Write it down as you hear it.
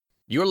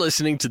You're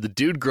listening to The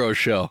Dude Grow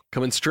Show,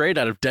 coming straight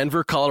out of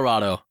Denver,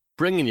 Colorado,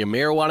 bringing you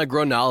marijuana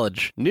grow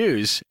knowledge,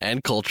 news,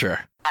 and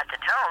culture. At the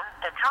tone,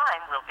 the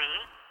time will be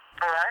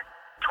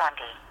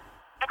 4:20.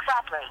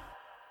 Exactly.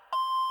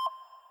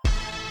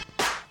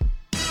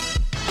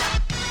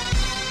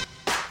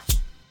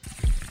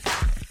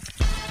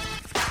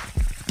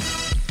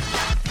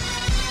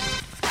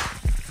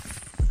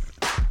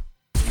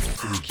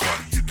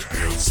 Everybody in the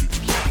house hit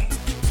the ball.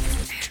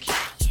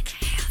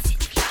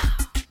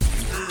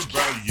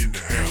 Everybody in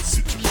the house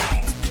hit the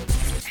ball.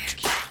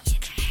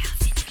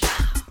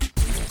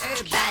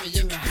 Everybody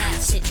in the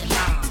house hit the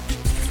ball.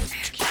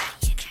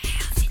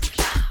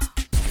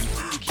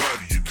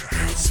 Everybody in the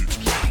house hit the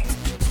ball.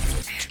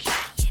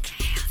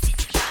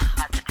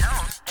 At the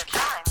tone, the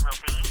time will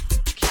be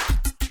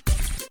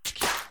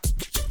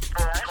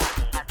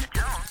 4:20. At the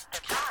tone, the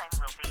time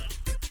will be.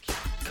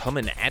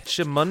 Coming at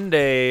you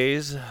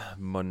Mondays.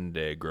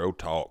 Monday Grow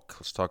Talk.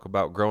 Let's talk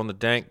about growing the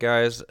dank,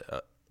 guys.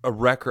 A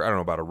record, I don't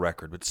know about a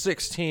record, but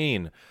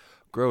 16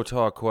 Grow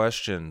Talk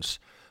questions.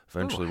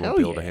 Eventually we'll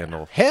be able to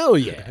handle. Hell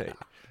yeah. Hey,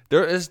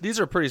 these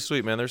are pretty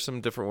sweet, man. There's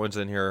some different ones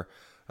in here.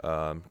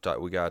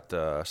 We got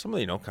some of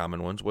the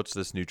common ones. What's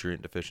this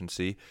nutrient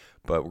deficiency?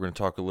 But we're going to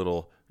talk a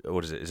little.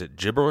 What is it? Is it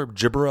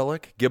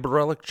gibberellic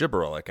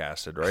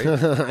acid, right?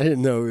 I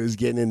didn't know it was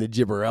getting into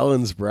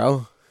gibberellins, bro.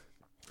 All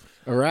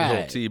Little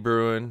right. tea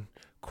brewing,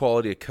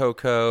 quality of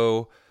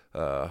cocoa,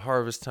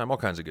 harvest time, all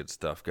kinds of good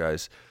stuff,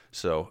 guys.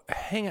 So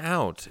hang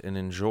out and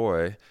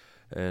enjoy,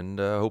 and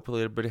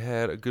hopefully everybody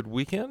had a good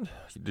weekend.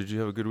 Did you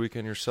have a good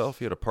weekend yourself?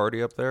 You had a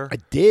party up there? I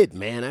did,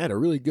 man. I had a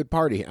really good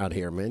party out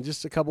here, man.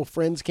 Just a couple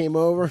friends came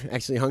over.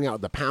 Actually hung out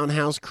with the Pound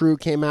House crew,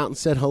 came out and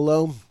said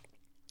hello.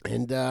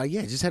 And,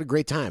 just had a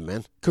great time,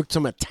 man. Cooked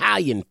some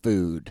Italian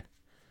food.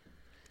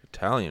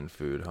 Italian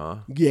food,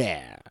 huh?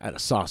 Yeah, at a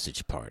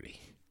sausage party.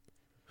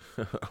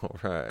 All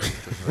right.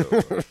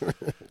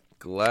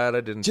 Glad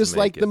I didn't Just make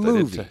like it. the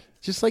movie.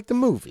 Just like the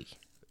movie.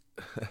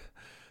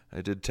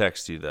 I did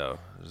text you, though.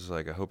 It was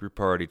like, I hope your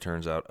party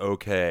turns out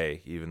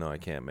okay, even though I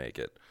can't make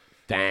it.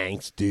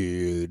 Thanks,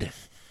 dude.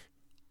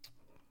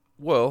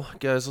 Well,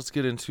 guys, let's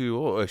get into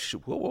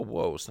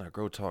whoa, it's not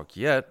Grow Talk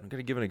yet. I'm going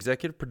to give an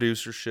executive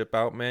producership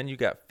out, man. You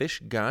got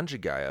Fish Ganja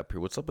Guy up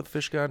here. What's up with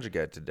Fish Ganja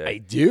Guy today? I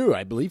do.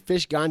 I believe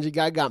Fish Ganja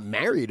Guy got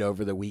married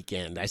over the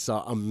weekend. I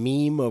saw a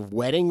meme of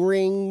wedding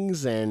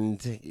rings,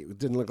 and it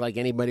didn't look like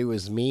anybody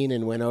was mean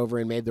and went over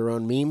and made their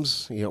own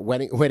memes,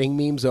 wedding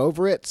memes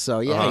over it. So,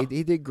 yeah,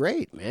 he did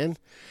great, man.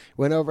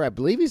 Went over, I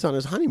believe he's on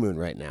his honeymoon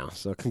right now.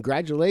 So,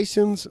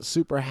 congratulations.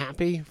 Super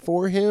happy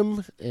for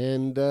him.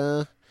 And,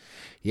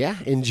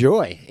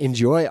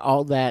 enjoy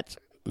all that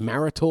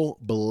marital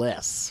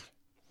bliss.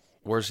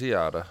 Where's he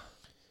out of?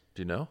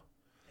 Do you know?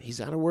 He's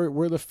out of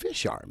where the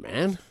fish are,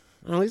 man.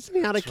 Oh, isn't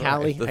he out of That's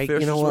Cali? right. The fish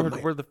You know is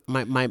what? where the-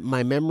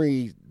 My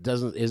memory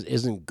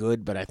isn't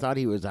good, but I thought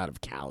he was out of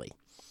Cali.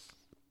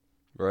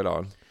 Right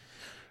on.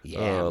 Yeah,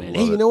 man. love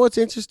Hey, you it. know what's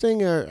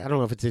interesting? I don't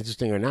know if it's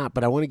interesting or not,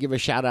 but I want to give a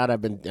shout out.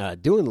 I've been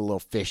doing a little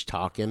fish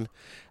talking.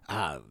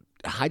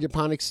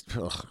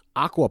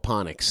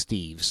 Aquaponics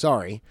Steve,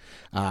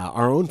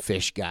 our own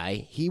fish guy.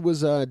 He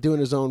was doing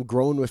his own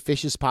Growing with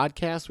Fishes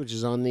podcast, which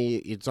is on the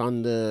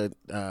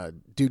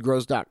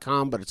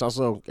dudegrows.com, but it's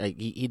also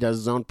he does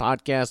his own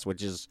podcast,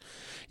 which is,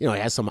 he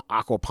has some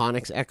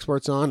aquaponics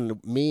experts on.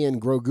 Me and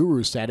Grow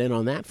Guru sat in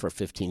on that for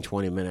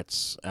 15-20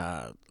 minutes.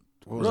 What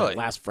was Really? it,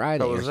 last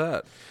Friday? How was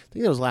that? I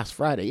think it was last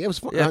Friday. Yeah, it was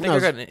fun. Yeah, I think I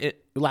got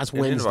last an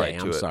Wednesday. invite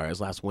to I'm it. sorry, it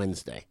was last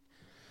Wednesday.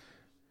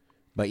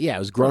 But yeah, it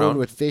was Growing on.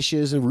 with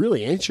Fishes and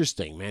really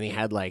interesting, man. He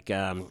had I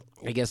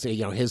guess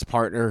his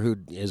partner who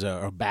is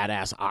a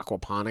badass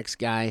aquaponics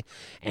guy,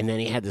 and then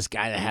he had this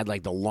guy that had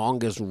like the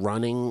longest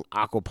running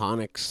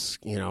aquaponics,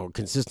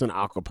 consistent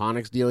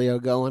aquaponics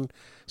dealio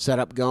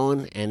setup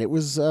going, and it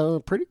was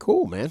pretty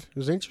cool, man. It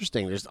was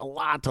interesting. There's a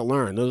lot to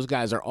learn. Those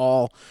guys are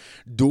all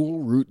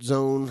dual root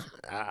zone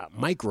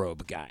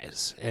microbe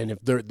guys, and if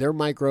they're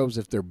microbes,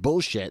 if they're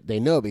bullshit,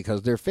 they know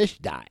because their fish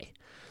die.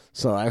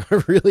 So I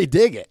really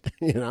dig it,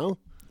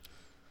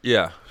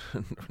 Yeah,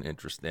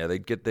 interesting. Yeah, they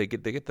get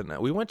the.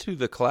 We went to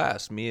the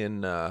class. Me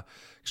and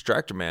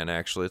Extractor Man.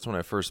 Actually, it's when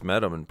I first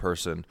met him in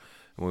person,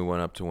 and we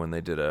went up to when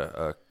they did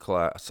a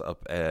class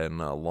up in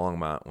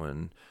Longmont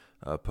when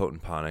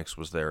Potent Ponics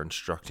was there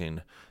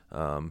instructing.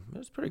 It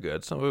was pretty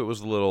good. Some of it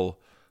was a little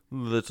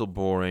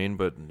boring,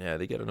 but yeah,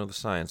 they got to know the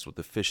science with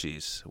the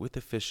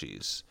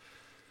fishies.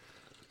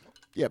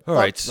 Yeah, All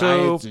right, so-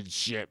 science and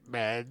shit,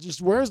 man.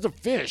 Just where's the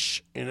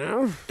fish?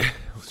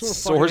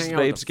 Source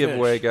Vapes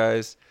giveaway,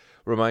 guys.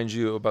 Remind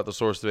you about the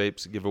Source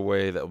Vapes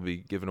giveaway that will be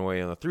given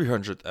away on the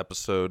 300th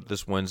episode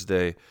this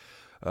Wednesday.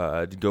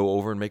 Go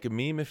over and make a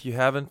meme if you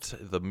haven't.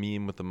 The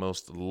meme with the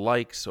most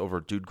likes over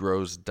at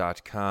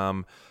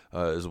dudegrows.com,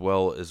 as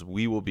well as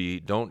we will be,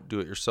 don't do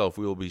it yourself,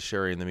 we will be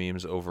sharing the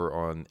memes over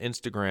on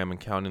Instagram and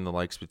counting the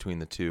likes between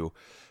the two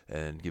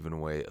and giving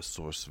away a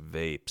Source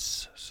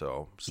Vapes.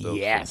 So, stoked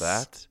Yes. for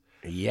that.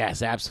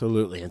 Yes,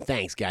 absolutely. And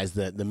thanks, guys.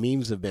 The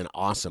memes have been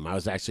awesome. I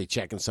was actually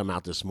checking some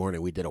out this morning.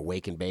 We did a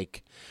wake and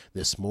bake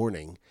this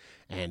morning,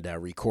 and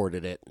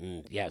recorded it.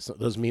 And yeah, so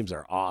those memes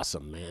are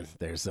awesome, man.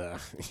 There's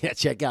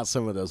check out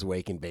some of those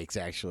Wake and Bakes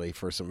actually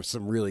for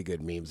some really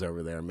good memes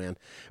over there, man.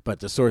 But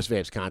the Source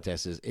Vapes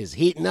contest is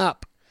heating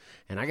up,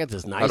 and I got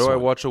this nice. How do I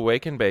one. watch a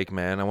Wake and Bake,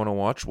 man? I want to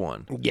watch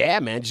one. Yeah,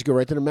 man, just go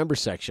right to the member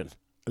section,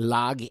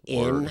 log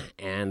in,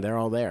 and they're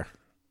all there.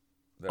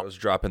 That was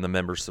dropping the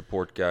member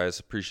support, guys.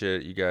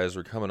 Appreciate it, you guys.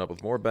 We're coming up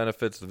with more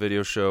benefits. The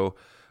video show,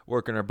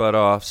 working our butt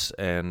offs,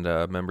 and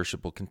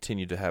membership will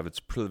continue to have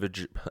its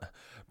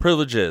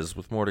privileges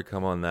with more to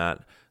come on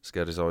that.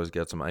 Scotty's always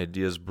got some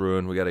ideas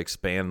brewing. We got to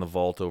expand the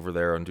vault over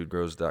there on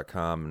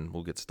dudegrows.com, and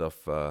we'll get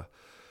stuff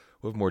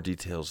with more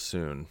details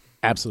soon.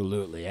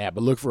 Absolutely, yeah.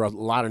 But look for a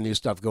lot of new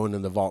stuff going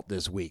in the vault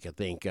this week. I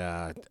think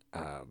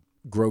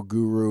Grow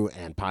Guru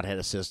and Pothead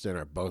Assistant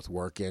are both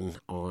working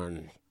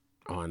on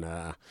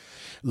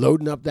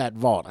loading up that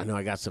vault. I know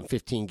I got some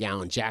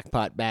 15-gallon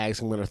jackpot bags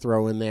I'm going to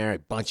throw in there, a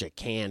bunch of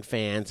can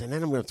fans, and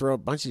then I'm going to throw a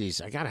bunch of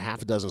these. I got a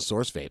half a dozen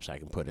Source Vapes I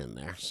can put in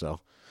there, so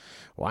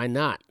why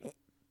not?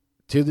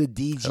 To the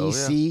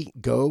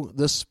DGC, go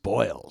the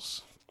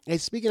spoils. Hey,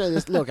 speaking of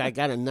this, look, I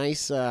got a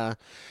nice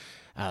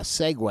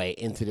segue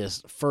into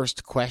this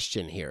first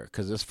question here,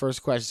 because this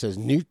first question says,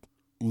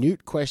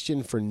 Newt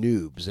question for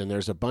noobs, and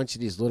there's a bunch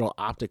of these little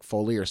optic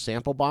foliar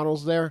sample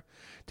bottles there.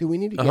 Dude, we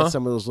need to get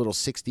some of those little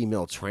 60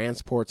 mil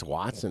transports,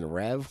 Watts and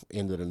Rev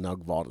into the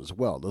Nug Vault as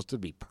well. Those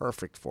would be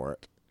perfect for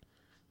it.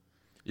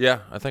 Yeah,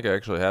 I think I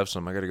actually have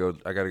some. I gotta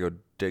go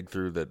dig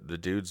through the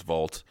dude's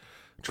vault,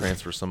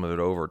 transfer some of it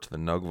over to the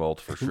Nug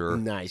Vault for sure.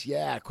 Nice.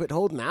 Yeah, quit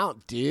holding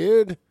out,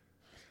 dude.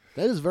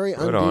 That is very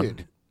Right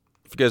undude.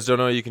 If you guys don't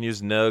know, you can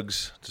use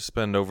Nugs to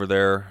spend over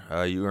there.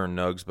 You earn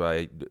Nugs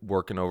by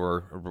working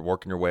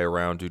your way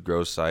around Dude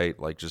Grow's site,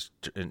 like just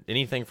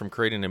anything from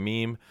creating a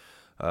meme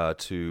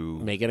to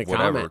Making a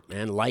whatever. comment,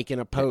 man, liking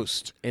a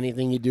post.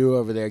 Anything you do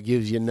over there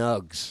gives you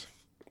nugs.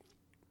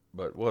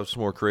 But we'll have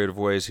some more creative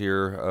ways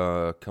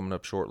here coming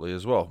up shortly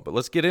as well. But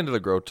let's get into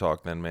the Grow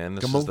Talk then, man.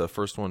 This is the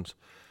first one's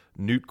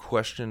Newt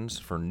questions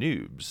for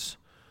noobs.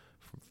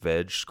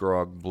 Veg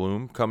Scrog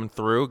Bloom coming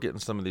through, getting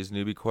some of these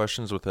newbie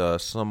questions with a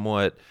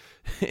somewhat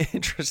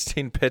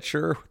interesting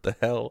picture. What the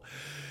hell?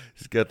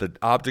 He's got the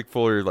optic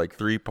foliar like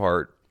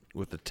 3-part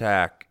with the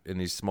tack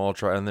and these small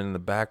and then in the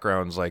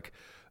background's like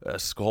a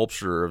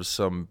sculpture of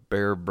some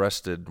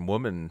bare-breasted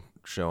woman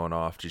showing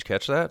off. Did you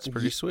catch that? It's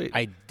pretty sweet.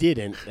 I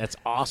didn't. That's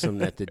awesome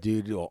that the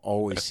dude will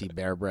always see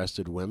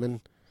bare-breasted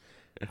women.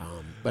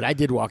 But I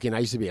did walk in. I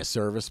used to be a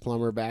service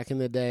plumber back in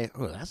the day.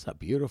 Oh, that's not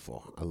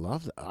beautiful. I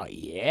love that. Oh,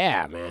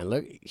 yeah, man.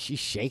 Look, she's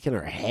shaking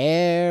her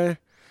hair.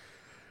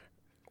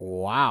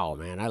 Wow,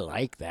 man. I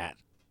like that.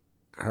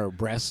 Her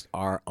breasts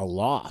are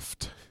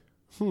aloft.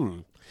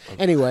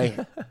 Anyway,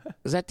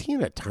 is that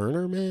Tina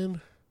Turner,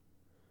 man?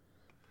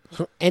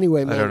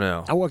 Anyway, man. I don't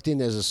know. I walked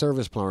in as a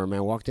service plumber,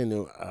 man. Walked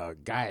into a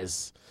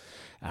guy's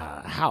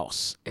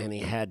house, and he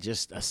had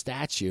just a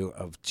statue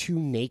of 2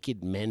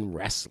 naked men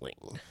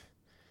wrestling.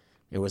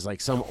 It was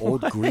like some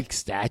old Greek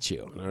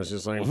statue. And I was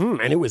just like,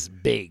 and it was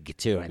big,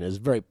 too. And it was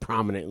very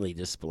prominently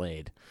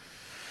displayed.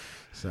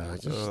 So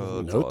just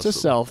note to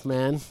self,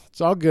 man.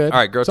 It's all good. All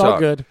right, Grow It's all Talk.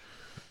 good.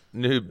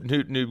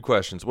 Noob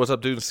questions. What's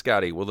up, dude and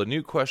Scotty? Well, the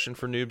new question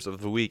for noobs of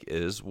the week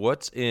is,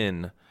 what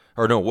is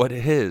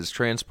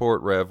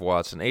Transport, Rev,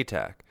 Watts, and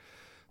ATAC?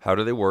 How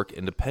do they work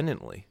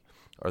independently?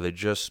 Are they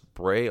just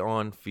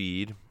spray-on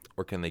feed,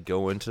 or can they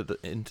go into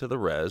the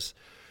res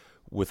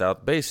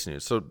without base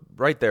snooze? So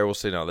right there, we'll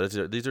say no.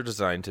 These are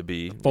designed to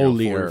be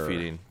foliar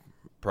feeding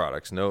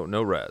products. No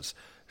res.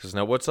 Because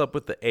now, what's up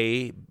with the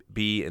A,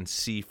 B, and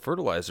C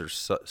fertilizer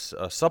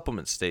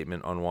supplement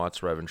statement on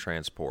Watts, Rev, and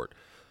Transport?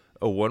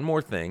 Oh, one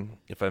more thing.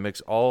 If I mix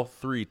all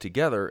 3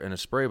 together in a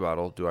spray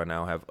bottle, do I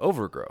now have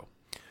overgrow?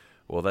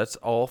 Well, that's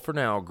all for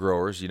now,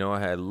 growers. You know,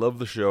 I love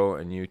the show,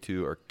 and you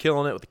two are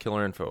killing it with the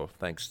killer info.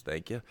 Thanks,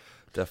 thank you.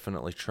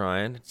 Definitely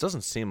trying. It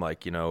doesn't seem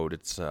like,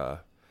 it's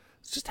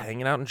just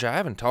hanging out and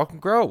jiving, talking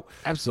grow.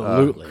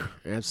 Absolutely.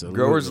 Absolutely.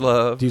 Growers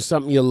love. Do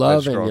something you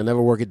love, and strong. you'll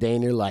never work a day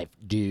in your life,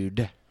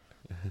 dude.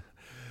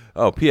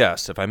 Oh,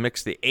 P.S. If I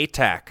mix the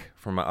ATAC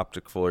from my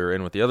optic foliar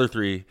in with the other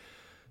 3,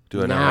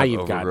 do I now Now have you've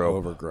overgrow? got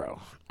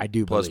overgrow. I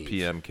do Plus believe.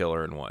 PM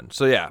killer in one.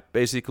 So yeah,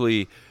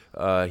 basically,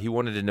 he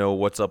wanted to know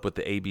what's up with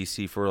the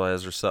ABC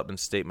fertilizer supplement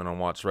statement on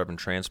Watts, Rev, and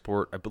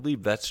Transport. I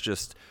believe that's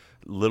just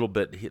a little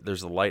bit.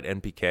 There's a light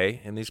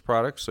NPK in these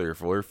products, so you're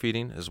foliar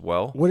feeding as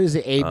well. What is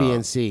the A, B,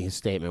 and C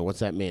statement? What's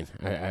that mean?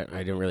 I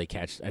didn't really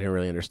catch. I didn't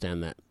really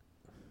understand that.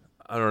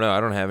 I don't know. I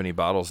don't have any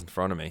bottles in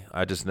front of me.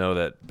 I just know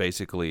that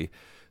basically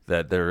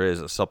that there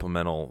is a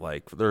supplemental,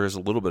 like there is a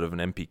little bit of an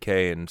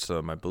NPK and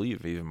some, I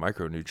believe, even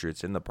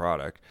micronutrients in the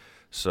product.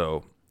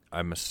 So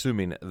I'm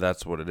assuming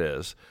that's what it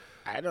is.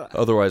 I don't.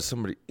 Otherwise,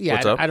 somebody. Yeah,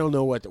 what's up? I don't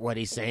know what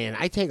he's saying.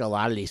 I take a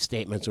lot of these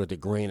statements with a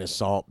grain of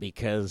salt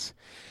because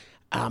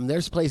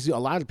There's places. A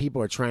lot of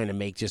people are trying to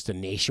make just a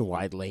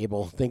nationwide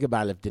label. Think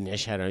about if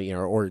Dinesh had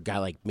or a guy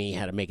like me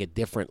had to make a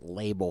different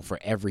label for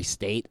every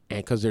state, and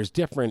because there's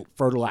different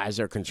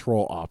fertilizer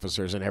control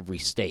officers in every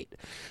state.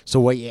 So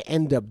what you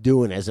end up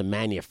doing as a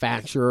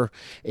manufacturer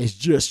is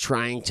just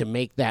trying to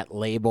make that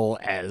label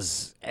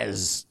as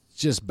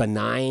just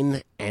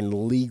benign and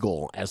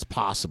legal as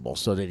possible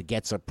so that it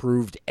gets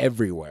approved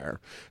everywhere.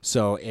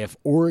 So if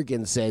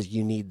Oregon says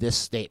you need this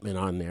statement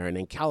on there, and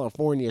then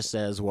California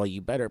says, well,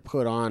 you better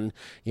put on,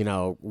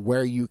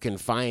 where you can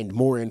find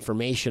more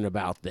information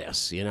about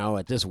this,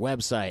 at this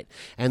website,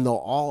 and they'll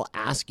all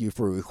ask you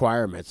for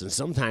requirements. And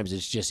sometimes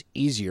it's just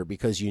easier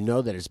because you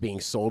know that it's being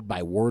sold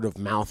by word of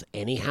mouth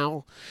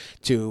anyhow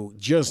to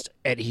just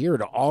adhere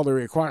to all the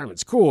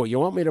requirements. Cool. You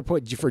want me to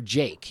put for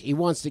Jake? He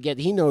knows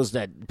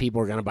that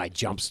people are going to buy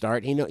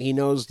Jumpstart. He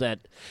knows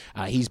that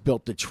he's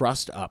built the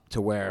trust up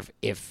to where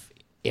if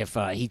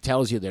he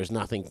tells you there's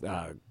nothing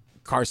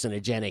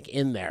carcinogenic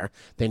in there,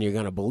 then you're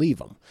going to believe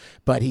him.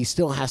 But he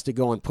still has to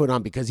go and put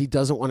on, because he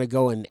doesn't want to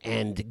go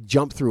and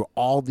jump through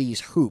all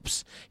these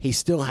hoops. He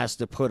still has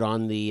to put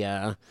on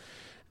the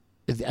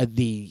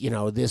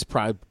this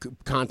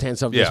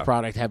contents of this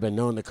product have been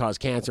known to cause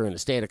cancer in the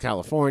state of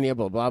California,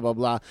 blah, blah, blah,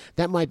 blah.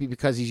 That might be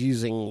because he's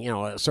using,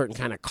 a certain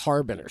kind of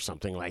carbon or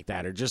something like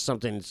that, or just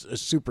something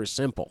super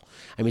simple.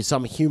 I mean,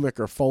 some humic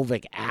or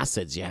fulvic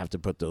acids, you have to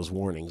put those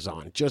warnings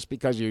on just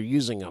because you're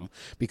using them,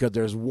 because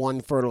there's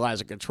one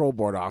fertilizer control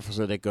board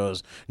officer that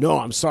goes, no,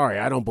 I'm sorry,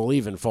 I don't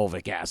believe in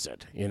fulvic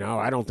acid.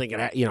 I don't think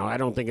I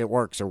don't think it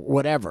works, or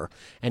whatever.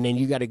 And then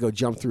you got to go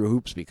jump through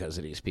hoops because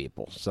of these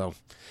people. So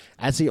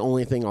that's the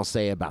only thing I'll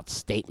say about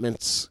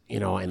statements,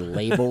 and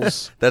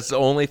labels. That's the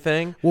only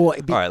thing? Well,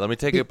 all right, let me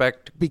take it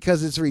back.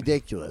 Because it's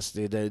ridiculous.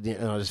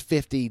 There's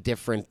 50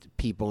 different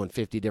people in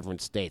 50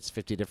 different states,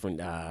 50 different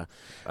I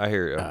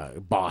hear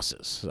you.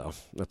 Bosses. So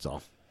that's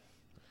all.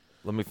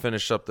 Let me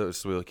finish up those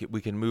so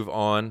we can move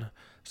on.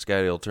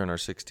 Scotty will turn our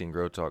 16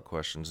 Grow Talk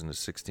questions into a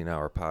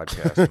 16-hour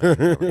podcast.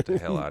 Man. Get the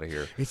hell out of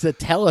here. It's a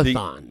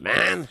telethon,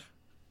 man.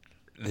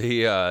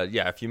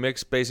 If you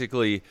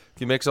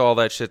mix all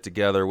that shit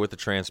together with the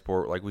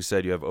transport, like we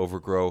said, you have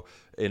Overgrow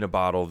in a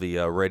bottle, the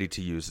ready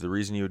to use. The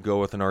reason you would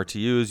go with an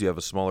RTU is you have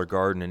a smaller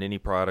garden in any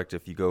product.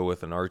 If you go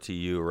with an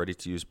RTU, a ready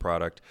to use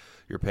product,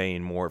 you're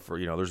paying more for,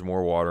 there's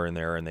more water in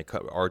there, and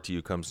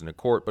RTU comes in a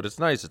quart, but it's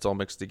nice. It's all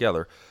mixed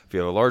together. If you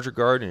have a larger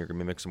garden, you're going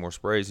to be mixing more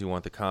sprays. You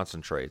want the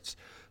concentrates.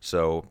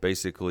 So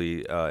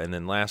basically, and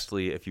then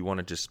lastly, if you want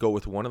to just go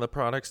with one of the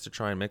products to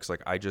try and mix,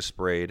 like I just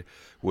sprayed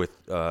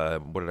with,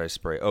 what did I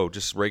spray? Oh,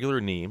 just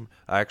regular neem.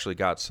 I actually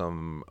got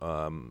some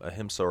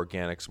Ahimsa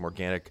Organic, some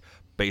organic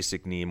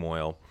basic neem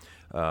oil.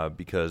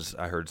 Because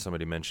I heard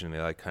somebody mentioning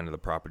they like kind of the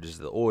properties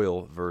of the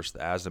oil versus the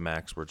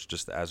Azamax, where it's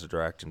just the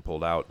azadirachtin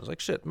pulled out. I was like,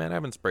 shit, man, I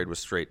haven't sprayed with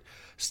straight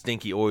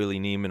stinky, oily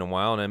neem in a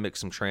while, and I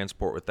mix some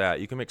transport with that.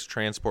 You can mix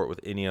transport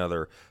with any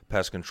other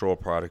pest control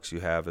products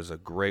you have is a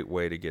great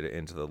way to get it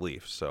into the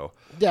leaf. So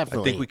definitely,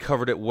 I think we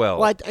covered it well.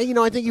 Well,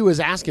 I think he was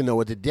asking, though,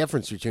 what the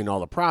difference between all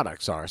the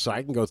products are. So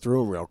I can go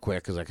through them real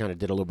quick because I kind of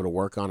did a little bit of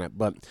work on it.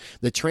 But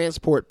the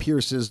transport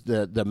pierces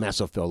the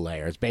mesophyll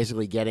layer. It's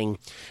basically getting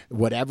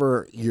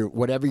whatever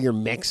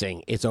you're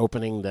mixing, it's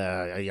opening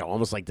the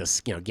almost like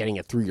the getting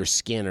it through your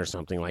skin or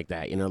something like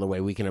that. The way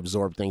we can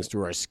absorb things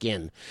through our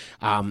skin.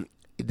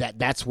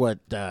 That's what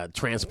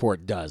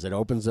transport does. It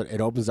opens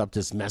up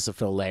this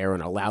mesophyll layer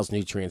and allows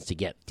nutrients to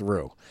get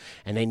through.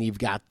 And then you've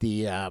got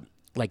the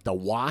the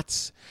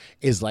Watts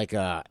is like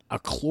a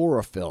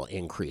chlorophyll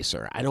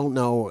increaser. I don't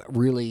know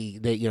really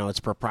that it's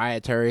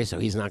proprietary, so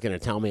he's not going to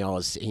tell me all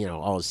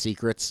his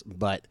secrets.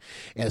 But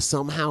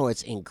somehow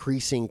it's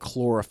increasing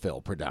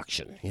chlorophyll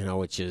production.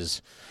 Which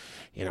is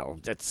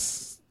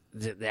that's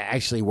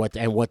actually what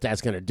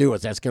that's going to do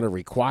is that's going to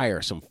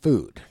require some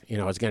food.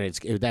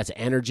 That's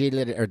energy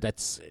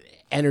that's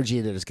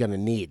energy that it's going to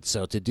need.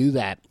 So to do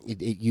that,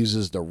 it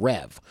uses the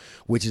Rev,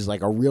 which is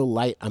like a real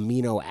light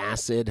amino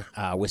acid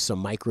with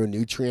some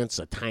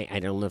micronutrients. I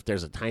don't know if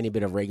there's a tiny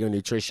bit of regular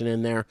nutrition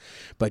in there,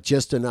 but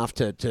just enough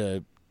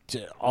to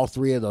all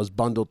three of those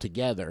bundled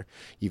together.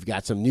 You've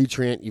got some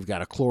nutrient, you've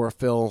got a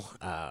chlorophyll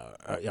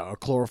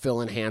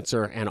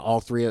enhancer, and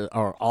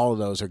all of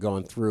those are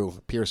going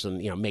through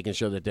Pearson, making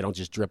sure that they don't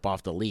just drip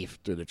off the leaf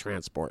through the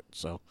transport.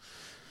 So,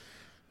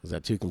 is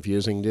that too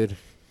confusing, dude?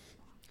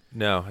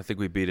 No, I think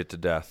we beat it to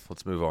death.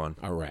 Let's move on.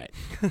 All right.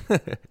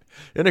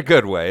 In a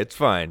good way. It's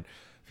fine.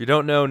 If you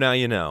don't know, now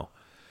you know.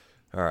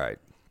 All right.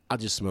 I'll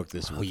just smoke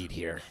this weed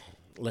here.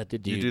 Let the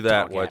dude you do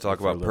that talk while I at talk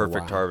me for a about little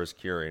Perfect while. Harvest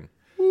curing.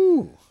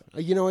 Ooh.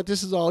 You know what?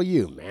 This is all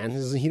you, man.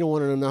 He don't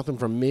want to know nothing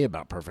from me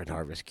about Perfect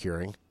Harvest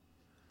curing.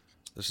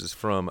 This is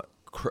from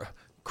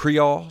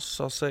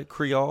Creols, I'll say.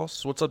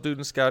 Creols. What's up, dude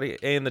and Scotty?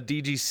 And the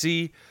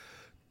DGC.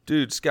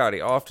 Dude, Scotty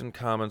often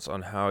comments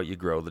on how you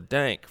grow the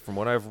dank. From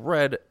what I've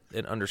read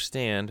and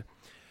understand,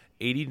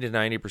 80 to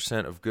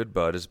 90% of good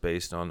bud is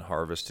based on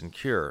harvest and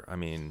cure. I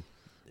mean,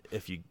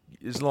 if you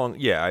have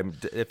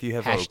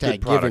a good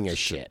product, giving a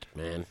shit,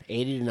 man.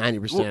 80 to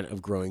 90%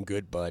 of growing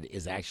good bud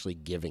is actually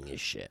giving a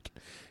shit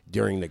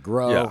during the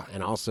grow,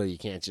 and also you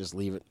can't just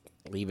leave it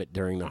leave it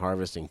during the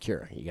harvest and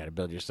cure. You got to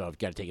build yourself. You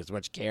got to take as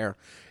much care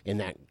in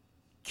that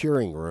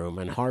curing room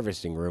and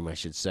harvesting room, I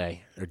should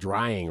say, or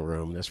drying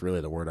room. That's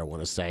really the word I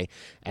want to say,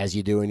 as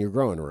you do in your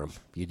growing room.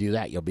 If you do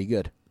that, you'll be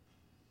good.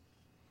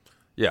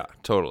 Yeah,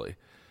 totally.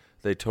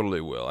 They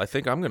totally will. I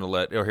think I'm going to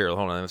let... Oh, here,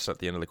 hold on. That's not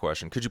the end of the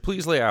question. Could you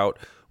please lay out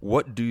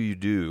what do you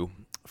do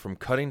from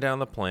cutting down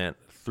the plant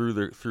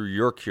through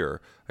your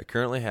cure? I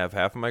currently have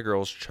half of my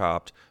girls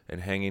chopped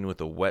and hanging with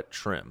a wet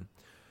trim.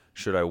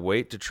 Should I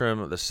wait to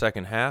trim the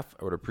second half?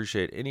 I would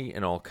appreciate any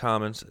and all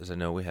comments, as I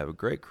know we have a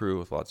great crew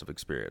with lots of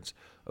experience.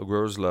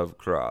 Growers love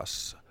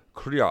Krios.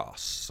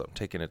 I'm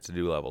taking it to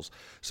new levels.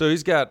 So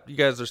he's got, you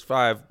guys, there's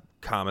 5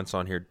 comments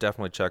on here.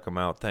 Definitely check them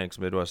out. Thanks,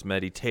 Midwest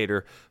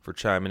Meditator, for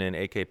chiming in.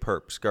 AK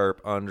Perp,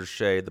 Scarp,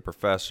 Undershade, The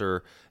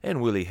Professor,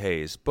 and Willie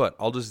Hayes. But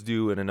I'll just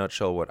do in a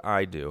nutshell what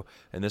I do.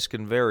 And this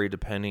can vary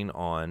depending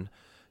on,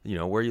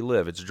 where you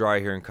live. It's dry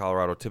here in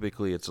Colorado.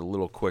 Typically, it's a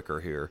little quicker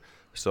here.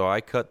 So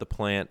I cut the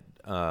plant,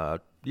 in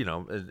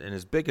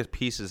as big as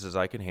pieces as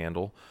I can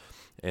handle.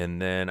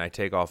 And then I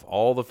take off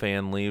all the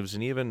fan leaves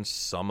and even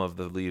some of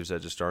the leaves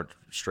that just aren't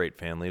straight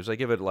fan leaves. I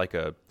give it like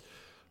a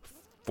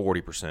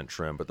 40%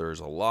 trim, but there's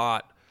a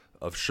lot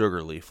of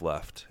sugar leaf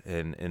left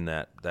in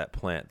that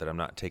plant that I'm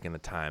not taking the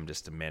time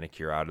just to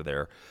manicure out of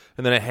there.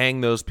 And then I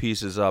hang those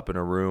pieces up in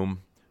a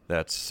room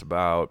that's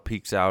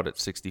peaks out at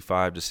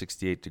 65 to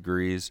 68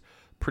 degrees.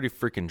 Pretty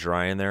freaking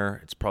dry in there.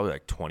 It's probably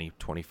like 20,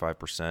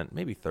 25%,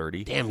 maybe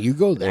 30. Damn, you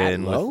go that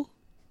low?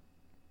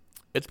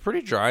 It's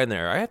pretty dry in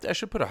there. I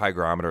should put a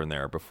hygrometer in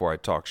there before I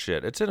talk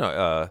shit. It's in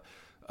a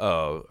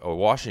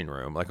washing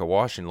room, like a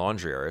washing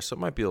laundry area, so it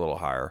might be a little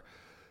higher.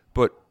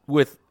 But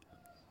with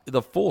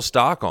the full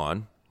stock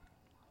on,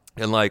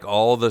 and like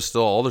all the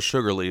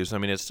sugar leaves, I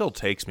mean, it still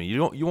takes me.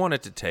 You want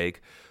it to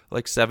take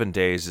like 7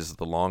 days is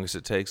the longest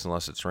it takes,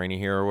 unless it's rainy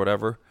here or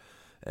whatever.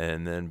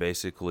 And then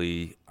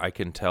basically I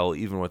can tell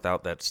even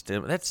without that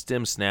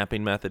stem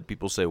snapping method,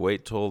 people say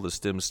wait till the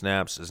stem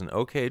snaps is an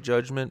okay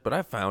judgment, but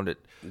I found it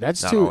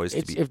that's not too always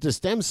to be. If the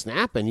stem's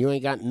snapping, you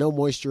ain't got no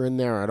moisture in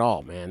there at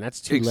all, man.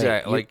 That's too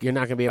late. You're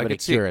not going to be able to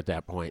cure at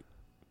that point.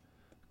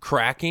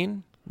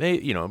 Cracking,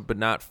 but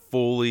not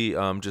fully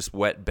just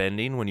wet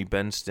bending. When you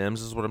bend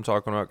stems is what I'm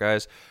talking about,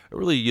 guys.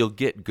 Really, you'll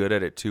get good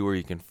at it too, where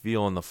you can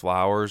feel in the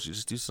flowers. You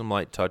just do some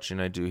light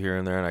touching I do here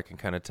and there, and I can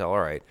kind of tell, all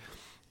right,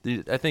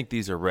 I think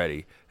these are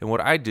ready. And what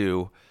I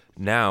do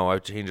now,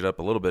 I've changed it up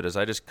a little bit, is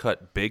I just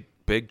cut big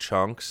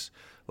chunks.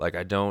 Like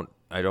I don't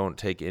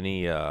take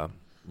any, I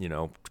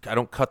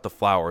don't cut the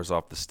flowers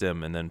off the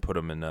stem and then put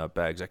them in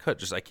bags.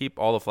 I keep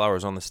all the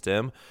flowers on the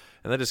stem,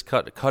 and then just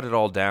cut it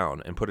all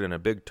down and put it in a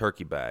big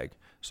turkey bag.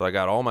 So I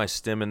got all my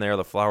stem in there,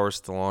 the flowers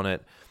still on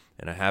it,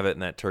 and I have it in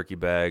that turkey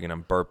bag, and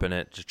I'm burping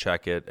it to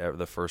check it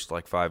the first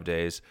 5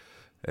 days.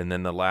 And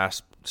then the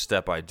last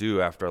step I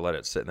do after I let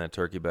it sit in that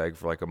turkey bag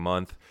for like a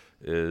month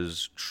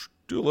is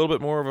do a little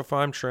bit more of a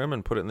fine trim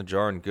and put it in the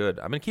jar and good.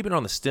 I've been keeping it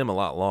on the stem a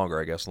lot longer,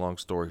 I guess, long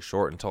story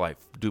short, until I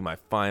do my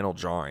final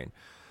jarring.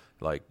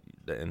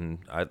 And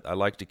I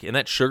like to, and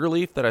that sugar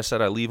leaf that I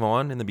said I leave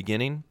on in the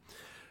beginning,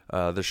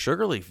 the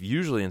sugar leaf,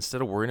 usually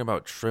instead of worrying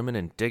about trimming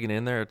and digging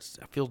in there,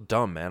 I feel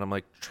dumb, man. I'm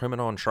like trimming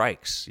on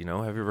trikes,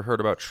 Have you ever heard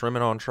about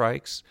trimming on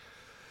trikes?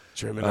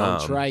 Trimming on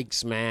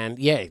trikes, man.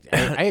 Yeah,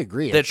 I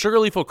agree. That sugar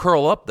leaf will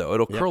curl up, though.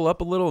 It'll curl up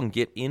a little and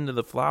get into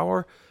the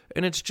flower,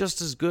 and it's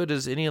just as good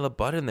as any of the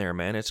bud in there,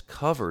 man. It's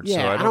covered. Yeah,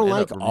 so I don't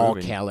like all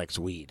calyx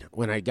weed.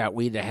 When I got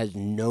weed that has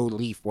no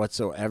leaf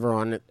whatsoever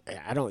on it,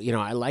 I don't.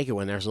 I like it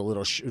when there's a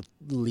little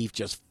leaf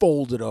just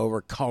folded over,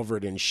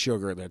 covered in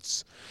sugar.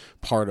 That's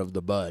part of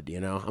the bud.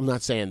 I'm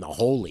not saying the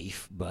whole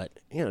leaf, but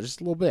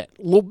just a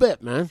little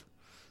bit, man.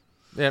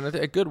 Yeah, and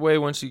a good way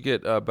once you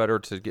get better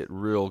to get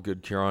real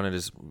good cure on it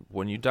is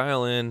when you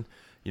dial in,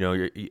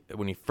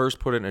 when you first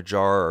put it in a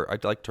jar. I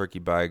like turkey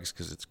bags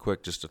because it's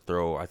quick just to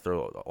throw. I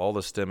throw all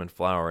the stem and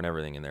flower and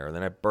everything in there, and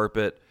then I burp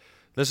it.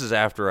 This is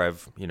after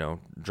I've,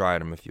 dried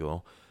them, if you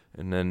will.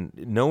 And then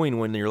knowing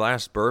when your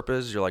last burp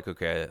is, you're like,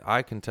 okay,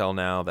 I can tell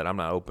now that I'm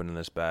not opening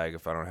this bag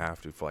if I don't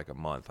have to for like a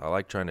month. I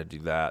like trying to do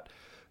that.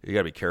 You got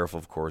to be careful,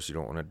 of course. You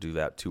don't want to do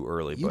that too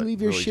early. You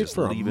leave your shit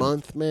for a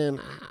month,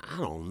 man? I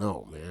don't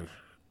know, man.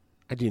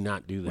 I do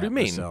not do that what do you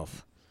mean?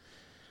 Myself.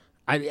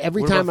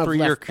 Every time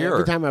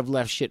I've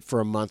left shit for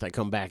a month, I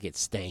come back,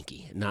 it's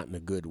stanky, not in a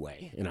good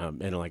way,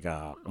 in like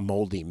a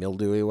moldy,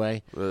 mildewy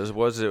way. It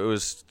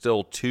was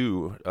still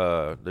too.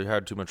 They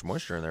had too much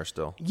moisture in there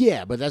still.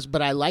 Yeah,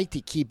 but I like to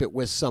keep it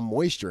with some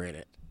moisture in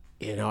it.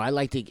 I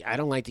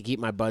don't like to keep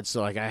my buds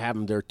so like I have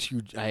them there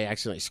too. I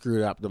accidentally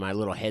screwed up my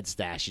little head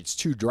stash. It's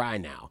too dry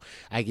now.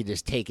 I could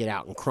just take it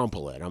out and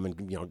crumple it. I'm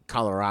in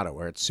Colorado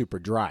where it's super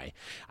dry.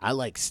 I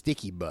like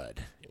sticky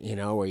bud,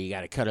 where you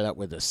got to cut it up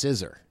with a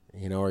scissor,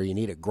 or you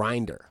need a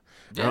grinder.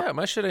 Yeah,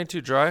 my shit ain't too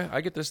dry.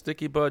 I get the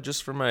sticky bud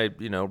just for my,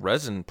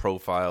 resin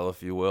profile,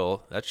 if you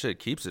will. That shit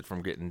keeps it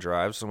from getting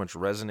dry. I have so much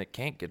resin it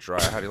can't get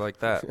dry. How do you like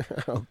that?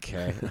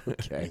 Okay,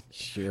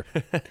 sure.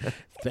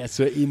 That's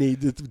what you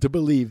need to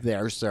believe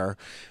there, sir.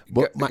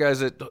 But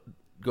guys,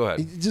 Go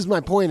ahead. Just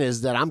my point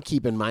is that I'm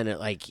keeping mine at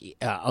like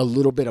a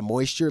little bit of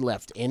moisture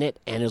left in it,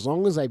 and as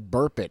long as I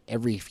burp it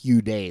every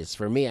few days,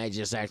 for me, I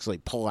just actually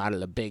pull out of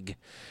the big,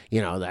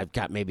 I've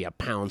got maybe a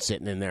pound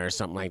sitting in there or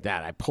something like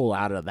that. I pull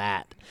out of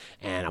that,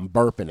 and I'm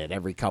burping it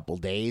every couple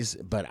days.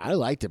 But I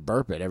like to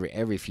burp it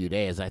every few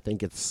days. I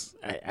think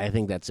I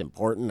think that's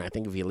important. I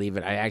think if you leave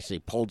it, I actually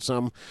pulled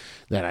some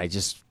that I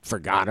just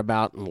forgot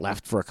about and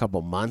left for a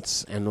couple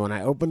months, and when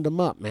I opened them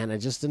up, man, I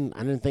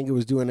didn't think it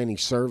was doing any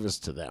service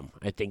to them.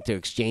 I think to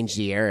exchange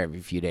the air every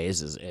few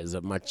days is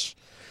much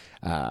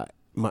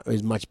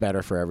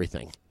better for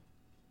everything.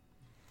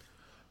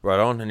 Right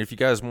on. And if you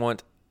guys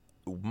want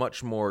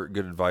much more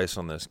good advice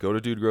on this, go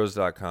to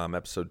dudegrows.com,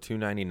 episode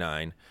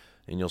 299,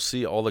 and you'll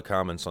see all the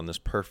comments on this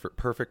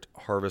perfect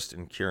harvest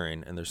and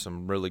curing, and there's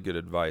some really good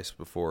advice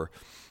before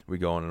we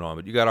go on and on.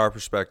 But you got our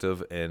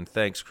perspective, and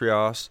thanks,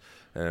 Krios,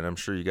 and I'm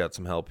sure you got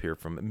some help here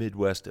from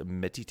Midwest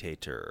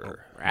Meditator.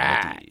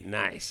 Right,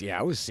 nice. Yeah,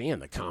 I was seeing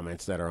the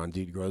comments that are on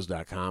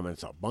dudegrows.com, and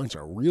it's a bunch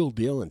of real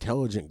deal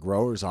intelligent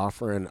growers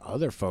offering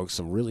other folks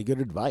some really good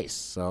advice.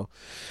 So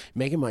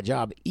making my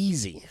job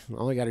easy.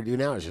 All I got to do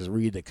now is just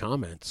read the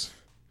comments.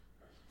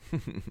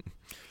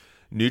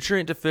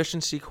 Nutrient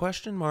deficiency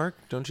question mark?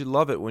 Don't you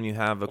love it when you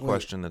have a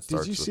question that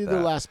starts with that? Did you see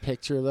the last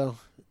picture though?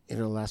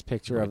 Last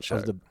picture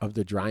of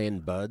the drying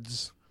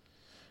buds.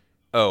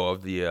 Oh,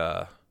 of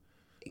the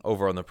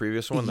over on the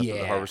previous one,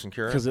 the harvest and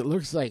curing? Because it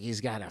looks like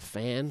he's got a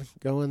fan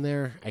going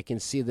there. I can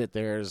see that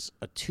there's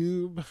a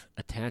tube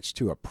attached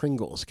to a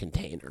Pringles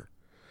container.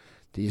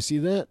 Do you see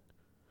that?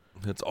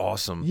 That's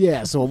awesome.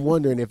 Yeah, so I'm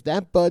wondering if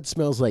that bud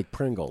smells like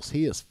Pringles,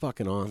 he is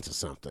fucking on to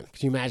something.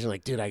 Can you imagine,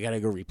 like, dude, I got to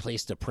go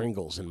replace the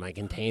Pringles in my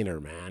container,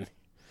 man.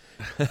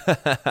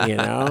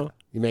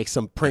 You make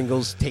some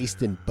Pringles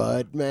tasting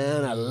bud,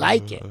 man. I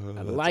like it.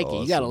 I like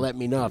it. You got to let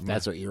me know if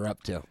that's what you're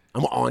up to.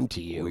 I'm on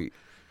to you.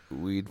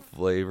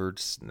 Weed-flavored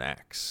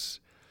snacks.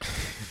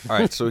 All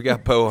right, so we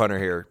got Bow Hunter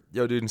here.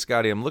 Yo, dude and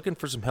Scotty, I'm looking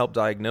for some help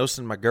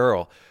diagnosing my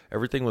girl.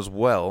 Everything was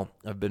well.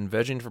 I've been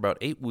vegging for about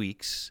 8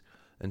 weeks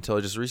until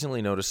I just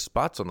recently noticed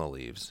spots on the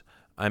leaves.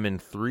 I'm in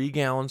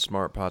 3-gallon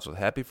smart pots with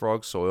Happy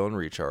Frog soil and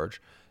recharge.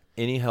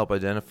 Any help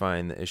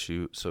identifying the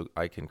issue so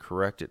I can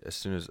correct it as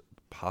soon as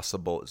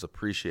possible is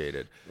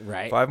appreciated.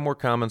 Right. 5 more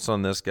comments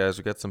on this, guys.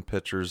 We got some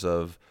pictures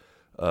of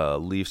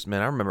leaves.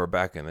 Man, I remember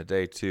back in the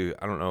day too.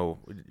 I don't know,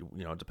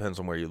 it depends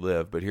on where you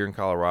live, but here in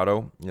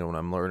Colorado, when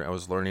I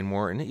was learning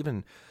more,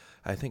 and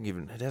I think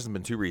it hasn't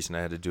been too recent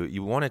I had to do it.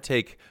 You want to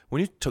take,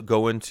 when you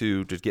go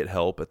into to get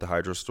help at the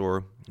hydro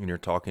store and you're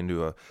talking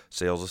to a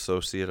sales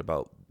associate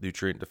about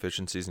nutrient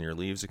deficiencies in your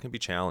leaves, it can be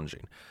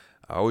challenging.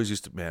 I always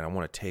used to, I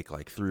want to take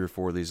like 3 or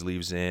 4 of these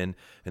leaves in,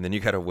 and then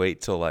you got to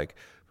wait till like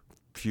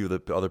few of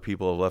the other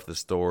people have left the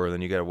store, and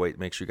then you got to wait,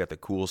 make sure you got the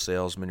cool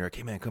salesman. You're like,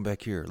 hey man, come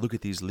back here, look at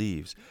these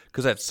leaves,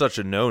 because that's such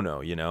a no-no,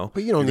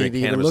 But you don't need to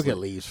even look at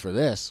leaves for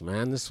this,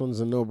 man. This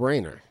one's a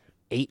no-brainer.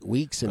 8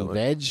 weeks in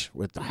veg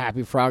with the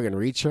Happy Frog and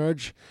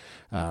recharge.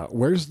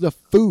 Where's the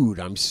food?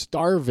 I'm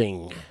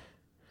starving.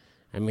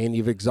 I mean,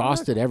 you've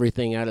exhausted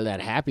everything out of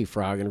that Happy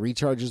Frog, and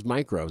recharges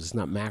microbes. It's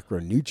not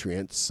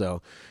macronutrients,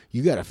 so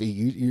you got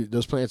to.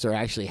 Those plants are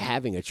actually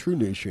having a true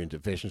nutrient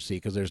deficiency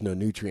because there's no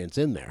nutrients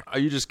in there. Are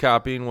you just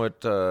copying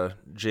what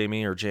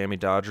Jamie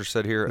Dodger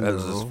said here? No.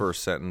 As his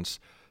first sentence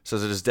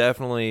says, it is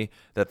definitely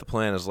that the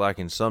plant is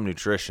lacking some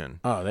nutrition.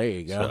 Oh, there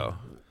you go. So.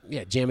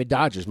 Yeah, Jamie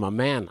Dodger's my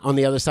man on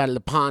the other side of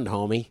the pond,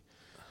 homie.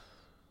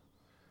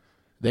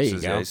 There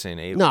you go.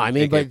 No, I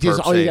mean, but just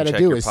all you got to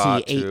do is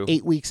see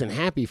 8 weeks in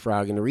Happy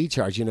Frog and the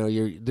recharge.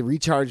 The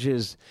recharge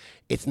is,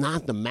 it's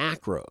not the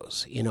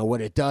macros.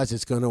 What it does,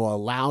 it's going to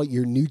allow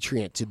your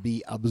nutrient to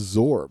be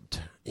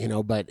absorbed. And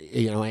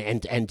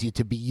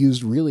to be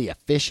used really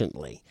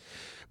efficiently.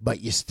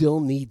 But you still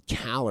need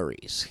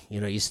calories.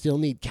 You still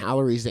need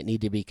calories that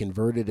need to be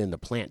converted into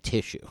plant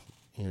tissue.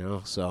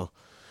 So.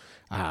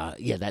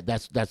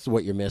 That's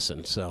what you're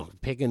missing. So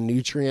pick a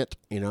nutrient.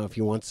 If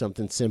you want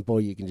something simple,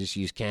 you can just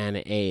use can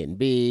A and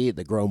B.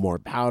 The Grow More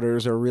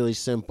powders are really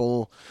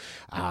simple.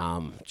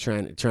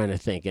 Trying to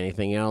think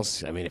anything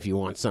else. I mean, if you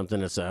want something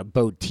that's a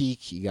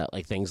boutique, you got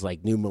like things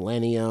like New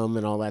Millennium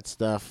and all that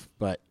stuff.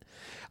 But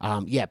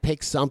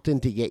pick something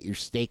to get your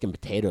steak and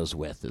potatoes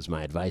with is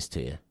my advice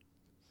to you.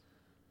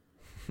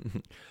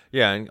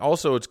 Yeah, and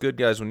also it's good,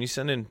 guys, when you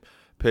send in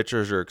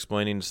pictures or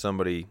explaining to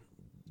somebody.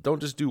 Don't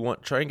just do one.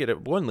 Try and get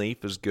it. One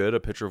leaf is good, a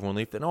picture of one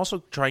leaf. Then also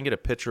try and get a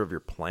picture of your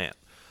plant.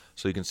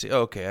 So you can see,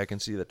 okay, I can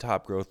see the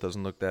top growth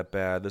doesn't look that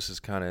bad. This is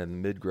kind of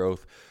in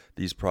mid-growth.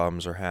 These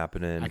problems are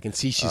happening. I can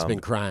see she's been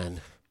crying.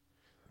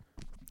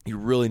 You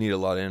really need a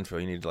lot of info.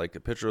 You need like a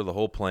picture of the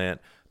whole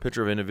plant,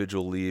 picture of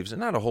individual leaves, and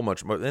not a whole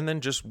much more. And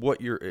then just what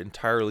you're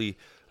entirely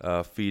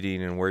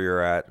feeding and where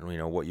you're at,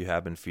 and, what you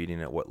have been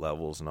feeding at what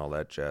levels and all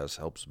that jazz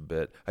helps a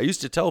bit. I used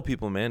to tell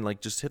people, man,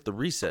 like just hit the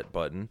reset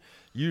button.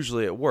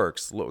 Usually it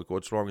works. Look,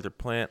 what's wrong with your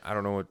plant? I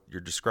don't know what you're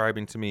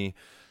describing to me.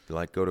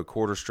 Like go to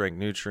quarter strength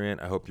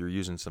nutrient. I hope you're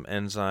using some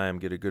enzyme,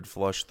 get a good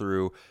flush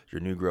through. Your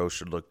new growth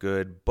should look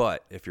good.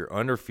 But if you're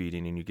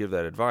underfeeding and you give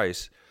that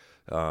advice,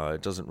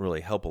 it doesn't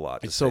really help a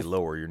lot to It's so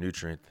lower your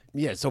nutrient.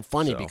 Yeah, it's so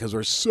funny So- because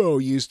we're so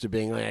used to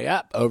being like,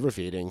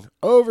 overfeeding.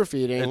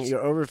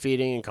 You're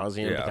overfeeding and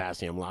causing a Yeah.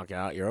 potassium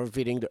lockout. You're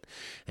overfeeding,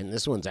 and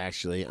this one's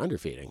actually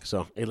underfeeding.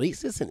 So at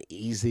least it's an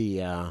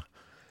easy,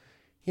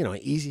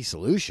 easy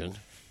solution.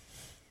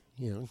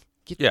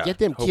 Get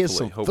them kids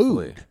some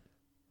hopefully.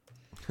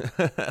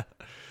 food.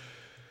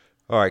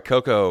 All right,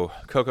 Cocoa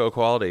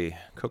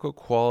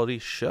Quality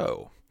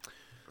Show.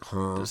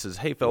 This is,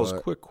 hey fellas,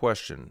 quick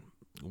question.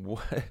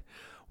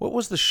 What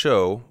was the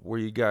show where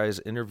you guys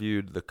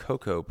interviewed the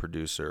cocoa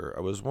producer?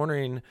 I was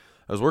working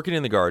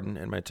in the garden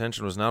and my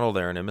attention was not all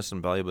there and I missed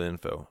some valuable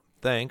info.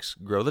 Thanks,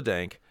 Grow the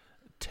Dank,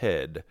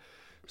 Ted.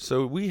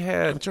 So we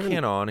had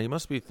Ken on. He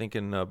must be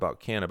thinking about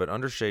Canna, but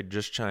Undershade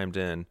just chimed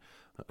in.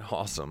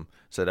 Awesome.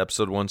 Said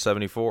episode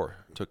 174.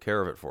 Took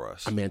care of it for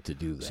us. I meant to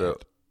do that. So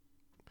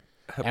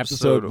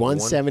episode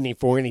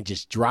 174, and he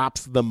just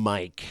drops the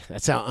mic.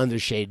 That's how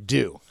Undershade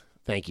do.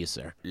 Thank you,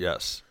 sir.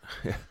 Yes.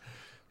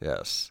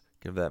 Yes.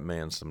 Give that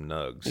man some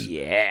nugs.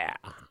 Yeah.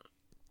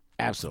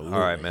 Absolutely. All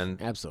right, man.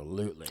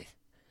 Absolutely.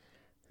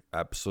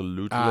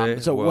 Absolutely.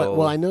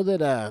 Well, I know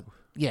that,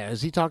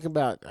 is he talking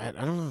about, I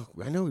don't know,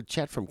 I know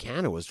Chet from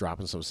Canada was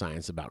dropping some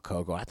science about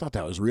cocoa. I thought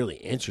that was really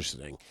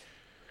interesting.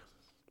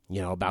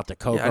 About the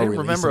cocoa I didn't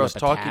releasing remember the us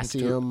talking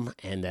potassium,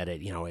 and that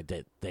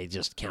that they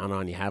just count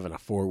on you having a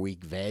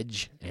 4-week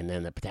veg, and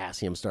then the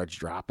potassium starts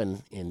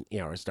dropping,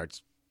 it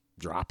starts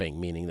dropping,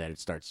 meaning that it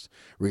starts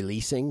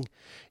releasing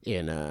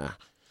in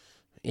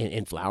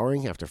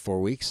flowering after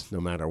 4 weeks,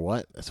 no matter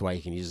what. That's why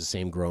you can use the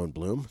same grow and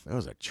bloom. That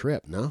was a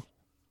trip, no?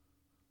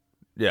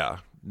 Yeah.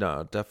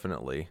 No,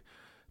 definitely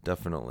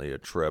a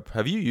trip.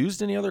 Have you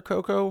used any other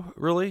cocoa,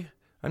 really?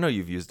 I know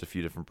you've used a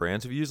few different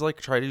brands. Have you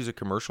tried to use a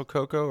commercial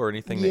cocoa or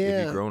anything that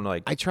you've grown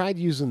like? I tried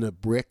using the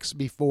bricks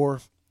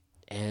before,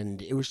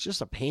 and it was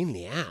just a pain in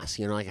the ass.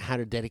 I had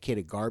a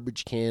dedicated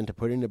garbage can to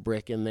put in the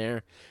brick in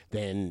there,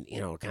 then,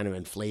 kind of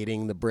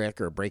inflating the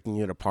brick or breaking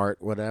it apart,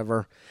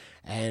 whatever.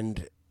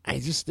 And I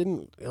just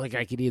didn't,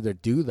 I could either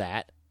do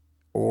that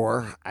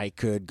or I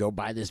could go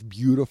buy this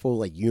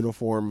beautiful,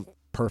 uniform,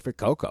 perfect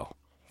cocoa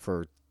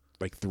for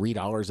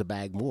 $3 a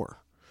bag more.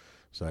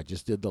 So I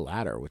just did the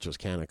latter, which was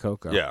Canna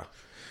Cocoa. Yeah.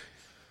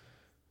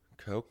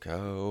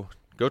 Cocoa.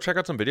 Go check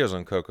out some videos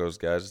on cocos,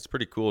 guys. It's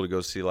pretty cool to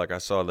go see. I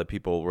saw the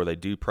people where they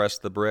do press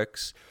the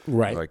bricks.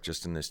 Right.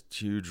 Just in this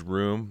huge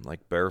room,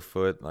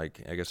 barefoot. I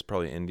guess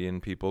probably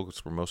Indian people.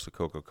 That's where most of the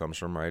cocoa comes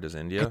from, right? Is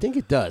India? I think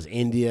it does.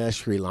 India,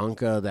 Sri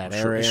Lanka, that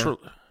area.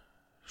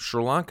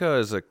 Sri Lanka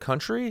is a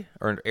country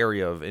or an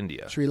area of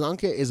India? Sri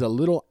Lanka is a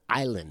little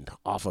island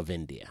off of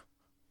India.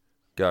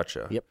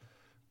 Gotcha. Yep.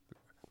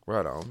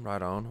 Right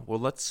on. Well,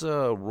 let's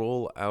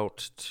roll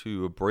out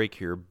to a break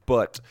here,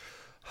 but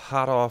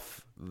hot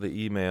off the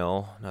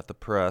email, not the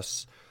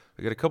press,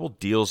 I got a couple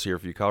deals here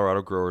for you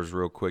Colorado growers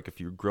real quick. If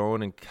you're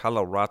growing in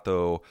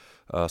Colorado,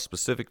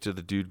 specific to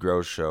the Dude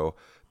Grows Show,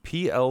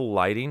 PL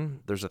Lighting,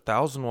 there's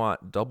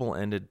 1,000-watt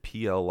double-ended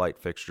PL light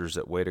fixtures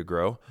at Way to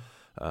Grow.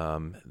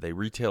 They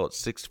retail at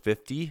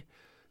 $650.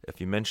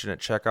 If you mention at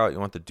checkout you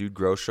want the Dude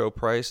Grows Show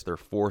price, they're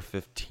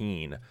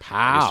 $415. Pow.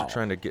 I guess you're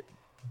trying to get...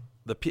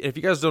 If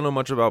you guys don't know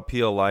much about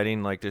PL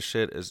lighting, this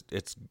shit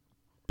it's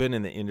been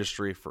in the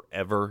industry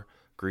forever.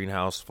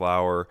 Greenhouse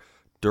flower,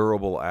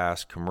 durable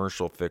ass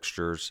commercial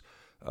fixtures.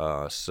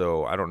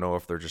 So I don't know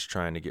if they're just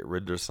trying to get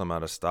rid of some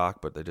out of stock,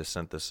 but they just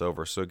sent this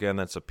over. So again,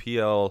 that's a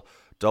PL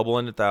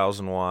double-ended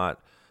 1,000-watt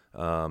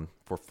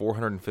for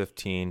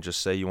 $415.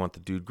 Just say you want the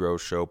Dude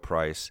Grows Show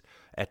price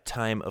at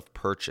time of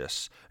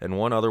purchase. And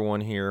one other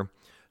one here,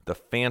 the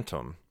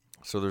Phantom.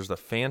 So there's the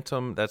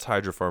Phantom, that's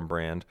Hydrofarm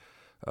brand.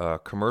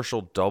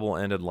 Commercial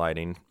double-ended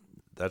lighting.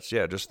 That's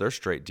just their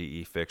straight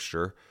DE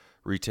fixture.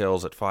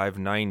 Retails at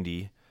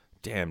 $590.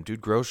 Damn, Dude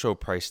Grows Show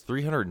price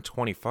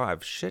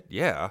 $325. Shit,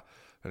 yeah.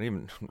 And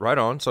even right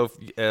on. So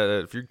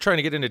if you're trying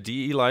to get into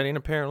DE lighting,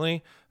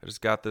 apparently, I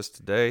just got this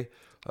today.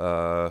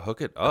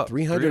 Hook it up.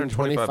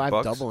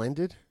 $325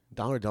 double-ended?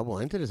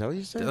 Double-ended? Is that what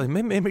you said?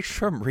 Make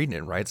sure I'm reading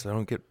it right, so I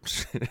don't get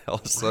all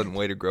of a sudden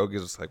Way to Grow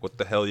gives us what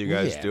the hell are you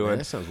guys doing? Man,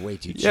 that sounds way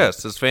too cheap.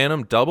 Yes, this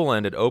Phantom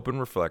double-ended open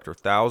reflector,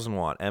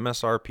 1,000-watt,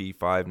 MSRP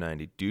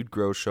 $590. Dude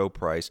Grows Show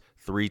price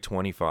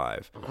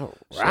 $325. All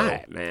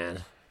right, man.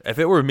 If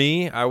it were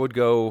me, I would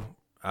go.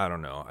 I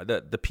don't know.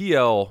 The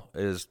PL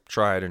is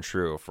tried and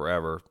true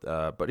forever.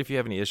 But if you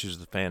have any issues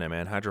with the Phantom,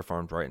 man,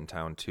 Hydrofarm's right in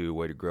town too.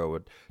 Way to Grow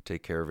would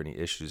take care of any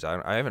issues.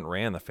 I haven't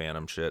ran the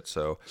Phantom shit,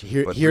 so.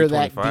 Hear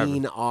that,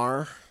 Dean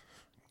R?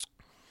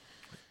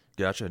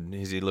 Gotcha.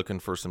 Is he looking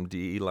for some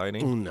DE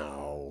lighting?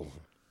 No.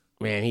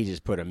 Man, he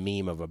just put a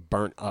meme of a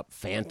burnt-up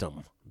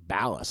Phantom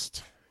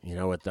ballast,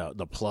 with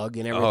the plug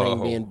and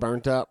everything being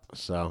burnt up.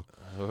 So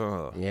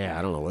Yeah,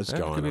 I don't know what's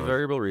going on. Could be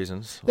variable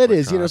reasons. That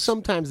is, Electronics.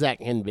 sometimes that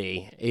can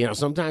be,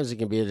 sometimes it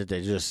can be that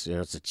they just,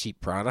 it's a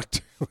cheap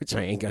product, which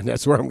I ain't gonna,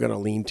 that's where I'm going to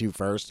lean to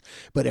first.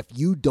 But if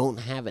you don't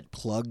have it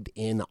plugged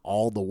in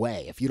all the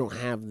way, if you don't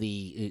have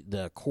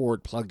the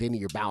cord plugged into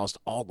your ballast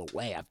all the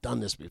way, I've done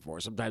this before.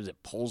 Sometimes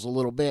it pulls a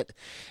little bit,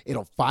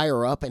 it'll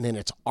fire up and then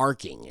it's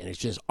arcing and it's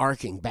just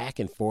arcing back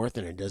and forth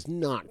and it does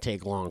not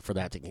take long for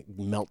that to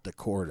melt the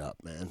cord up,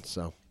 man.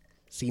 So,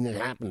 seen it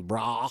happen,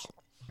 brah.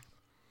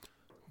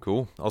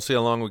 Cool. I'll see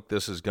how long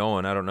this is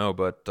going. I don't know,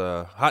 but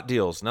hot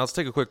deals. Now let's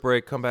take a quick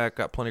break. Come back.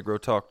 Got plenty of Grow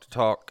Talk to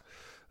talk,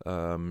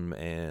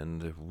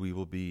 and we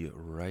will be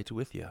right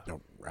with you. All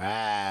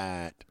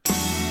right.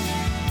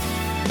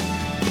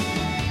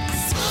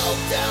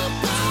 Smoked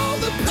up all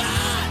the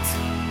pot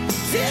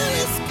till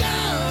it's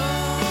gone.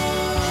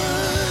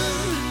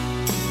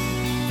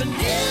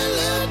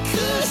 Vanilla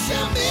Kush, I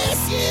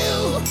miss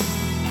you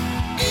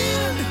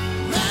in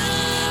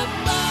my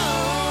bone.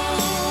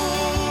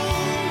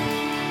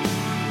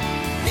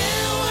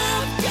 Now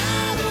I've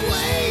gotta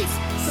wait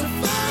so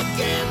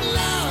fucking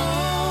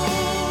long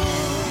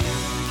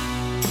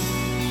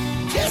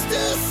just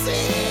to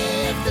see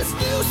if this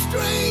new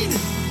strain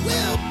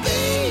will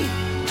be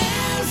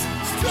as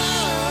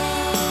strong.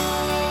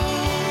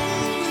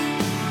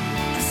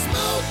 I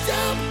smoked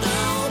up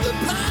all the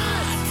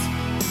pot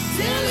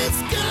till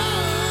it's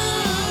gone.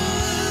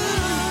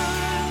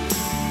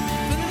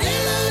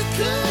 Vanilla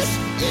Kush,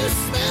 you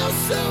smell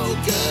so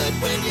good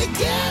when you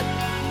get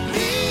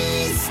me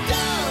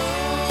stoned.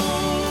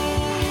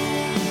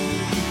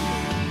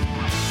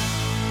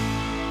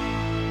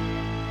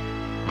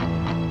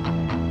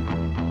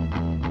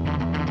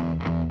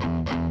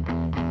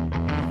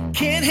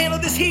 Can't handle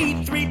this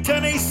heat,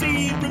 3-ton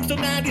AC,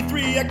 brimstone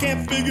 93, I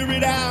can't figure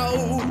it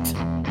out.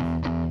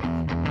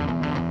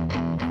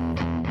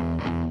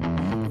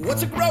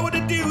 What's a grower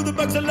to do? The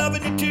bugs are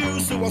loving it too,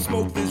 so I'll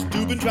smoke this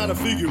tube and try to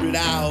figure it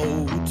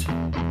out.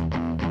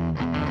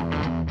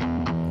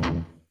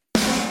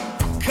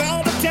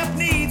 Called up temp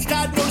needs,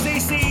 Todd knows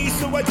AC,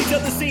 so I detail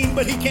the scene,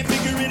 but he can't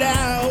figure it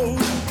out.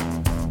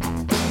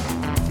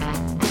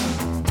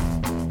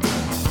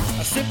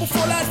 A simple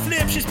 4-light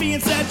flip, she's being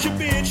such a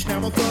bitch. Now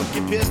I'm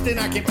fucking pissed and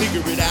I can't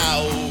figure it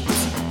out.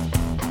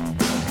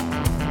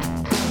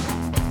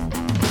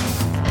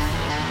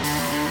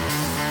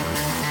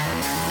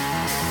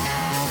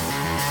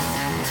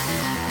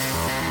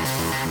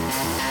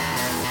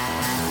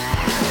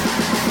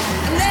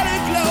 Let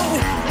it glow,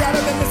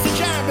 brighter than the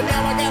sunshine, but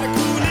now I gotta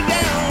cool it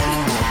down.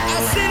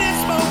 I'll sit and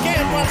smoke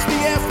and watch the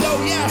air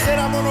flow. Yeah, I said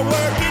I'm gonna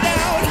work it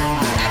out.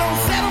 I don't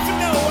settle for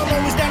no, I'm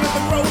always down at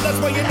the road. That's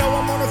why you know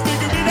I'm gonna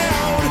figure it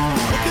out.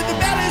 Look at the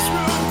ballast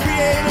room,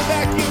 create a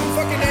vacuum.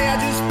 Fucking A, I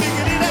just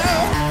figured it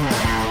out.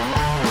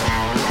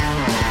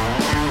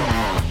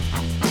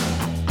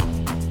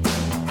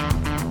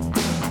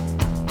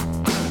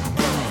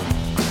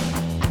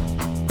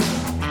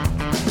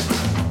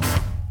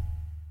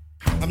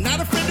 I'm not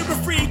a friend or a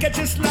freak, I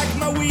just like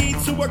my weed,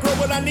 so I grow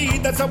what I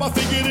need, that's how I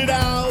figured it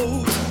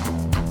out.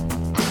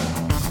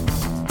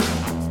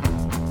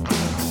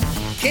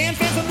 Can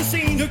fans on the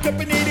scene, hooked up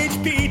an 8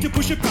 HP to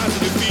push a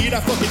positive feed, I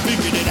fucking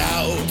figured it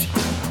out.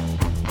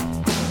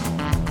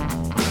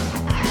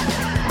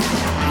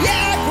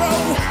 Yeah, I grow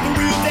the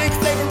real dank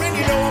flavor, and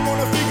you know I'm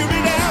gonna figure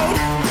it out.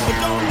 But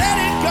don't let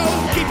it go,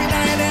 keep an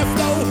eye on that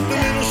flow, the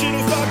little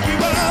shit'll fuck you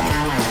up.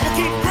 We'll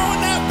keep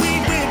growing that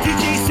weed with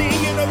TGC,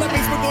 you know that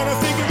means we're gonna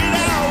figure it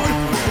out.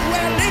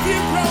 Well, if you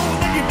grow,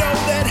 then you know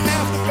that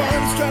half the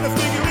fun's trying to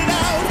figure it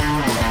out.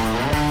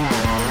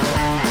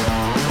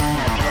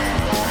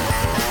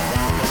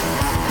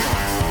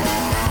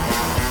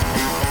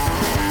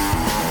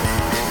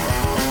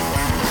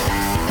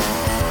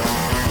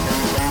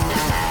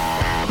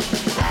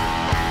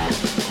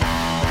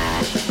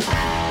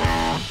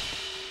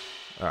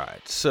 All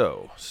right,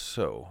 so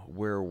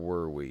where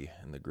were we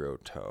in the Grow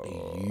Talk?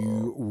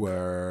 You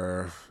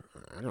were,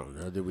 I don't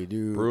know, did we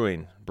do?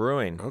 Brewing.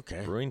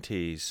 Okay. Brewing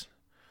teas,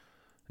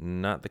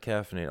 not the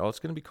caffeinated. Oh, it's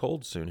going to be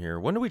cold soon here.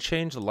 When do we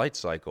change the light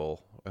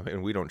cycle? I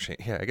mean, we don't change.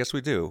 Yeah, I guess we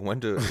do. We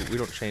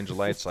don't change the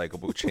light cycle,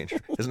 but we change.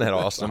 Isn't that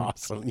awesome?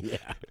 Awesome,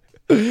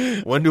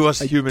 yeah. When do us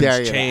Dare humans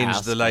you to change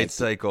ask, the light like,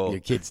 cycle? Your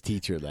kid's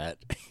teacher that,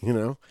 you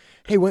know?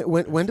 Hey,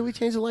 when do we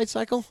change the light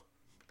cycle?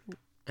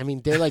 I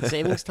mean, daylight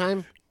savings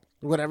time?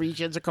 Whatever you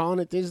kids are calling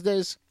it these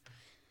days?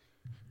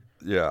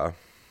 Yeah.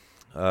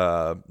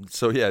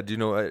 So yeah, do you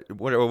know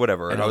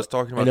whatever? And I was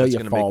talking about I know that's you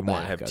going to make fall more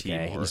back, have tea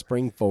okay? more. You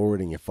spring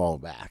forward and you fall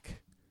back.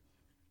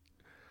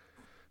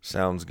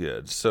 Sounds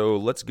good. So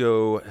let's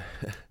go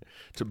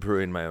to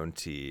brewing my own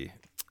tea.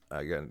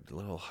 I got a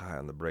little high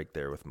on the break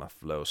there with my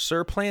flow.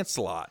 Sir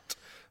Plancelot.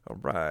 All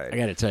right. I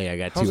got to tell you, I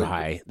got How's too it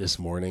high this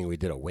morning. We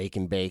did a wake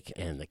and bake,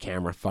 and the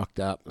camera fucked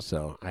up,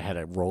 so I had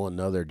to roll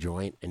another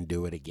joint and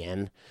do it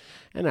again.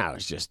 And I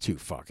was just too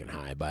fucking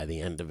high by the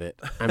end of it.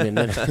 I mean,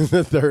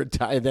 the third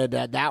time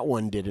that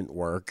one didn't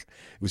work.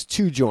 It was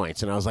 2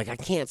 joints, and I was like, I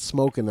can't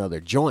smoke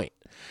another joint.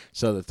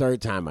 So the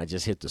third time, I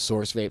just hit the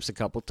Source Vapes a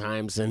couple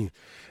times, and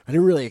I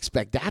didn't really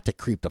expect that to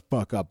creep the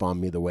fuck up on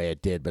me the way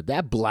it did, but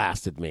that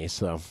blasted me.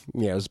 So,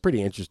 yeah, it was a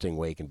pretty interesting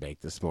wake and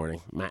bake this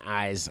morning. My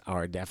eyes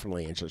are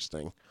definitely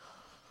interesting.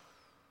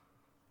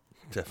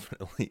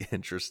 Definitely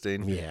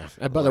interesting. Yeah.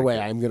 By the way,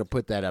 I'm going to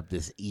put that up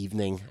this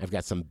evening. I've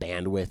got some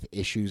bandwidth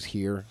issues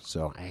here,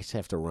 so I just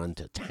have to run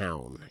to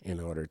town in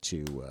order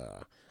to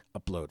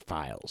upload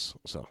files.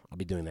 So I'll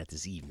be doing that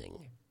this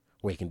evening.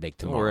 Wake and bake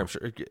Don't tomorrow. worry, I'm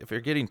sure if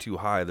you're getting too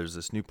high, there's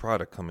this new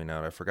product coming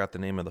out. I forgot the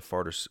name of the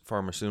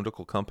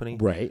pharmaceutical company.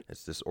 Right.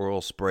 It's this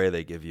oral spray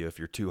they give you if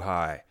you're too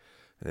high.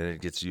 And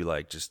it gets you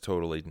like just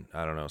totally,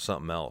 I don't know,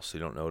 something else. You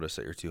don't notice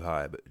that you're too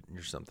high, but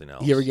you're something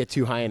else. You ever get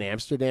too high in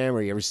Amsterdam,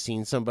 or you ever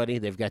seen somebody?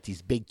 They've got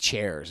these big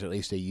chairs, or at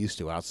least they used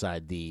to,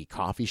 outside the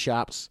coffee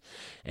shops.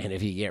 And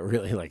if you get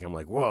really I'm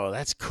like, whoa,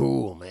 that's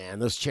cool, man.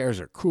 Those chairs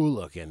are cool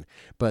looking.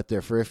 But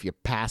they're for if you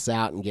pass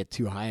out and get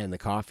too high in the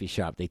coffee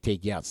shop, they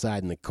take you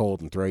outside in the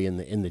cold and throw you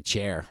in the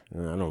chair. I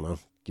don't know,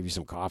 give you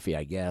some coffee,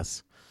 I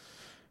guess.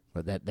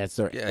 But that's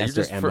their that's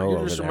their MO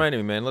you're just over there. reminding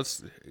me, man.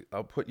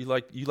 I'll put you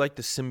like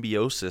the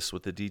symbiosis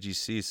with the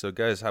DGC. So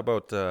guys, how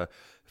about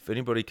if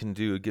anybody can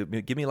give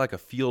me like a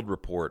field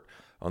report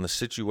on the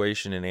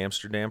situation in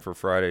Amsterdam for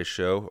Friday's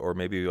show, or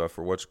maybe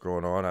for what's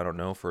going on. I don't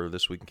know, for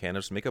This Week in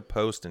Cannabis. Make a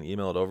post and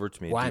email it over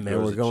to me. Why,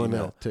 man? We're going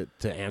to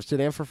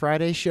Amsterdam for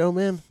Friday's show,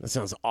 man? That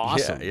sounds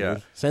awesome. Yeah.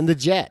 Dude. Send the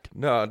jet.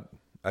 No,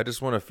 I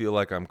just want to feel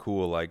like I'm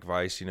cool, like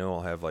Vice.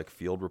 I'll have like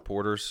field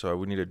reporters. So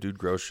we need a Dude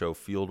Grow Show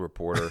field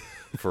reporter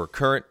for a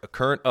current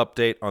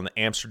update on the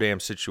Amsterdam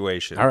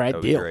situation. All right, that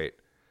would deal. be great.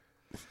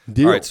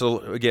 Deal. All right, so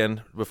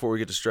again, before we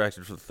get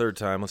distracted for the third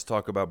time, let's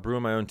talk about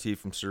brewing my own tea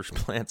from Sir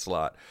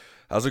Lancelot.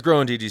 How's it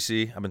growing,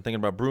 DGC? I've been thinking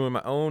about brewing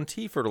my own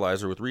tea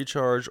fertilizer with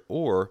Recharge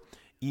or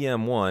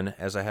EM1,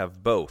 as I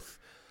have both.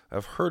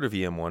 I've heard of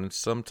EM1. It's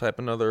some type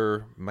of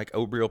another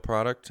microbial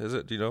product, is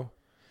it? Do you know?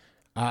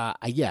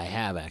 Yeah, I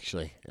have,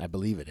 actually. I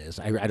believe it is.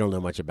 I don't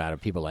know much about it.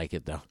 People like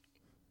it, though.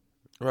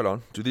 Right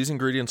on. Do these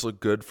ingredients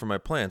look good for my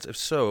plants? If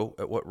so,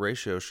 at what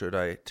ratio should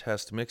I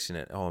test mixing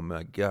it? Oh,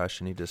 my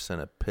gosh. I need to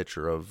send a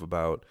picture of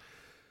about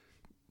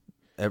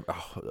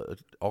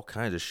all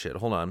kinds of shit.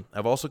 Hold on.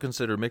 I've also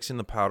considered mixing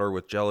the powder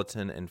with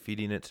gelatin and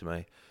feeding it to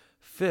my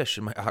fish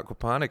in my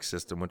aquaponics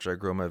system, which I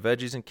grow my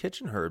veggies and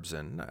kitchen herbs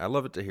in. I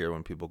love it to hear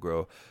when people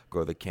grow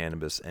the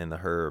cannabis and the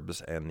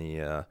herbs and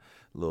the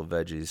little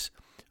veggies.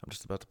 I'm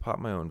just about to pop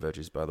my own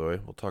veggies, by the way.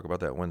 We'll talk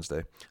about that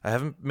Wednesday. I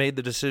haven't made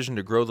the decision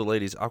to grow the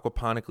ladies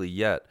aquaponically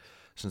yet,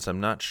 since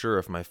I'm not sure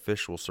if my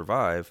fish will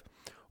survive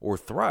or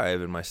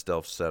thrive in my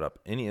stealth setup.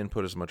 Any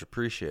input is much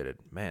appreciated.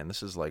 Man,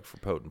 this is like for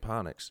potent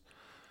ponics.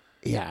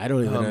 Yeah, I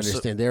don't even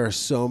understand. There are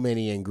so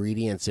many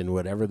ingredients in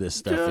whatever this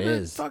stuff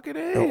is. Fucking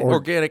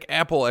organic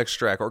apple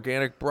extract,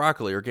 organic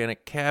broccoli,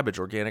 organic cabbage,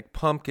 organic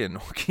pumpkin.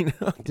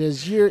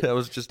 Does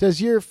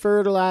your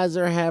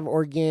fertilizer have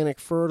organic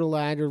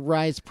fertilizer,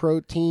 rice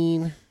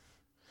protein?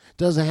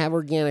 Does it have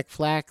organic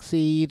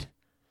flaxseed?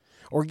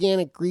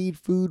 Organic green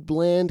food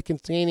blend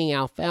containing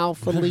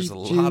alfalfa leaf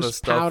juice,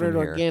 powdered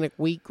organic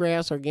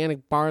wheatgrass,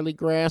 organic barley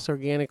grass,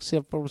 organic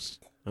syphilis.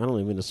 I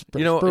don't even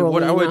know.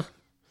 What I would.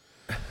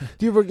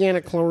 Do you have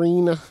organic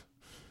chlorina?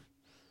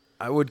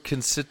 I would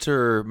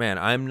consider, man,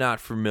 I'm not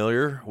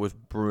familiar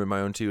with brewing my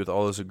own tea with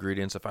all those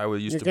ingredients. If I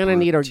would use, you're gonna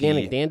need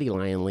organic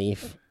dandelion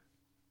leaf.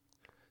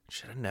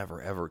 Should have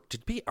never ever. To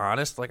be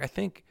honest, I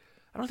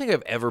don't think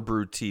I've ever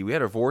brewed tea. We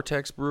had a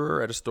Vortex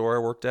brewer at a store I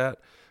worked at.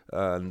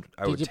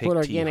 Did you put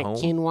organic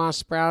quinoa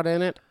sprout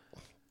in it?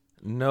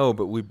 No,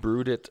 but we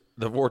brewed it.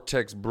 The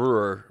Vortex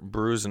brewer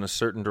brews in a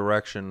certain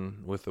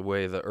direction with the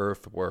way the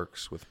earth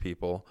works with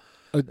people.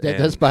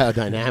 That's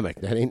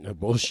biodynamic. That ain't no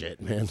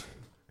bullshit, man.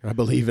 I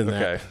believe in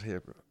that. Okay, yeah,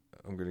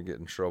 I'm going to get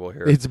in trouble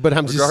here. But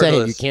I'm just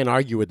saying, you can't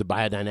argue with the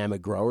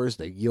biodynamic growers.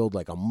 They yield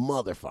like a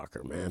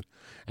motherfucker, man.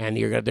 And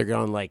they're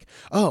going like,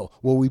 oh,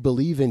 well, we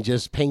believe in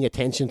just paying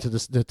attention to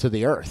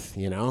the earth,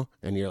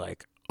 And you're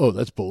like, oh,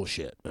 that's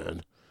bullshit,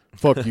 man.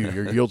 Fuck you.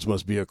 Your yields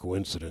must be a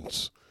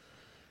coincidence.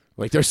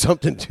 Like, there's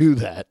something to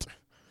that.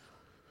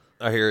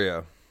 I hear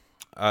you.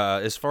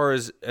 As far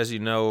as you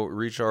know,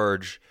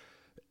 Recharge.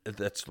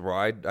 That's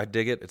right. I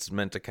dig it. It's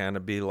meant to kind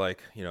of be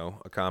like,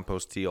 a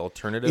compost tea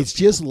alternative. It's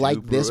just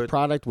like this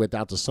product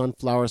without the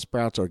sunflower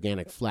sprouts,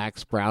 organic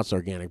flax sprouts,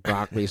 organic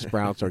broccoli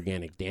sprouts,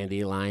 organic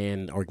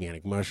dandelion,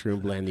 organic mushroom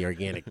blend, the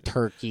organic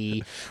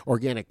turkey,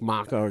 organic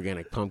maca,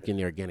 organic pumpkin,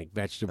 the organic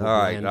vegetable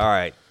blend. All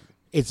right.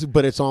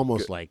 It's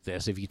almost like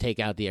this. If you take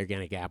out the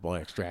organic apple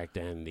extract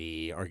and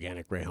the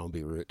organic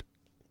Rehombi root.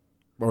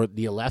 Or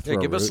the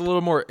Elethra give root. us a little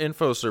more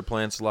info, Sir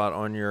Lancelot,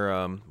 on your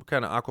what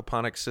kind of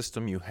aquaponic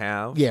system you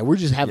have. Yeah, we're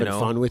just having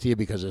fun with you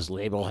because this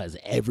label has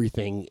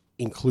everything,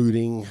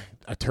 including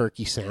a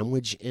turkey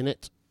sandwich in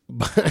it.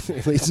 But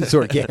at least it's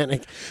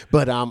organic.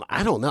 But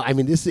I don't know. I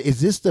mean, is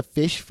this the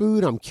fish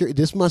food? I'm curious.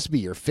 This must be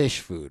your fish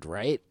food,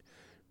 right?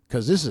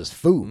 Because this is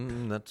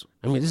food.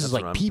 This is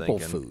like people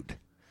food.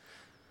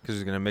 Because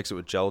he's going to mix it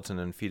with gelatin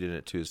and feed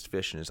it to his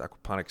fish in his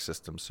aquaponic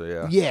system. So,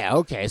 yeah. Yeah,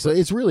 okay. So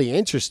it's really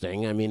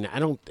interesting. I mean,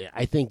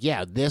 I think,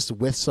 this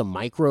with some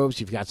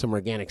microbes, you've got some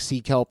organic sea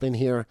kelp in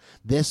here.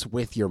 This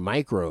with your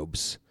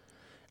microbes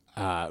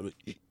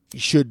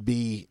should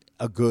be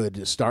a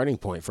good starting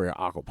point for your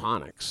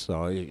aquaponics.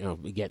 So,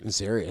 getting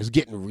serious,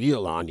 getting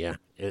real on you.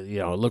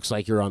 It looks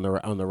like you're on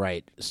the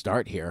right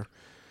start here.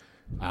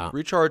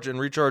 Recharge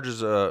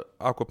is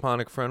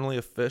aquaponic friendly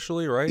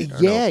officially, right?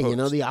 Yeah,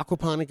 the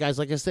aquaponic guys,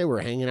 like I said,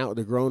 we're hanging out with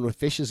the Growing with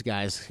Fishes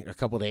guys a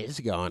couple days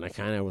ago, and I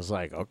kind of was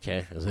like,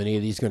 okay, is any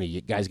of these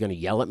guys going to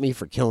yell at me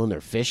for killing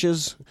their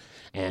fishes?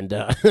 And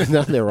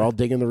no, they were all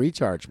digging the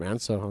recharge, man,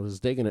 so I was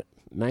digging it.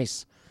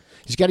 Nice.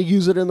 You just got to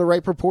use it in the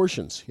right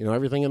proportions,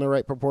 everything in the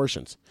right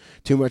proportions.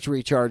 Too much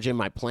recharge in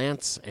my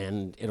plants,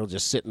 and it'll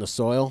just sit in the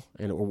soil,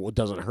 and it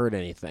doesn't hurt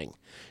anything.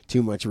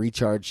 Too much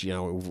recharge,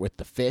 with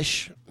the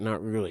fish,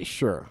 not really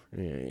sure.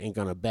 Ain't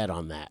going to bet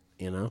on that,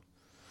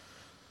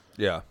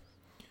 Yeah.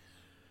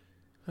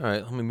 All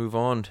right, let me move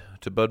on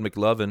to Bud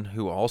McLovin,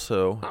 who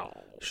also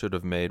should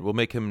have made. We'll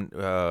make him,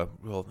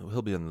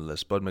 he'll be on the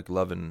list. Bud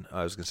McLovin,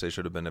 I was going to say,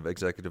 should have been an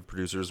executive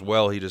producer as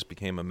well. He just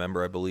became a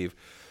member, I believe,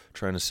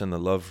 trying to send the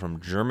love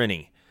from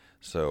Germany.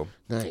 So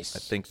nice. I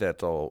think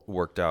that all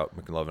worked out,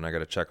 McLovin. I got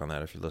to check on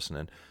that if you're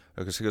listening.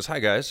 Okay, so he goes, "Hi,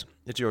 guys.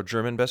 It's your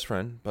German best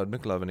friend, Bud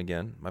McLovin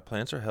again. My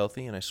plants are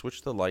healthy, and I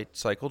switched the light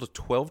cycle to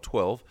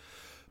 12-12.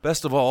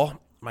 Best of all,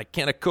 my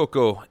can of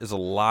cocoa is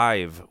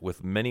alive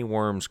with many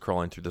worms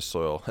crawling through the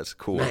soil." That's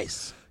cool.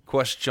 Nice.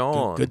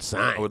 Question. Good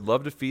sign. I would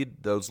love to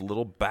feed those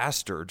little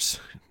bastards.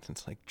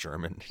 It's like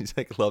German. He's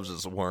like loves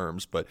his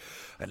worms, but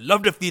I'd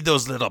love to feed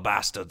those little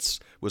bastards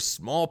with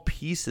small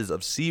pieces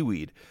of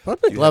seaweed.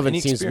 Bud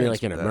McLovin seems to be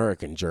like an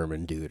American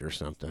German dude or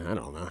something. I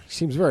don't know. He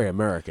seems very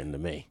American to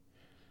me.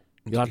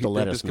 You'll have to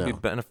let us know. This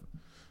could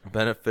be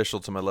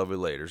beneficial to my lovely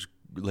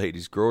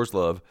ladies. Growers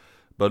love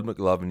Bud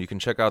McLovin. You can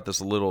check out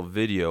this little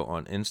video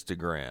on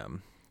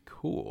Instagram.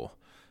 Cool.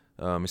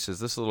 He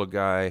says, "This little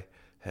guy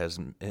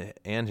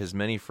and his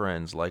many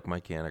friends like my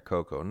can of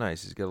cocoa."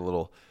 Nice. He's got a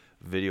little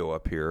video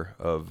up here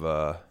of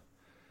oh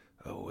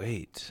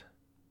wait,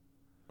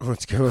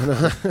 what's going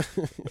on?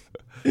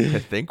 I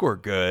think we're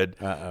good.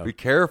 Uh-oh. Be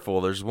careful.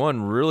 There's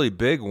one really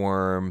big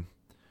worm,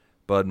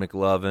 Bud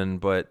McLovin,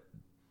 but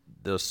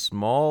the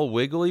small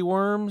wiggly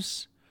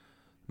worms,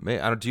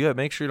 make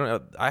sure you don't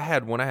have, I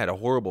had a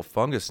horrible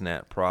fungus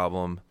gnat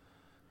problem.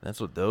 That's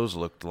what those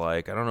looked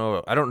like. I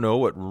don't know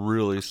what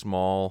really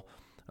small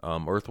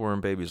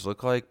earthworm babies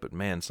look like, but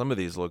man, some of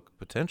these look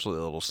potentially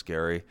a little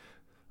scary.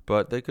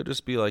 But they could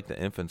just be like the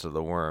infants of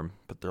the worm.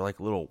 But they're like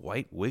little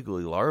white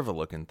wiggly larva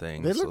looking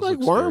things. They look like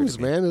worms,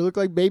 man. They look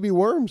like baby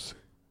worms.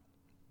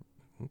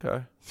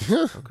 Okay.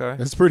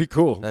 That's pretty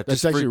cool.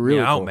 That's actually really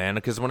cool. Out, man,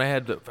 because when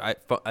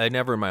I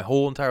never in my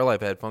whole entire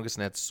life had fungus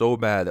gnats so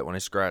bad that when I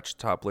scratched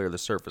the top layer of the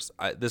surface,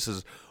 this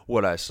is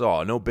what I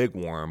saw. No big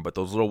worm, but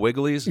those little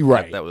wigglies.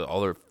 Right. That was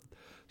all their.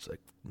 It's like,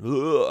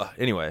 ugh.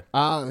 Anyway.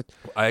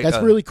 That's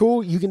really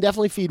cool. You can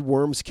definitely feed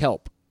worms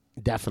kelp.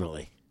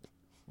 Definitely.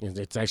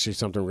 It's actually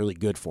something really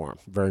good for them.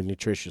 Very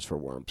nutritious for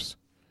worms.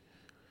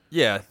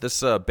 Yeah,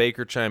 this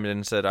baker chimed in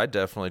and said, "I'd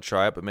definitely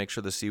try it, but make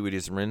sure the seaweed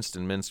is rinsed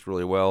and minced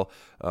really well.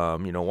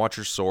 Watch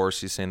your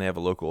source." He's saying they have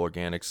a local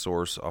organic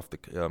source off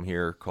the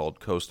here called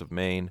Coast of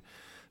Maine.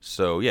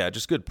 So, yeah,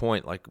 just good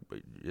point. Like,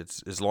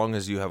 it's as long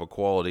as you have a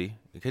quality.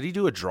 Could he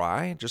do a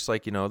dry, just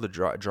like,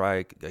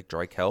 the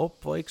dry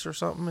kelp flakes or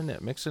something, and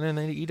mix it in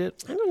and eat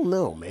it? I don't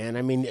know, man.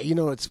 I mean,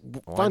 it's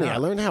funny. I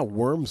learned how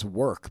worms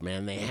work,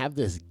 man. They have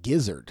this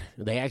gizzard.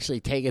 They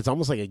actually it's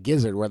almost like a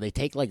gizzard where they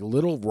take like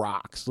little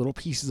rocks, little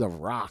pieces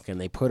of rock,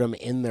 and they put them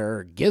in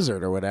their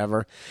gizzard or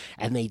whatever,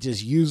 and they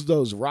just use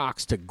those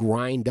rocks to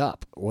grind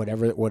up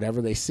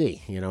whatever they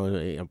see,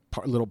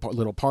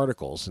 little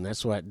particles, and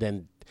that's what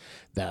then.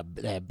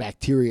 The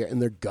bacteria in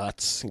their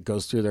guts, it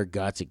goes through their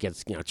guts, it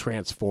gets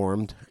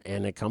transformed,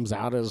 and it comes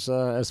out as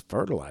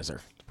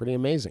fertilizer. It's pretty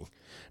amazing.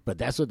 But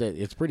that's what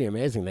it's pretty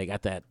amazing. They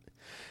got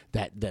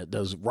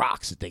those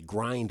rocks that they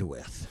grind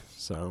with.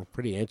 So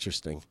pretty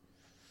interesting.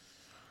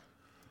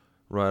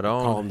 Right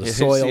on. Call them the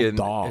soil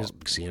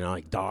dogs.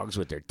 Like dogs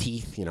with their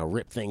teeth.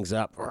 Rip things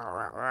up.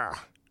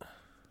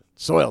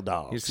 Soil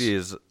dogs.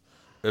 You see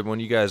when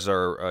you guys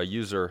are a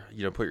user,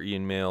 put your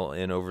email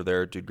in over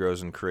there, Dude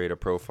Grows, and create a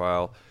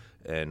profile.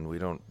 And I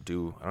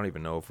don't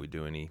even know if we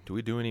do any. Do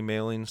we do any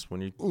mailings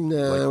when you?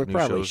 No, we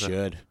probably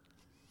should.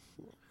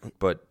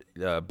 But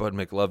Bud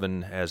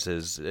McLovin has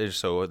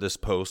so this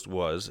post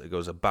it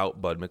goes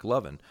about Bud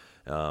McLovin.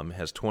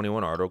 Has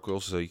 21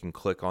 articles, so you can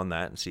click on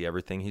that and see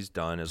everything he's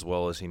done, as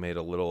well as he made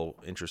a little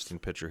interesting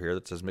picture here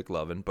that says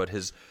McLovin. But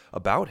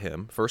about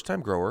him, first-time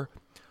grower,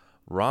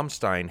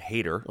 Rammstein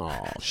hater.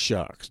 Oh,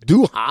 shucks.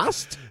 Du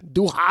hast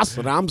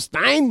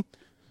Rammstein?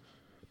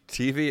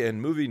 TV and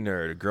movie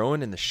nerd,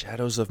 growing in the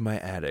shadows of my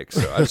attic.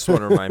 So I just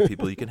want to remind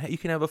people you can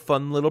have a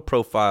fun little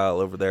profile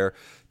over there.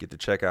 Get to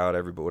check out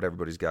what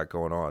everybody's got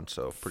going on.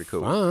 So pretty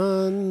cool.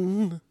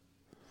 Fun.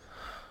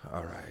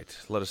 All right,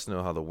 let us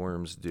know how the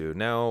worms do.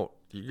 Now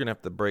you're gonna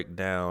have to break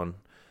down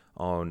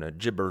on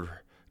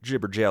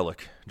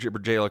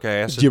Gibberellic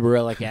acid.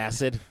 Gibberellic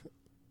acid.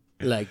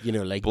 Like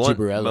Blunt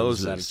gibberellins.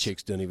 Moses. A lot of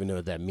chicks don't even know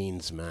what that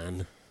means,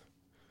 man.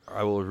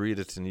 I will read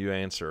it and you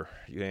answer.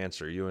 You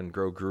and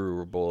Grow Guru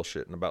were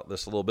bullshitting about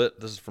this a little bit.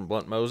 This is from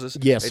Blunt Moses.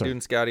 Yes, Hey, sir. dude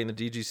and Scotty in the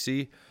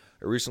DGC.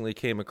 I recently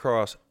came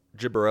across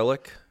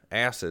gibberellic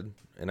acid,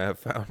 and I have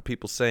found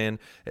people saying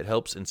it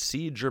helps in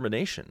seed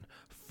germination,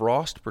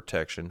 frost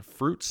protection,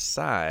 fruit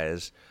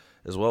size,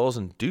 as well as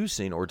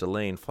inducing or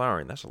delaying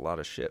flowering. That's a lot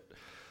of shit.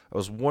 I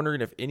was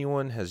wondering if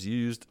anyone has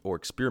used or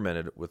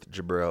experimented with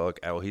gibberellic.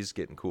 Oh, he's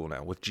getting cool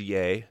now. With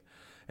GA,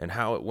 and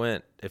how it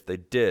went if they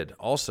did.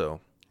 Also,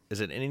 is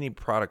it in any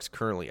products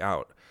currently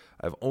out?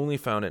 I've only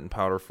found it in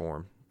powder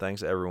form.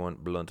 Thanks, everyone.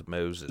 Blunt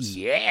Moses.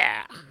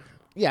 Yeah.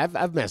 Yeah,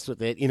 I've messed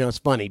with it. It's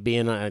funny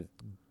being a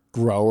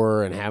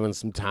grower and having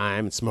some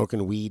time and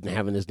smoking weed and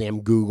having this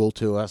damn Google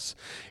to us.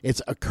 It's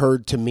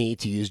occurred to me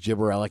to use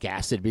gibberellic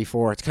acid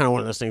before. It's kind of one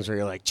of those things where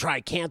you're like,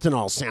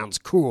 tricantanol sounds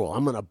cool.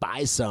 I'm going to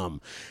buy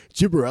some.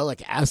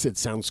 Gibberellic acid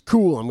sounds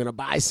cool. I'm going to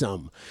buy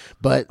some.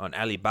 But On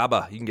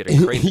Alibaba, you can get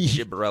a crate of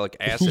gibberellic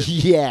acid.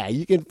 yeah,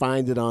 you can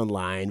find it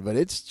online, but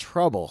it's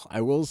trouble.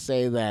 I will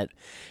say that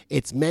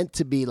it's meant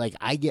to be like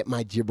I get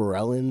my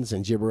gibberellins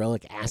and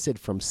gibberellic acid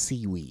from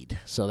seaweed.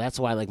 So that's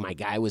why like my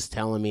guy was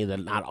telling me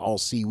that not all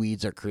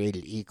seaweeds are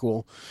created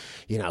equal.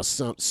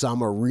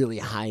 Some are really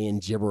high in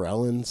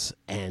gibberellins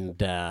and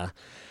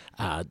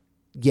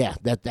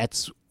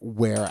that's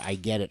where I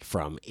get it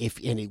from.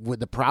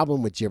 The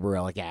problem with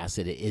gibberellic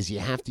acid is you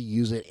have to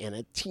use it in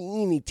a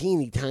teeny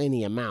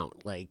tiny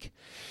amount, like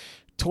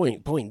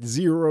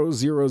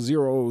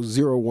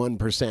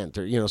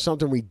 0.00001% or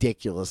something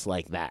ridiculous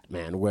like that,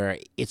 man, where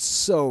it's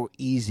so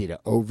easy to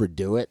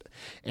overdo it.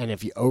 And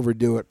if you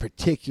overdo it,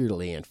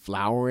 particularly in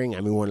flowering,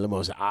 I mean, one of the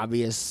most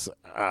obvious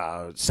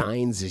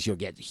signs is you'll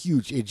get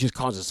huge, it just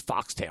causes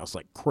foxtails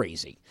like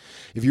crazy.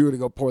 If you were to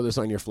go pour this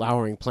on your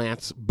flowering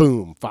plants,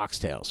 boom,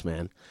 foxtails,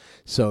 man.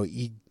 So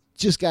you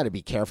just got to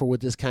be careful with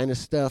this kind of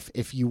stuff.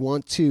 If you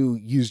want to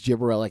use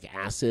gibberellic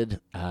acid,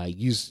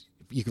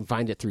 you can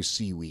find it through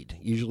seaweed.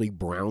 Usually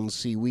brown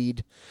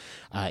seaweed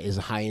is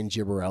high in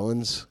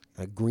gibberellins.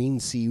 Green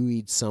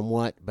seaweed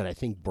somewhat, but I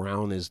think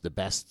brown is the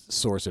best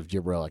source of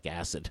gibberellic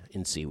acid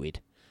in seaweed.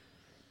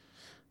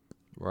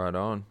 Right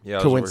on.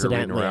 Yeah, I was over here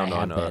reading Coincidentally, I around have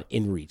on that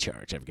in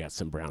recharge. I've got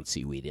some brown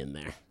seaweed in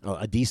there. Oh,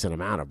 a decent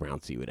amount of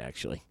brown seaweed,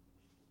 actually.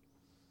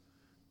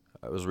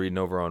 I was reading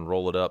over on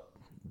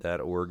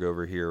rollitup.org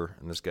over here,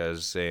 and this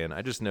guy's saying,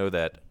 I just know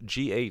that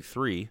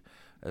GA3,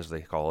 as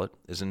they call it,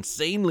 is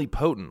insanely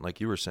potent,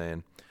 like you were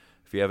saying.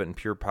 If you have it in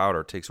pure powder,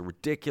 it takes a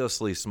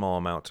ridiculously small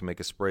amount to make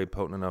a spray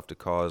potent enough to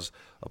cause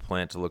a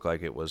plant to look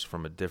like it was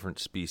from a different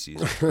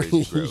species. Of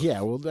crazy growth.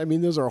 Yeah, well, I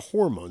mean, those are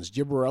hormones.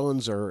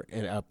 Gibberellins are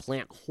a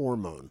plant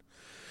hormone.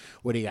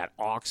 What do you got?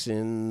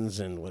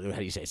 Auxins and how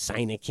do you say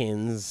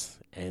cynekins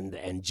and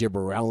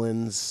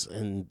gibberellins,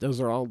 and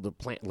those are all the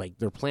plant, like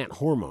they're plant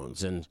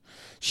hormones and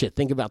shit.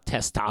 Think about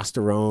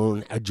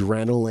testosterone,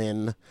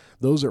 adrenaline.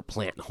 Those are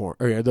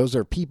those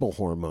are people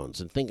hormones.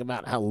 And think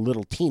about how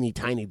little teeny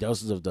tiny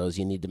doses of those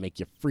you need to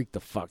make you freak the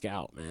fuck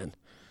out, man.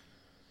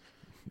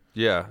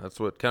 Yeah, that's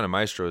what kind of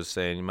Maestro is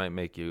saying. You might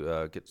make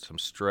you get some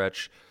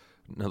stretch.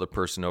 Another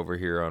person over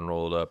here on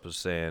Roll It Up is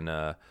saying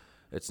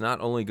it's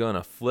not only going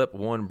to flip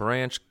one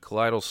branch,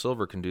 colloidal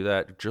silver can do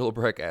that.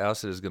 Gibberellic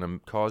acid is going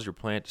to cause your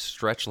plant to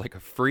stretch like a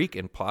freak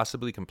and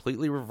possibly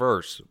completely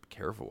reverse. Be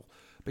careful.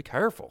 Be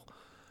careful.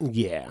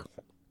 Yeah,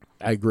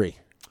 I agree.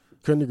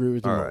 Couldn't agree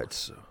with you All more. right.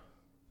 So,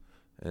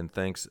 and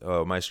thanks.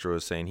 Maestro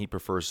is saying he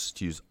prefers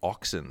to use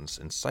auxins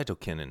and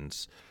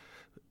cytokinins,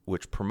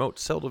 which promote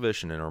cell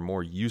division and are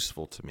more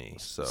useful to me.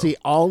 So See,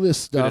 all this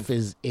stuff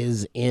is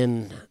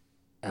in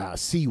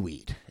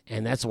seaweed,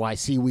 and that's why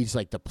seaweed's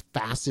like the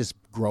fastest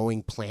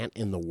growing plant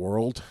in the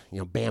world.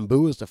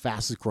 Bamboo is the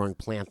fastest growing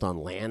plant on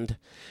land,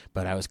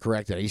 but I was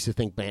corrected. I used to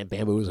think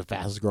bamboo was the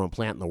fastest growing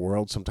plant in the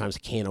world. Sometimes a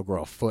can will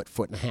grow a foot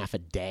and a half a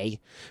day,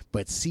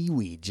 but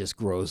seaweed just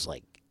grows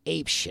like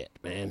ape shit,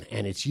 man,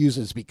 and it's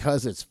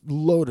because it's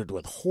loaded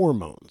with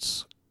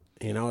hormones.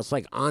 It's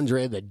like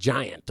Andre the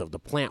Giant of the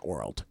plant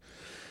world.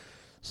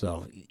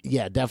 So,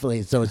 yeah,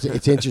 definitely. So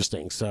it's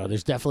interesting. So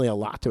there's definitely a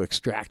lot to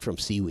extract from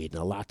seaweed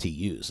and a lot to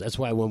use. That's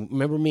why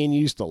remember me and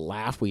you used to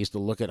laugh? We used to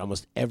look at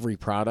almost every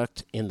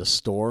product in the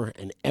store,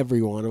 and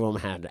every one of them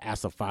had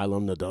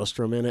Acephalum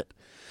nodostrum in it.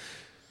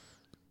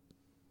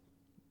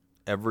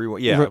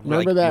 everyone, yeah.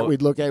 Remember that?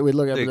 We'd look at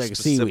like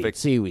specific-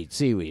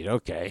 seaweed.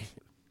 Okay.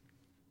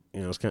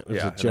 It's kind of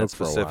Yeah, a and joke that's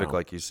for a specific, while.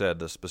 like you said,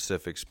 the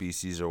specific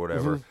species or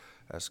whatever.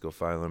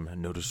 Ascophyllum,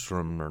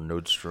 Nodostrum, or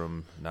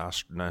Nodstrom,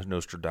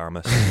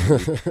 Nostradamus.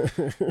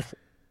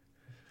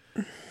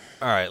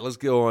 All right, let's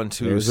go on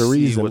to There's a see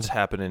reason. what's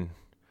happening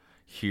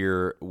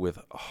here with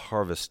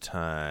Harvest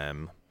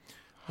Time.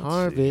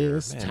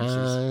 Harvest Man, this is-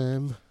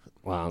 time.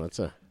 Wow,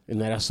 isn't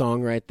that a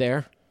song right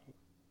there?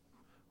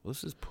 Well,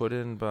 this is put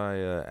in by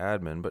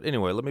admin, but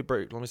anyway, let me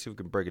see if we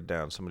can break it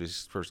down.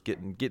 Somebody's first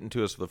getting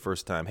to us for the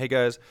first time. Hey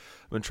guys,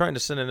 I've been trying to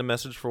send in a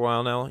message for a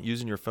while now,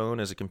 using your phone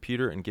as a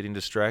computer and getting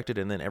distracted,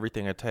 and then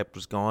everything I typed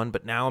was gone.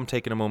 But now I'm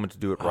taking a moment to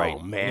do it right.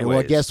 Oh man! Anyways.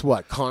 Well, guess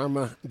what?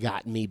 Karma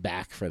got me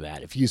back for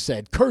that. If you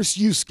said "curse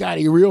you,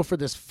 Scotty Real" for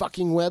this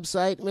fucking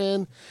website,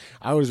 man,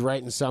 I was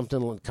writing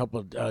something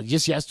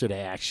just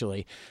yesterday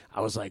actually.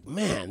 I was like,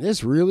 man,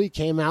 this really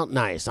came out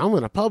nice. I'm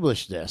going to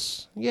publish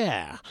this.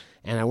 Yeah.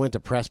 And I went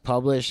to press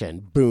publish,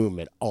 and boom,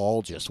 it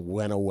all just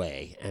went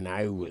away. And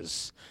I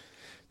was,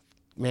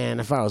 man,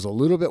 if I was a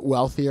little bit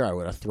wealthier, I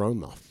would have thrown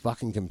the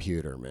fucking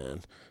computer,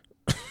 man.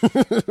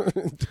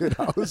 Dude,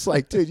 I was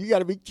like, dude, you got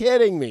to be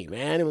kidding me,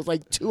 man. It was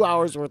like 2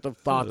 hours worth of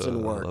thoughts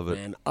and work,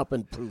 man. Up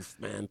and proof,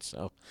 man.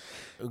 So,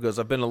 because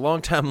I've been a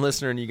long-time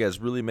listener, and you guys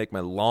really make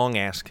my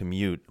long-ass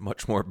commute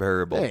much more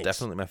bearable. Thanks.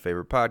 Definitely my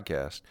favorite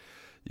podcast.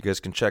 You guys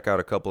can check out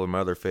a couple of my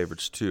other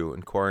favorites, too.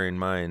 Inquiring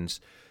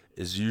Minds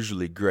is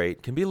usually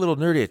great. Can be a little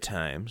nerdy at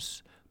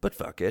times, but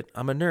fuck it,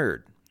 I'm a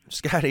nerd.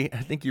 Scotty, I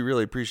think you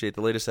really appreciate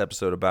the latest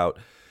episode about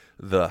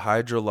the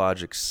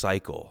hydrologic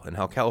cycle and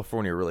how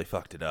California really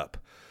fucked it up.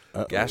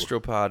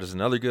 Gastropod is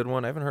another good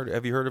one. Have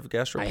you heard of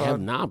Gastropod? I have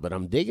not, but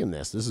I'm digging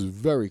this. This is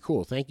very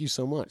cool. Thank you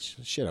so much.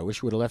 Shit, I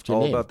wish we would have left your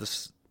all name.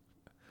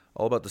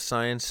 All about the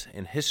science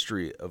and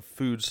history of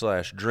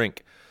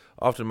food/drink.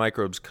 Often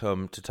microbes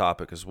come to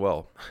topic as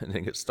well. I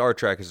think Star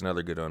Trek is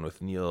another good one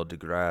with Neil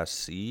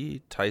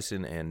deGrasse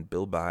Tyson and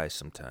Bill Nye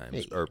sometimes.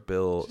 Hey, or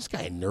Bill. Is this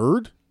guy a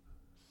nerd?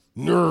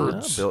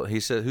 Nerds. Bill. He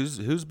said,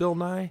 "Who's Bill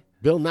Nye?"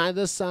 Bill Nye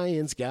the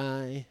Science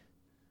Guy.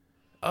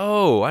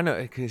 Oh, I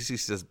know. 'Cause he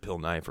says Bill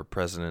Nye for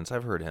presidents.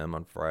 I've heard him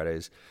on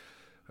Fridays. Is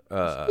he a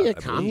I believe.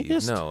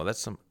 communist? No,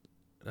 that's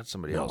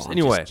somebody No, else. I'm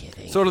Anyway, just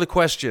kidding. so to the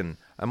question.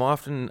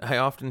 I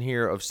often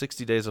hear of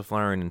 60 days of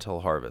flowering until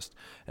harvest,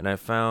 and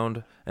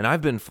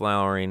I've been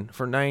flowering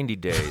for 90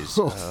 days.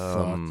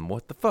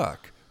 What the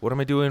fuck? What am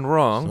I doing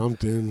wrong?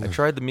 Something. I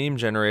tried the meme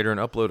generator and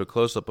uploaded a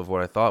close-up of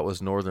what I thought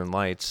was Northern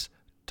Lights,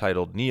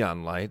 titled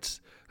Neon Lights.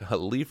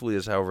 Leafly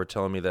is, however,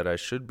 telling me that I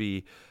should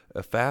be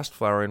a fast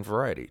flowering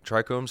variety.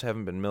 Trichomes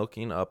haven't been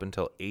milking up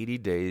until 80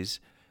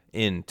 days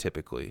in,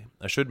 typically.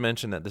 I should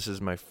mention that this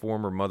is my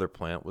former mother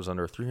plant, was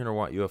under a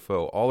 300-watt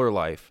UFO all her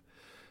life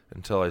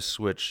until I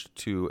switched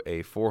to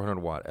a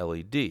 400-watt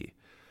LED.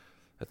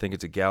 I think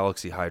it's a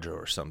Galaxy Hydro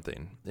or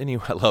something.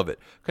 Anyway, I love it.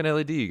 What kind of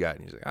LED you got?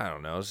 And he's like, I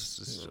don't know. It's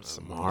just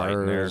some light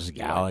in there. Mars,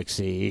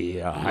 Galaxy,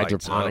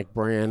 hydroponic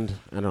brand.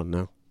 I don't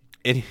know.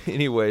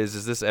 Anyways,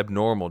 is this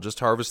abnormal? Just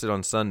harvested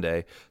on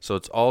Sunday, so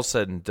it's all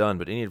said and done,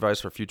 but any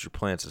advice for future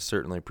plants is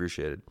certainly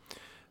appreciated.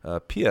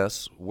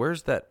 P.S.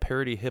 Where's that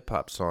parody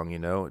hip-hop song,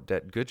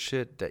 that good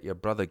shit that your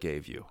brother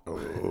gave you?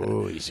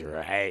 Oh, he's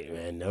right,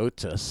 man. Note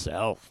to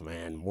self,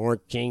 man. More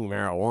King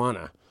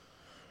marijuana.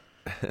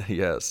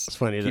 Yes. It's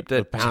funny,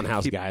 the Pound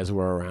House guys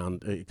were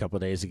around a couple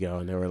of days ago,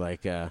 and they were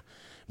like,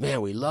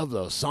 man, we love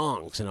those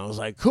songs. And I was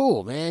like,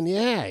 cool, man,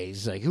 yeah.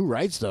 He's like, who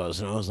writes those?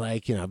 And I was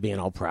like, being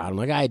all proud. I'm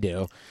like, I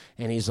do.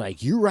 And he's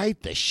like, you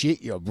write the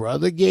shit your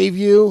brother gave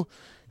you?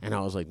 And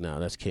I was like,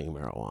 no, that's King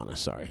marijuana,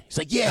 sorry. He's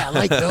like, yeah, I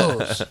like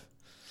those.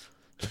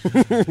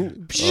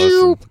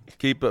 Awesome.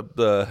 Keep up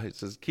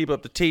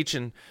the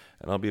teaching,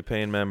 and I'll be a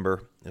paying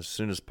member as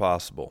soon as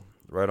possible.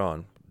 Right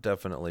on,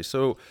 definitely.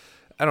 So,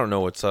 I don't know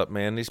what's up,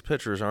 man. These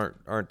pictures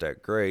aren't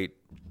that great.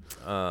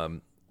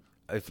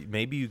 If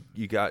maybe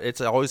you got,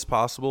 it's always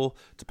possible,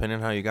 depending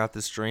on how you got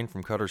this strain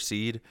from Cutter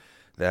Seed,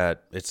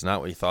 that it's not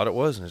what you thought it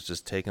was, and it's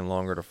just taking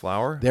longer to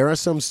flower. There are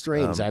some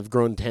strains. I've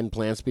grown 10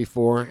 plants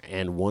before,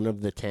 and one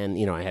of the 10,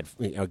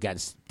 I got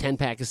a 10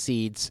 pack of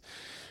seeds.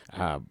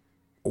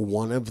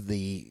 One of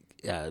the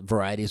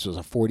varieties was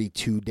a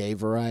 42-day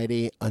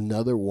variety.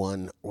 Another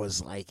one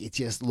was like, it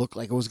just looked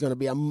like it was going to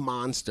be a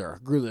monster.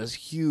 Grew this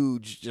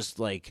huge, just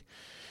like,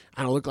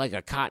 I don't look like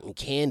a cotton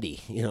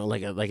candy,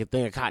 like a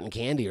thing of cotton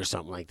candy or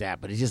something like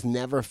that. But it just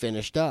never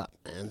finished up.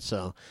 And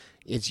so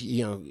it's,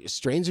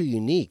 strains are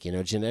unique.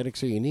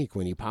 Genetics are unique.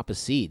 When you pop a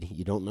seed,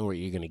 you don't know what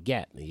you're going to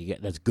get.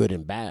 That's good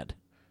and bad.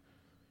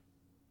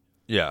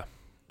 Yeah.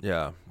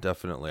 Yeah,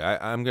 definitely.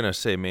 I'm going to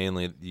say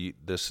mainly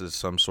this is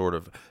some sort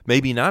of,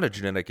 maybe not a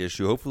genetic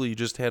issue. Hopefully you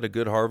just had a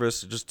good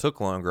harvest. It just took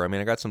longer. I mean,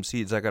 I got some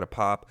seeds I got a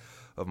pop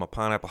of my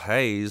Pineapple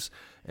Haze,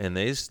 and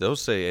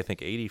those say, I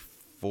think,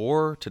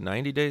 84 to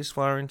 90 days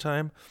flowering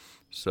time.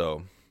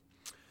 So,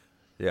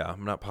 yeah,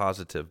 I'm not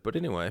positive. But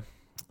anyway,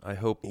 I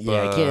hope.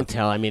 Yeah, I can't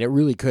tell. I mean, it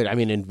really could. I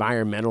mean,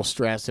 environmental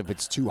stress, if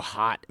it's too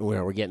hot,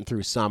 where we're getting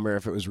through summer,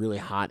 if it was really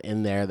hot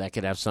in there, that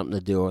could have something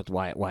to do with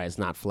why it's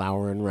not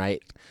flowering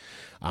right.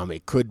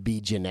 It could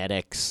be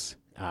genetics.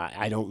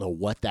 I don't know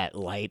what that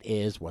light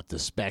is, what the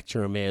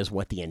spectrum is,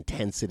 what the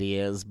intensity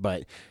is,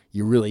 but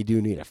you really do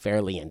need a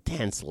fairly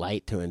intense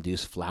light to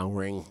induce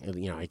flowering.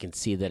 I can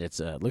see that it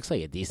looks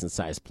like a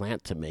decent-sized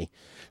plant to me.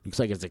 Looks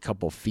like it's a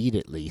couple feet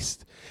at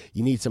least.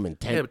 You need some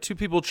intense. Yeah, but two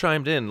people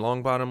chimed in,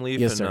 Long Bottom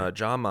Leaf and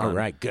John Mon. All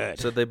right,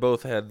 good. Said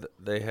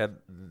they had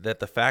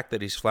that the fact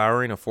that he's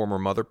flowering a former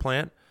mother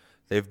plant,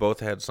 they've both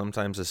had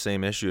sometimes the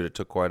same issue. It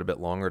took quite a bit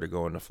longer to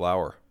go into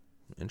flower.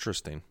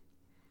 Interesting.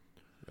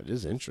 It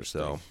is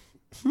interesting. So,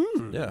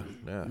 yeah.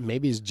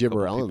 Maybe his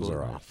gibberellins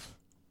are off.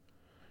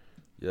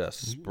 Yes,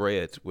 spray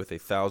it with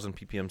 1,000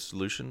 ppm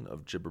solution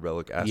of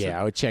gibberellic acid. Yeah,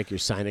 I would check your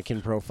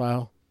Cyanogen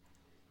profile.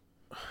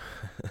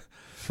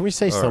 Can we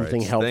say All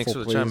something right, helpful, thanks for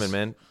the please? chime in,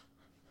 man.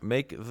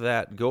 Make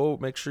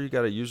sure you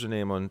got a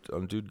username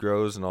on Dude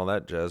Grows and all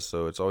that jazz,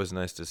 so it's always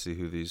nice to see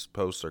who these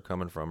posts are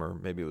coming from, or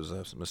maybe it was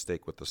a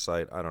mistake with the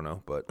site. I don't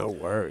know, but No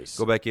worries.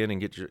 go back in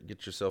and get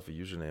yourself a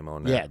username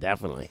on there. Yeah,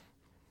 definitely.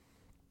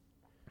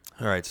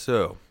 All right,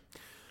 so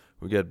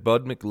we got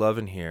Bud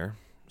McLovin here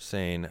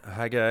saying,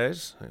 "Hi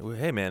guys,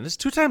 hey man, this is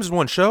 2 times in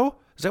one show.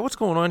 Is that what's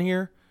going on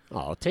here?"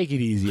 Oh, take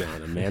it easy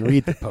on him, man.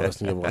 Read the post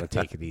and you'll want to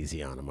take it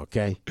easy on him,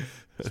 okay?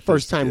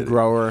 First-time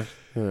grower,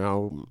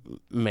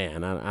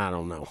 man, I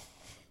don't know.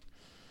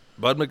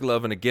 Bud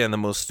McLovin, again, the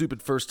most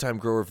stupid first-time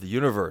grower of the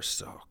universe.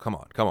 So, come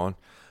on.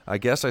 I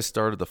guess I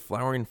started the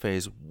flowering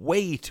phase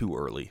way too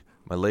early.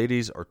 My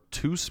ladies are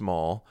too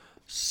small,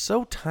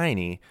 so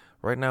tiny.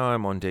 Right now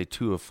I'm on day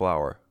 2 of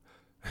flower.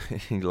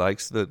 He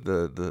likes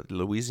the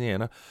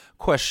Louisiana.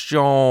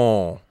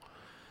 Question.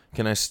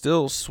 Can I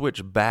still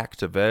switch back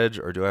to veg,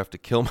 or do I have to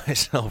kill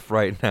myself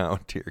right now?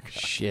 Dear God.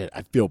 Shit,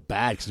 I feel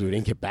bad because we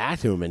didn't get back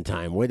to him in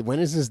time. When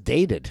is this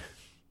dated?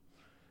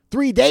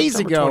 3 days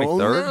September ago.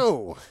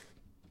 23rd.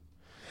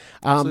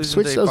 Oh, no. So these are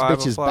Switch day those 5 of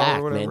bitches flower or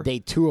back, whatever? man. Day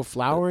 2 of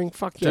flowering?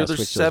 Fuck yeah, Dude, switch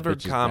there's those 7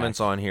 bitches comments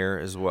back. on here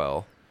as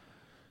well.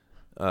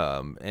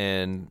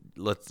 And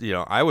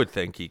I would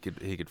think he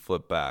could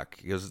flip back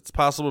because it's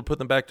possible to put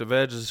them back to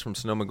veg. This is from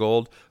Sonoma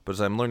Gold, but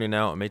as I'm learning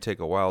now, it may take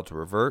a while to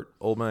revert.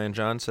 Old Man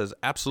John says,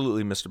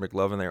 absolutely, Mr.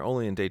 McLovin. They're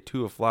only in day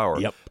 2 of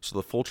flower. Yep. So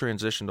the full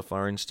transition to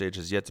flowering stage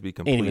has yet to be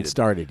completed. Ain't even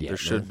started yet, There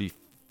should be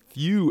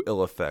few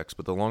ill effects,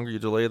 but the longer you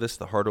delay this,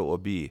 the harder it will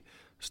be.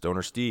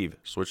 Stoner Steve,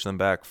 switch them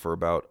back for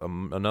about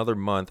another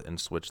month and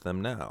switch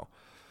them now.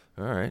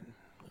 All right.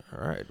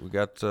 We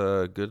got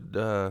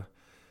good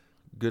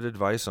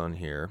advice on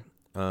here.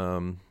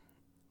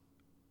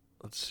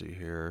 Let's see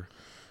here.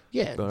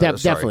 Yeah, Sorry.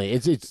 definitely.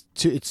 It's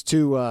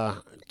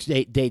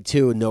day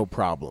 2, no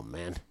problem,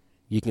 man.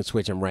 You can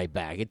switch them right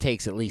back. It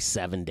takes at least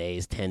 7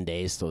 days, 10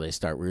 days till they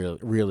start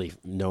really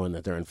knowing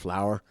that they're in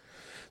flower.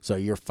 So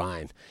you're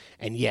fine.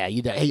 And yeah,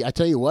 hey, I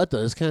tell you what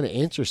though, it's kind of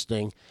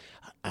interesting.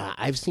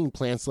 I've seen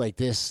plants like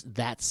this,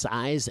 that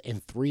size,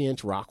 in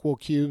 3-inch Rockwell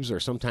cubes,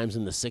 or sometimes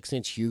in the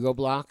 6-inch Hugo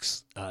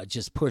blocks,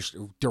 just pushed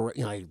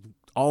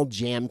all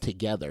jammed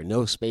together,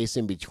 no space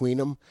in between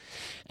them,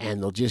 and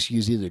they'll just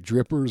use either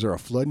drippers or a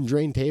flood and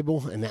drain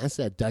table, and that's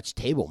that Dutch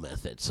table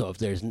method. So if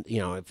there's,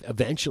 if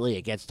eventually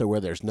it gets to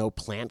where there's no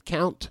plant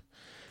count,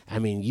 I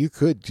mean, you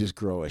could just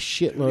grow a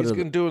shitload He's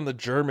of. doing the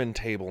German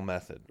table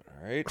method,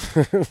 all right?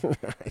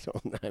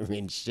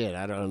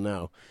 I don't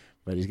know.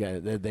 But he's got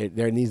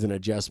there needs an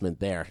adjustment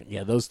there.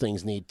 Yeah, those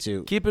things need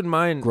to Keep in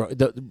mind, grow.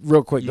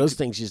 Real quick, those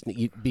things just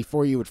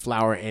before you would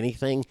flower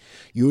anything,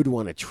 you would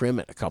want to trim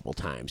it a couple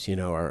times,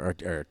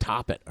 or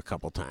top it a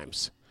couple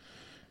times.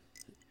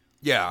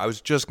 yeah, I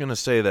was just gonna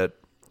say that.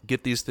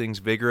 Get these things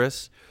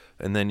vigorous,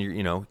 and then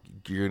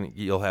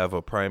you'll have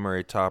a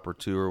primary top or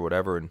 2 or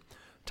whatever, and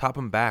top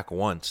them back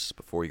once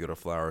before you go to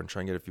flower, and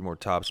try and get a few more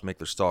tops, make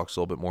their stalks a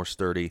little bit more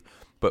sturdy.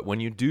 But when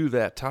you do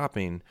that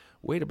topping,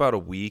 wait about a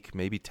week,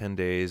 maybe 10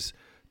 days,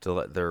 to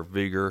let their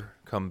vigor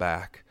come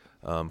back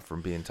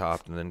from being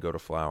topped, and then go to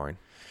flowering.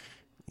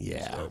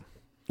 Yeah. So.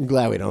 I'm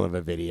glad we don't have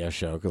a video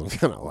show because I'm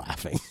kind of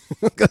laughing.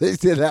 Because they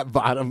see that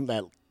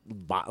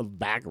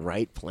back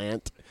right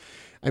plant.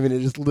 I mean,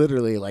 it is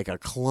literally like a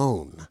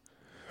clone.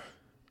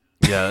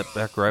 Yeah, that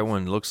back right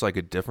one looks like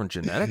a different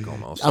genetic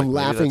almost. I'm Like maybe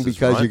laughing that's his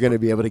because runt. you're going to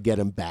be able to get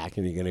him back,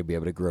 and you're going to be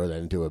able to grow that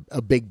into a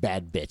big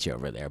bad bitch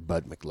over there,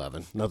 Bud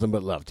McLovin. Nothing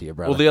but love to you,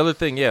 brother. Well, the other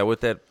thing,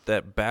 with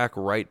that back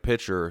right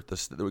picture,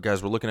 the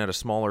guys, we're looking at a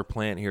smaller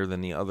plant here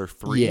than the other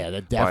 3. Yeah,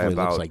 that definitely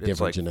by looks about, like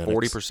different it's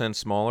genetics. 40%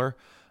 smaller.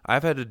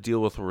 I've had to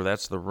deal with where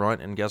that's the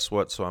runt, and guess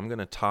what? So I'm going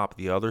to top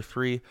the other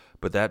 3,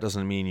 but that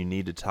doesn't mean you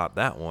need to top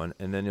that one,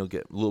 and then you'll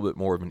get a little bit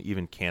more of an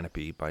even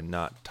canopy by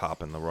not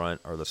topping the runt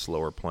or the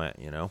slower plant,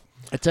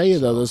 I tell you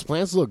though, those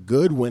plants look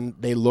good when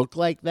they look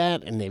like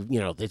that, and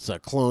it's a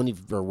clone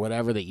or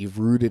whatever that you've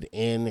rooted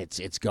in.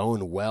 It's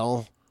going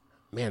well.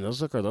 Man, are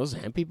those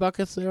hempy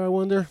buckets there? I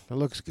wonder. That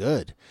looks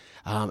good.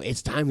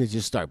 It's time to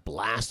just start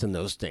blasting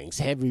those things.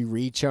 Heavy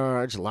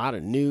recharge, a lot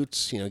of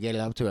newts. Get it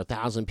up to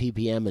 1,000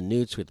 ppm of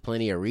newts with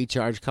plenty of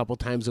recharge a couple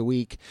times a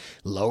week.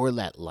 Lower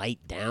that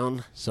light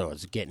down so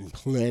it's getting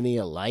plenty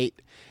of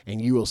light,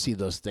 and you will see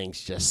those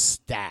things just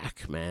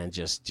stack, man.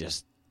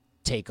 Just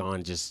take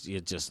on just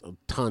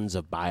tons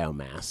of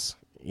biomass.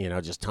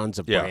 Just tons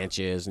of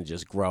branches and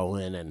just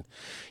growing, and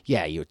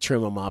you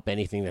trim them up.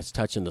 Anything that's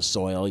touching the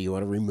soil, you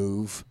want to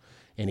remove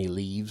any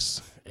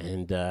leaves,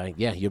 and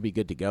you'll be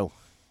good to go.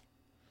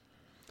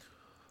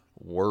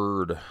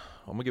 Word.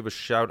 I'm gonna give a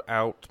shout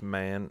out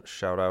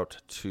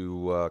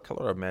to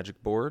Colorado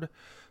Magic Board.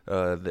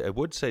 I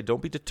would say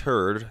don't be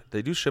deterred.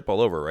 They do ship all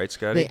over, right,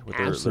 Scotty? They with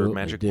their absolutely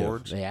magic do.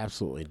 boards. They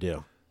absolutely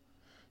do.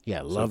 Yeah,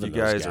 So loving if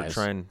you those guys are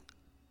trying,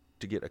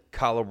 to get a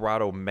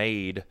Colorado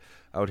made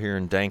out here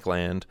in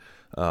Dankland.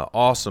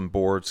 Awesome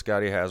board.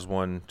 Scotty has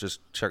one.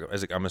 Just check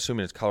it. I'm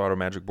assuming it's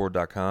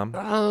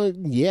coloradomagicboard.com.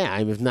 Yeah.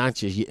 If not,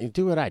 just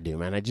do what I do,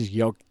 man. I just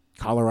yell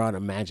Colorado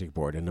Magic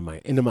Board into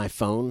my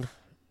phone,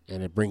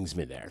 and it brings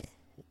me there.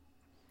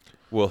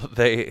 Well,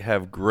 they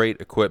have great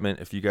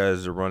equipment. If you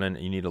guys are running,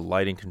 you need a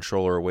lighting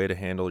controller, a way to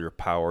handle your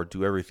power,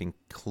 do everything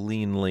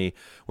cleanly,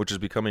 which is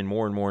becoming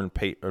more and more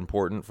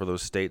important for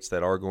those states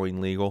that are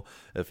going legal.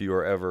 If you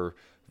are ever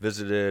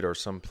visited, or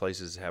some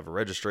places have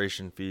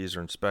registration fees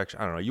or inspection,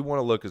 I don't know, you want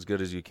to look as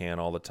good as you can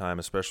all the time,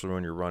 especially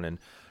when you're running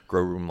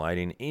grow room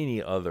lighting,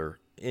 any other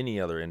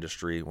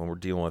industry. When we're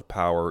dealing with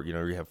power,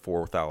 you have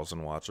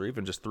 4,000 watts or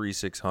even just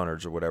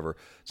 3,600s or whatever.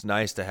 It's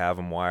nice to have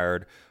them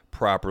wired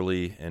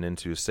properly and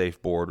into a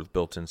safe board with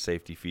built-in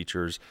safety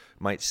features.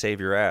 Might save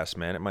your ass,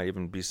 man. It might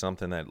even be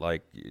something that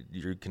like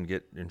you can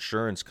get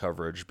insurance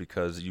coverage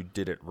because you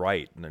did it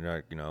right, and they're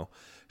not,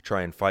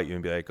 try and fight you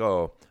and be like,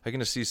 oh, I'm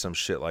gonna see some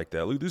shit like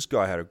that. Look, this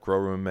guy had a grow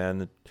room,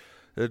 man.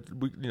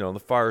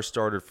 The fire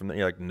started from there.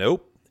 You're like,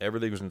 nope.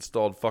 Everything was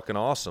installed fucking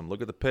awesome. Look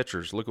at the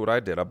pictures. Look at what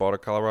I did. I bought a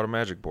Colorado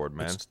Magic Board,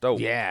 man. It's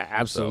dope. Yeah,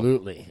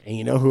 absolutely. So. And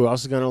you know who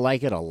else is going to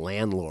like it? A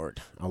landlord.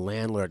 A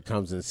landlord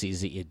comes and sees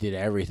that you did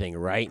everything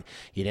right.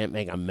 You didn't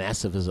make a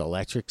mess of his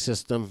electric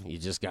system. You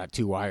just got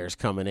 2 wires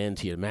coming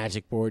into your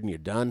Magic Board and you're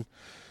done.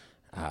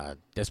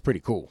 That's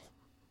pretty cool.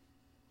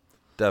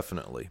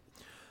 Definitely.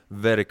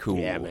 Very cool.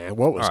 Yeah, man.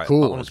 What was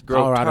cool was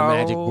Colorado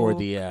Magic Board.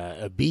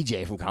 The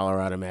BJ from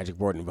Colorado Magic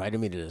Board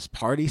invited me to this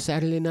party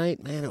Saturday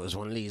night. Man, it was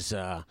one of these,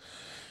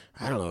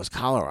 I don't know, it was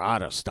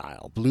Colorado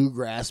style.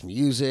 Bluegrass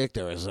music.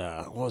 There was,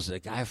 what was it, a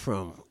guy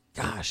from,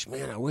 gosh,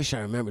 man, I wish I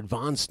remembered.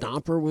 Von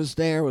Stomper was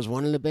there, was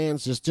one of the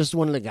bands, just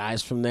one of the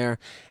guys from there.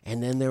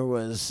 And then there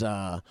was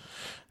I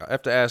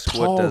have to ask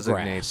what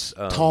designates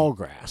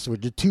Tallgrass were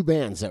the 2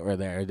 bands that were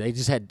there.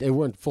 They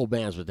weren't full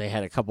bands, but they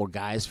had a couple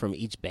guys from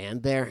each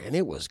band there, and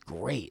it was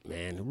great,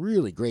 man.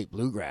 Really great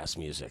bluegrass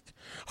music.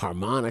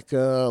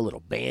 Harmonica, a little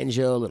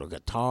banjo, a little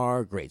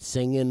guitar, great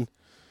singing.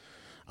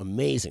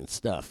 Amazing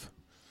stuff.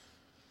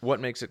 What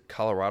makes it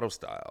Colorado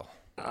style?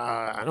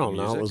 I don't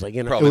know. Music? It was like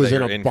in a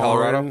barn,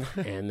 Colorado?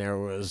 And there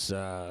was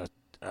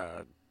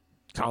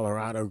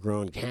Colorado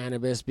grown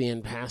cannabis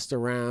being passed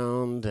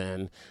around,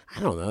 and I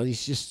don't know.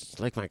 He's just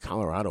like my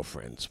Colorado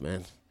friends,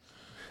 man.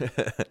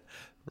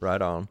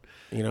 Right on.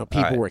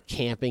 People were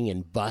camping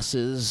in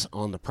buses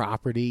on the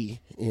property.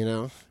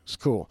 It's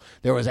cool.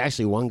 There was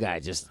actually one guy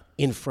just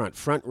in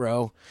front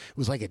row. It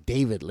was like a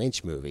David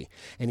Lynch movie,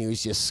 and he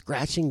was just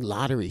scratching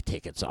lottery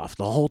tickets off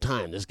the whole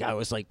time. This guy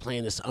was like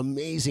playing this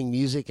amazing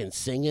music and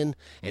singing,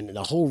 and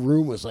the whole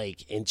room was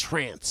like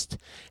entranced.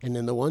 And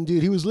then the one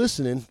dude, he was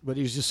listening, but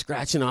he was just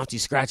scratching off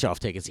these scratch-off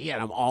tickets. He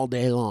had them all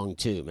day long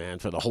too, man,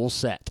 for the whole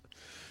set.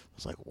 I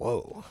was like,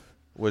 whoa.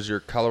 Was your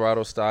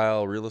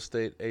Colorado-style real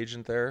estate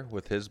agent there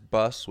with his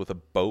bus with a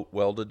boat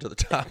welded to the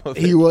top of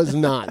it? He was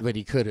not, but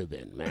he could have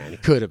been, man. He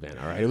could have been,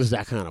 all right? It was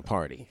that kind of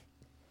party.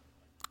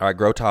 All right,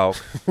 Grow Talk.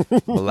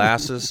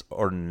 Molasses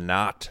or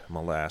not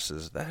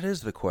molasses? That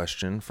is the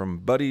question from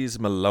Buddies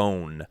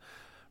Malone.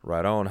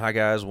 Right on. Hi,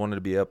 guys.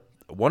 Wanted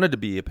to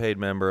be a paid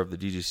member of the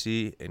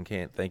DGC and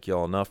can't thank you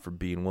all enough for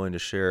being willing to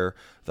share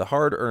the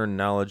hard-earned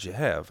knowledge you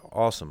have.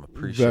 Awesome.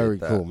 Appreciate that. Very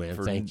cool, man.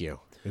 Thank you.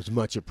 It's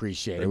much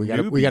appreciated. We got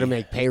to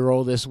make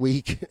payroll this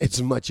week. It's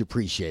much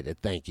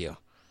appreciated. Thank you.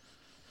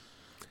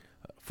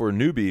 For a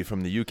newbie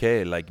from the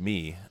UK like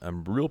me,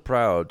 I'm real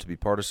proud to be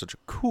part of such a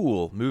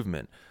cool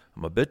movement.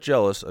 I'm a bit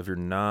jealous of your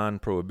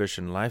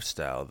non-prohibition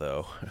lifestyle,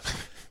 though.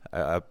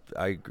 I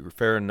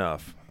fair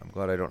enough. I'm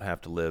glad I don't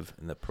have to live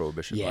in the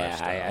prohibition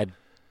lifestyle. Yeah, I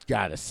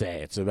gotta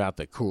say, it's about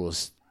the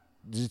coolest.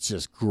 It's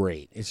just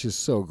great. It's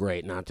just so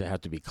great not to have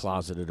to be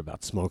closeted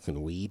about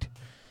smoking weed.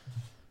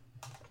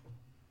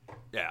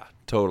 Yeah,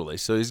 totally.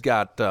 So he's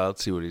got,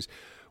 let's see what he's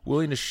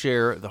willing to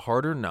share the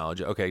hard-earned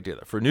knowledge. Okay, do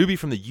that. For a newbie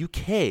from the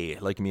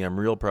UK like me, I'm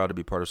real proud to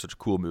be part of such a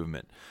cool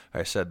movement.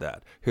 I said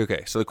that.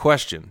 Okay, so the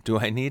question, do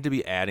I need to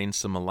be adding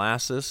some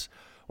molasses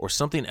or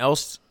something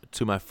else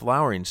to my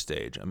flowering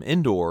stage? I'm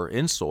indoor,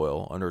 in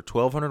soil, under a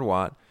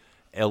 1,200-watt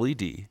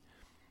LED,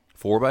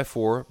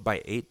 4x4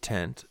 by 8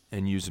 tent,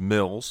 and use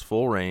Mills,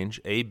 full range,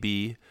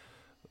 AB.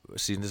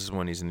 See, this is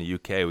when he's in the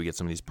UK. We get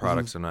some of these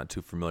products I'm not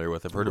too familiar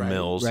with. I've heard of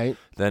Mills. Right.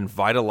 Then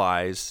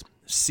Vitalize,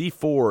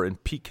 C4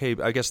 and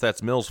PK. I guess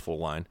that's Mills' full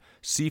line.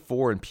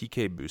 C4 and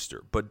PK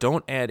Booster. But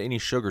don't add any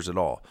sugars at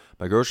all.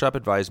 My grow shop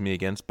advised me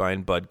against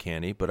buying bud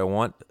candy, but I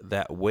want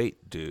that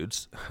weight,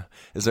 dudes.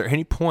 Is there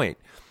any point,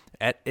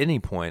 at any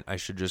point, I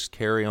should just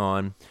carry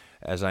on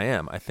as I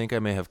am? I think I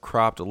may have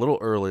cropped a little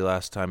early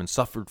last time and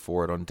suffered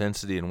for it on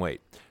density and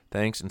weight.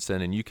 Thanks, and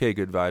sending UK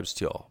good vibes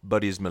to y'all.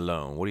 Buddies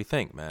Malone. What do you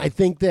think, man? I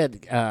think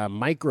that I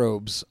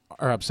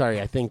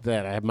think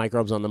that I have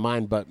microbes on the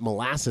mind, but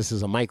molasses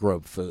is a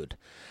microbe food.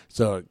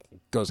 So it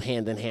goes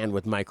hand in hand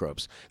with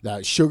microbes.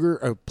 A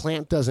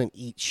plant doesn't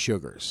eat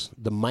sugars.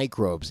 The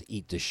microbes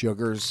eat the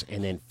sugars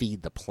and then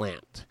feed the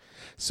plant.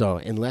 So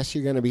unless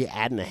you're going to be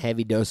adding a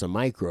heavy dose of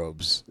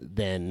microbes,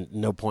 then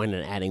no point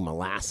in adding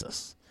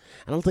molasses.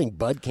 I don't think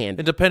bud candy.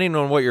 And depending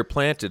on what you're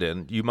planted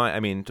in,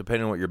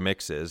 depending on what your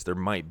mix is, there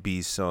might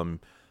be some,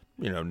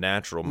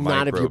 natural microbes.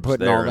 Not if you're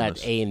putting there all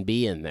that A and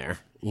B in there.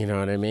 You know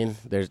what I mean?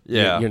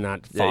 Yeah. You're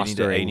not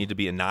fostering. You need to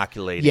be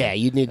inoculating. Yeah,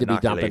 you need to be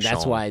dumping.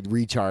 That's Inoculation. why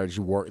recharge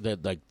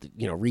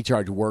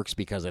recharge works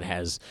because it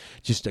has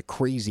just a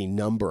crazy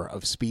number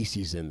of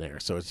species in there.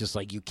 So it's just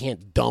like you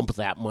can't dump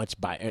that much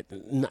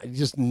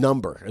just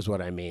number is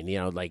what I mean.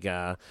 You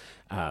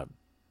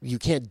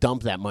can't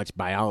dump that much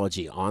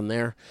biology on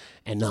there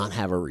and not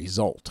have a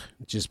result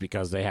just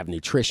because they have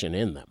nutrition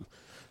in them.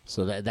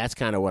 So that's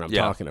kind of what I'm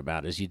talking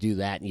about is you do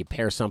that and you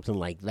pair something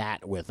like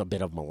that with a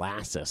bit of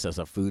molasses as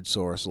a food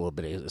source, a little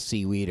bit of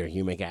seaweed or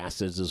humic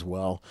acids as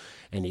well,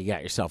 and you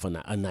got yourself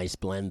a nice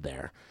blend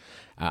there.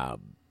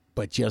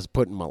 But just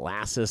putting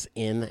molasses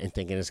in and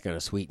thinking it's going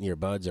to sweeten your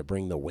buds or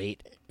bring the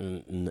weight,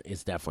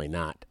 it's definitely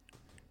not.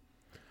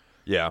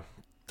 Yeah,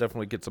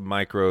 definitely get some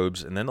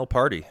microbes, and then they'll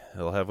party.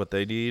 They'll have what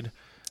they need.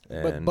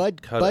 But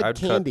bud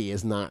candy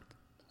is not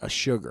a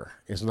sugar.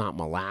 It's not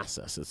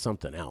molasses. It's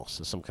something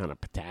else. It's some kind of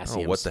I potassium.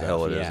 don't know what the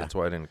hell it is. Yeah. That's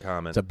why I didn't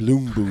comment. It's a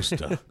bloom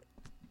booster.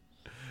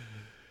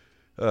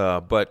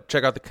 But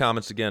check out the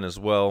comments again as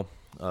well.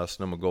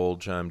 Sonoma Gold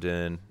chimed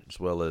in, as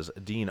well as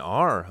Dean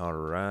R. All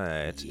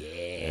right. Yeah.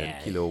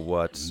 And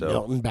Kilowatt. So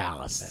Milton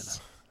Ballasts.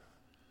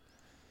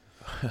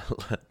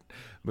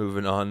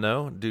 moving on,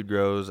 though. Dude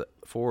Grows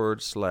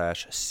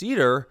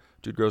 /cedar.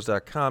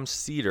 DudeGrows.com.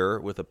 Cedar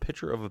with a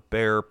picture of a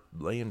bear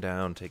laying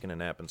down, taking a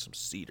nap in some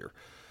cedar.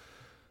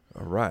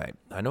 All right.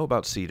 I know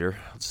about cedar.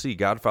 Let's see.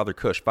 Godfather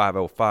Kush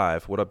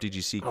 505. What up,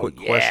 DGC? Quick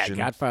question.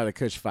 Godfather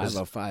Kush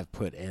 505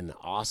 put an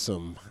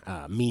awesome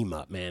meme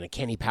up, man. A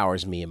Kenny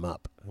Powers meme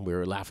up. We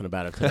were laughing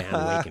about it today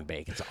on Wake and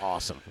Bake. It's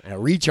awesome. A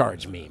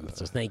recharge meme.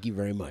 So thank you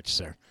very much,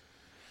 sir.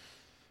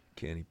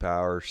 Kenny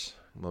Powers.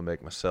 I'm going to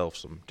make myself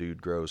some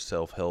Dude Grows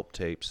self-help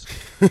tapes.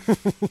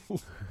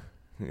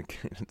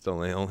 It's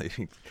only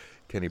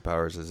Kenny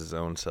Powers has his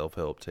own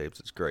self-help tapes.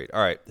 It's great.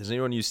 All right. Does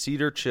anyone use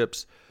cedar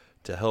chips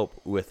to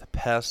help with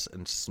pests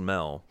and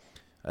smell?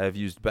 I have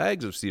used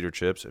bags of cedar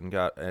chips and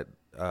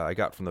I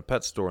got from the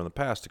pet store in the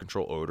past to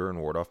control odor and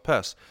ward off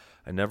pests.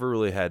 I never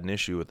really had an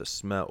issue with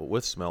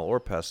smell or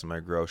pests in my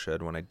grow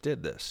shed when I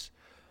did this.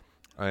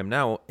 I am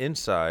now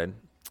inside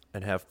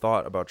and have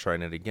thought about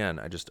trying it again.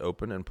 I just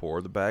open and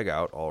pour the bag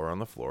out all around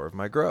the floor of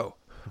my grow.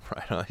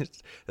 Right on.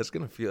 That's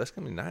gonna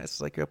be nice.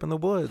 It's like you're up in the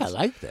woods. I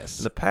like this.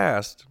 In the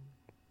past,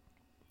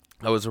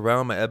 I was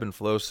around my ebb and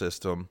flow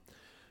system.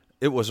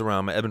 It was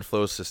around my ebb and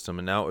flow system,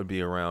 and now it would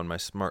be around my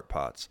smart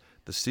pots.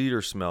 The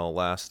cedar smell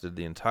lasted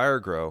the entire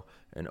grow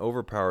and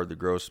overpowered the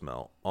grow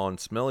smell. On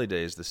smelly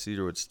days, the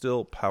cedar would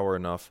still power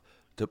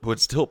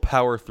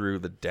through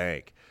the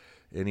dank.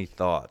 Any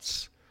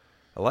thoughts?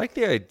 I like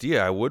the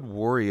idea. I would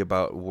worry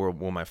about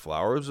will my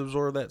flowers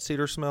absorb that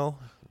cedar smell?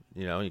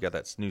 You got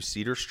that new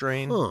cedar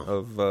strain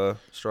of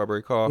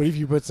strawberry cough. What if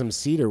you put some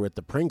cedar with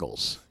the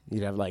Pringles?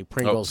 You'd have like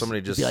Pringles. Somebody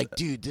You'd just be like,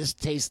 dude, this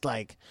tastes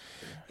like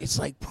it's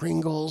like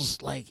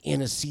Pringles, like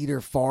in a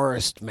cedar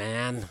forest,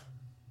 man.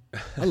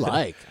 I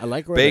like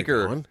where they're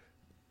going.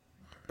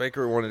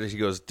 Baker wanted it. He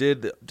goes,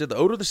 did the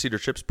odor of the cedar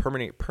chips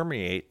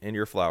permeate in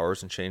your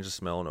flowers and change the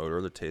smell and odor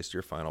of the taste of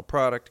your final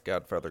product?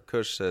 Godfather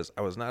Kush says,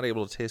 I was not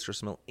able to taste or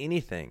smell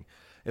anything.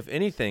 If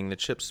anything, the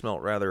chips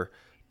smelt rather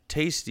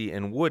tasty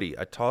and woody.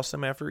 I tossed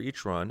them after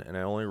each run, and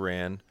I only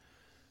ran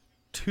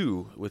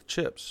 2 with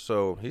chips.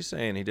 So he's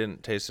saying he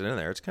didn't taste it in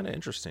there. It's kind of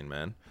interesting,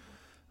 man.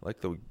 I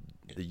like the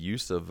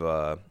use of,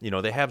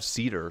 they have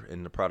cedar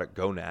in the product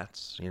Go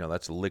Nats.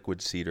 That's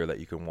liquid cedar that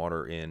you can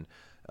water in.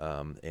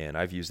 And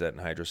I've used that in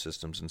hydro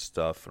systems and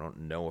stuff. I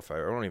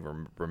don't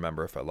even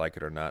remember if I like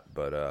it or not.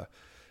 But,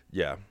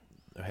 yeah,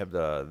 I have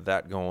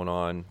that going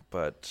on.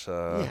 But,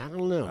 I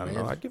don't know, man.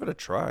 I'd give it a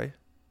try.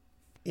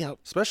 Yeah.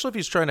 Especially if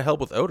he's trying to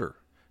help with odor.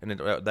 And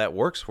that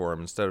works for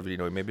him instead of,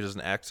 maybe he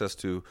doesn't access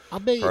to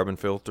carbon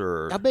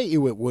filter. I bet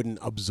you it wouldn't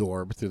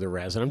absorb through the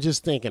resin. I'm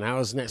just thinking, I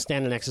was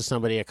standing next to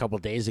somebody a couple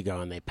days ago,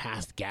 and they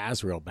passed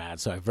gas real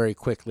bad, so I very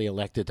quickly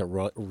elected to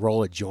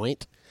roll a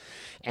joint.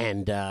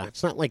 And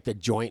it's not like the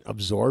joint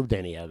absorbed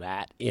any of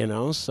that,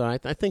 so I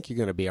think you're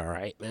going to be all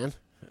right, man.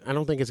 I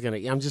don't think it's going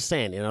to. I'm just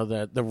saying,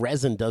 the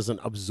resin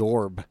doesn't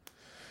absorb,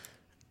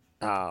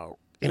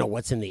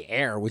 what's in the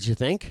air, would you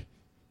think?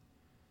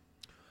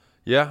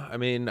 Yeah, I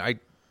mean, I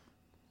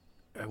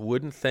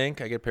wouldn't think.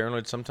 I get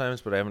paranoid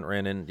sometimes, but I haven't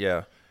ran into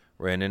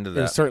that.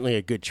 It was certainly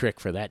a good trick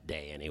for that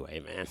day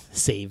anyway, man.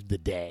 Saved the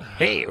day.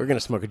 Hey, we're going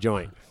to smoke a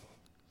joint.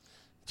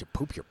 Did you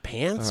poop your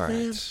pants, all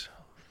man?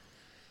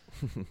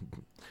 Right.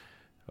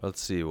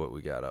 Let's see what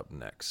we got up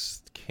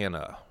next.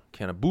 Canna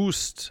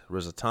Boost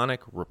Risotonic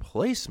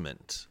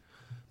Replacement.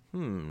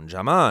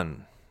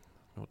 Jaman.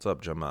 What's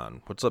up,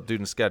 Jaman? What's up, Dude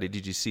and Scotty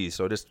DGC?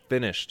 So I just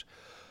finished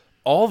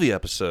all the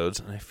episodes,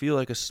 and I feel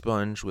like a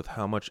sponge with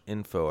how much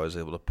info I was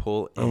able to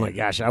pull in. Oh, my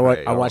gosh. I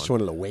watched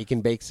one of the Wake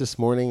and Bakes this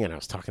morning, and I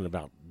was talking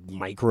about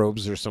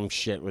microbes or some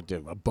shit with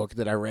a book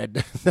that I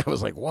read. I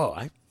was like, whoa,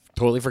 I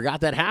totally forgot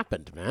that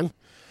happened, man.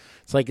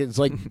 It's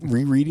like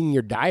rereading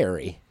your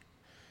diary.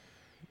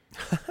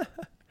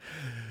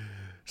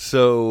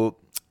 So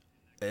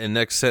And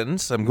next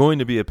sentence, I'm going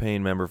to be a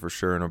paying member for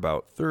sure in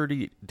about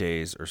 30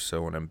 days or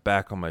so when I'm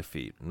back on my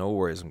feet. No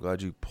worries. I'm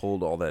glad you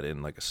pulled all that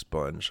in like a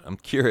sponge. I'm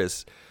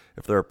curious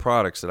if there are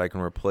products that I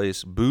can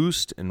replace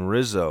Boost and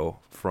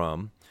Rizzo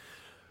from.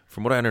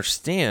 From what I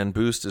understand,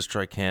 Boost is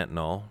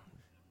tricantanol,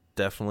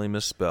 definitely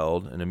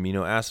misspelled, an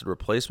amino acid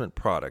replacement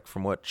product.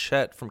 From what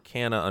Chet from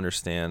Canna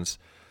understands,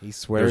 he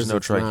swears there's no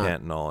it's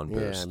tricantanol in not.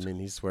 Boost. Yeah, I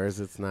mean, he swears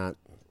it's not.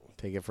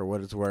 Take it for what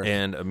it's worth.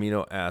 And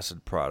amino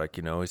acid product,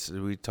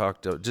 we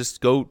talked.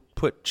 Just go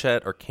put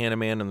Chet or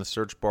Cannaman in the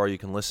search bar. You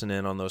can listen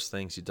in on those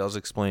things. He does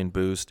explain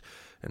Boost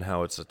and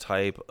how it's a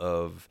type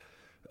of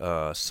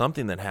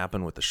something that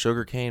happened with the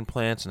sugarcane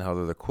plants and how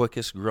they're the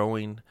quickest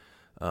growing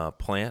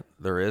plant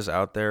there is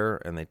out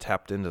there, and they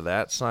tapped into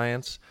that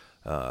science.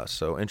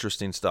 So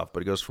interesting stuff.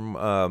 But it goes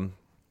from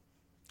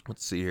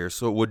let's see here.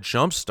 So would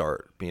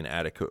Jumpstart be an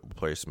adequate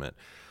replacement?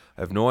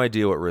 I have no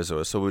idea what Rizzo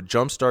is. So would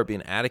Jumpstart be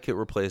an adequate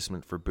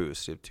replacement for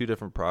Boost? You have two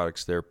different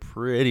products there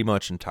pretty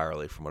much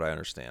entirely from what I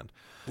understand.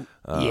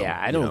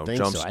 I don't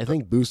think so. I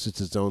think Boost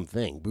is its own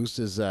thing. Boost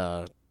is,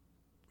 I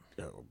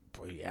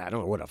don't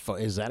know what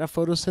is that a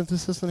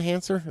photosynthesis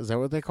enhancer? Is that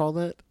what they call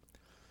that?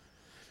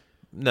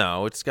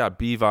 No, it's got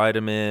B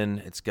vitamin.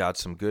 It's got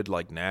some good,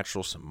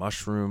 natural, some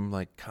mushroom,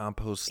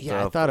 compost stuff.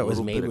 Yeah, I thought it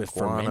was made with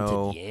guano.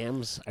 fermented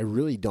yams. I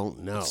really don't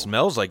know. It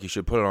smells like you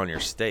should put it on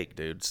your steak,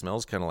 dude. It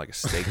smells kind of like a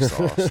steak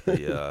sauce.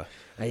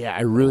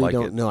 I really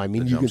don't know. I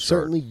mean, you can Jumpstart.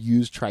 certainly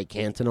use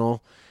tricantanol.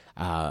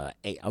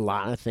 A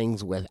lot of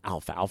things with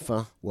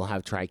alfalfa will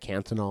have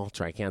tricantanol.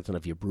 Tricantanol,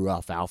 if you brew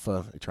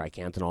alfalfa,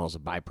 tricantanol is a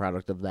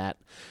byproduct of that.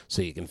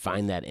 So you can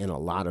find that in a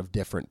lot of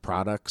different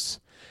products.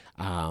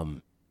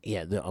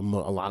 A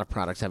lot of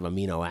products have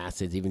amino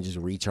acids. Even just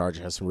Recharge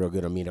has some real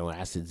good amino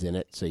acids in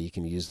it, so you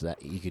can use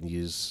that. You can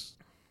use,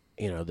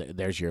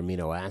 there's your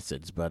amino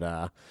acids. But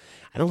I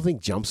don't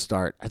think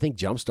Jumpstart. I think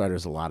Jumpstart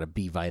has a lot of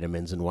B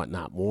vitamins and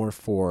whatnot, more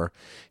for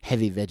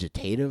heavy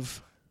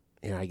vegetative.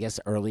 I guess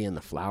early in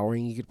the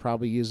flowering you could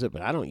probably use it,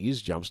 but I don't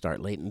use Jumpstart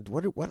late. And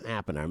what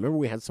happened? I remember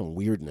we had some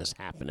weirdness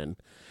happening.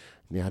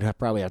 I'd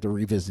probably have to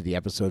revisit the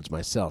episodes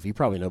myself. You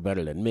probably know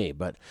better than me,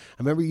 but I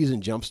remember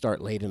using Jumpstart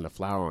late in the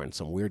flower and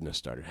some weirdness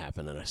started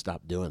happening, and I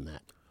stopped doing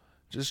that.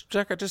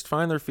 Just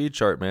find their feed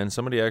chart, man.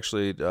 Somebody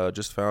actually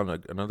just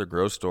found another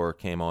grow store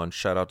came on.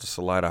 Shout out to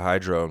Salida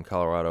Hydro in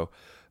Colorado.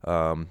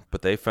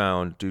 But they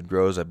found Dude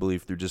Grows, I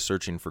believe, through just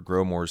searching for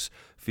Growmore's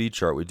feed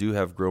chart. We do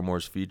have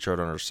Growmore's feed chart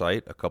on our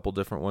site, a couple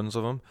different ones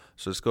of them.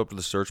 So just go up to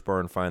the search bar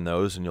and find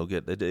those, and you'll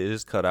get it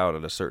is cut out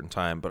at a certain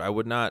time. But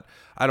I'm not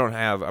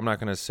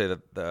going to say that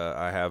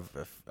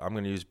if I'm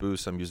going to use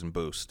Boost, I'm using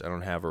Boost. I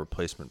don't have a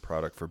replacement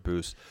product for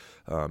Boost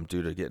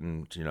due to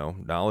getting,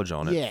 knowledge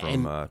on it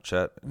from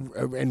Chet.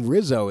 And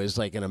Rizzo is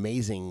like an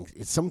amazing,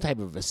 it's some type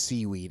of a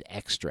seaweed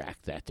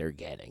extract that they're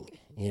getting.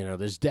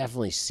 There's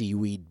definitely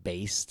seaweed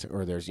based,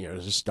 or there's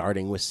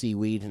starting with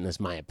seaweed, and that's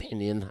my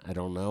opinion. I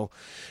don't know.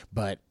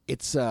 But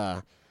it's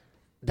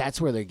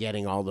that's where they're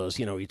getting all those,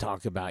 you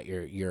talk about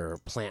your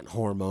plant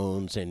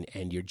hormones and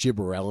your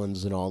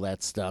gibberellins and all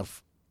that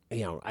stuff. They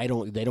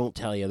don't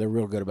tell you. They're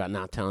real good about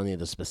not telling you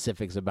the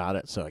specifics about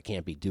it, so it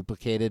can't be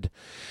duplicated.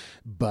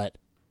 But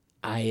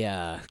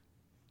I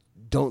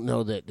don't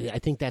know that. I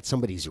think that's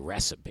somebody's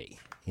recipe.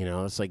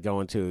 It's like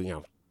going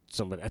to,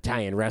 some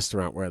Italian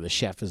restaurant where the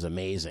chef is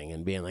amazing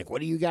and being like,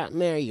 what do you got in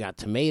there? You got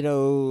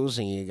tomatoes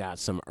and you got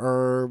some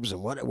herbs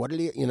and what do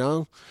you,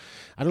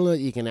 I don't know that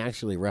you can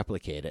actually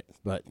replicate it,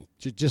 but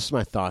just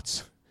my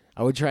thoughts.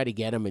 I would try to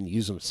get them and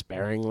use them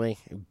sparingly.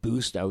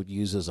 Boost I would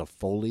use as a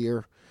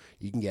foliar.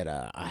 You can get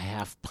a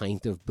half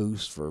pint of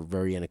Boost for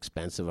very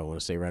inexpensive. I want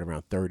to say right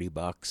around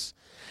 $30.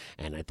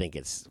 And I think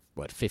it's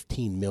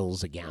 15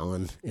 mils a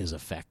gallon is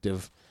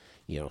effective.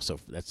 So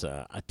that's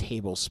a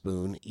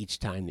tablespoon each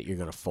time that you're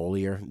going to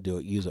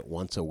foliar. Use it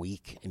once a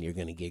week, and you're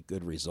going to get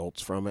good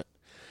results from it.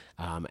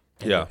 And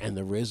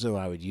the Rizzo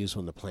I would use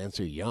when the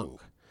plants are young.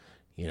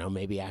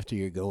 Maybe after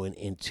you're going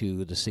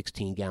into the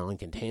 16-gallon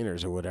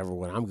containers or whatever.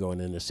 When I'm going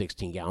into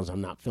 16 gallons,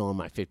 I'm not filling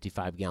my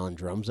 55-gallon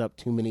drums up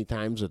too many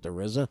times with the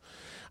Rizzo.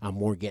 I'm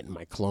more getting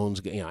my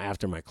clones.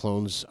 After my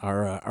clones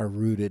are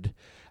rooted.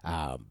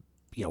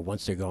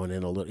 Once they're going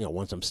in a little,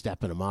 once I'm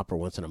stepping them up or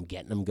once I'm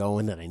getting them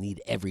going, that I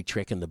need every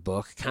trick in the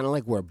book. Kind of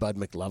like where Bud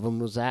McLovin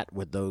was at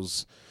with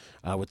those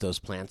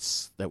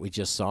plants that we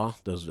just saw,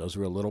 those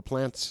real little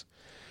plants.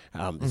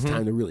 It's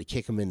time to really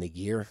kick them into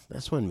gear.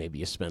 That's when maybe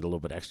you spend a little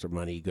bit extra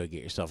money. You go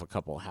get yourself a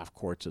couple of half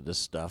quarts of this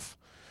stuff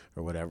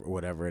or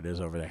whatever it is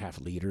over there, half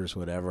liters,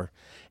 whatever.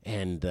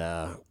 And,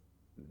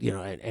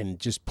 and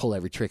just pull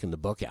every trick in the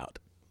book out.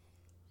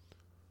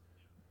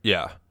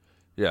 Yeah.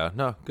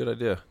 No, good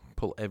idea.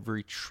 Pull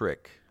every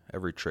trick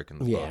in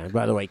the book. Yeah, and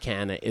by the way,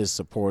 Canna is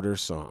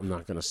supporters, so I'm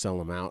not going to sell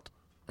them out.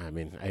 I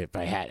mean,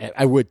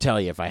 I would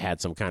tell you if I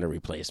had some kind of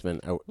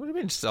replacement. What do you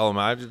mean sell them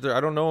out? I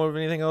don't know of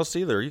anything else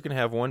either. You can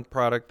have one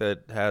product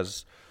that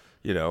has,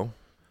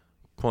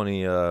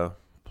 plenty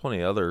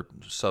other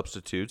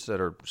substitutes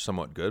that are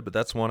somewhat good, but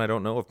that's one I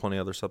don't know of plenty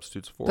other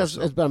substitutes for. That's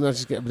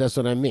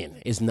what I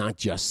mean. It's not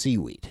just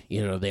seaweed.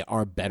 They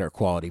are better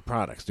quality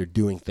products. They're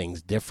doing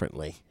things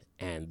differently.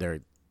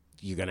 and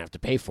you're gonna have to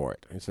pay for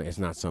it. It's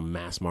not some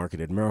mass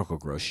marketed Miracle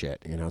Grow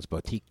shit. It's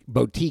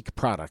boutique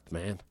product,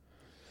 man.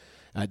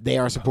 They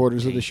are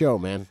supporters of the show,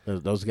 man.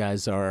 Those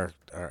guys are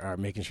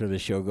making sure the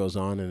show goes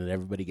on and that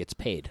everybody gets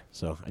paid.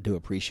 So I do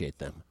appreciate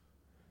them.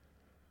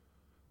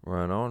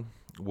 Right on.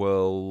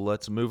 Well,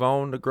 let's move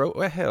on to grow.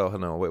 Well, hell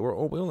no. Wait,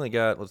 we only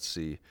got, let's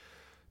see,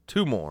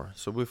 2 more.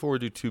 So before we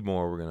do 2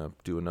 more, we're going to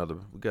do another.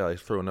 We got to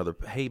throw another.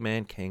 Hey,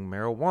 man, King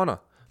marijuana.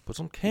 Put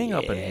some King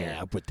up in here.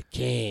 Yeah, put the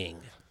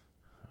King.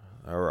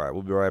 All right,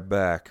 we'll be right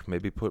back.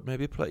 Maybe play.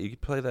 You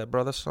could play that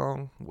brother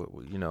song.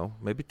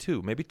 Maybe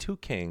 2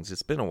 Kings.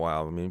 It's been a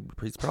while. I mean,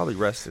 he's probably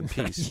rest in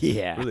peace.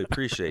 Yeah, really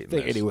appreciate.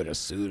 Figured he would have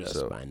sued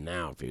us by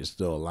now if he was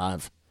still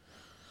alive.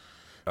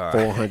 All right.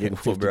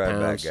 450 We'll be right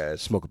pounds. back,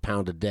 guys. Smoke a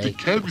pound a The day.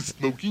 cat was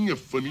smoking a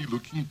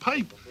funny-looking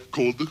pipe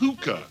called the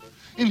hookah,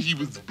 and he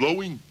was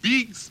blowing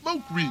big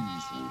smoke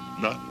rings.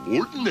 Not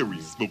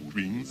ordinary smoke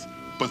rings,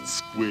 but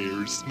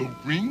square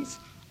smoke rings,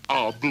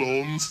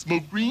 oblong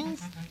smoke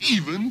rings,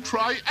 even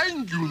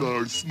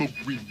triangular smoke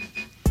rings.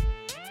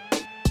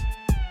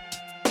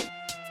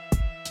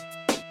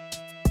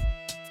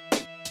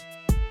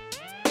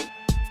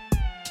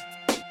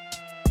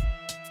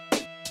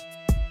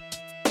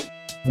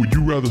 Would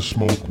you rather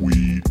smoke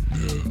weed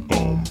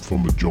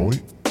from a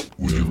joint?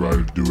 Would you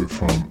rather do it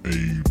from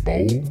a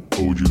bowl,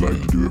 or would you like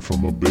to do it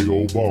from a big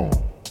old ball?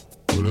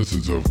 Well, that's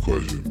a tough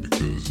question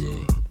because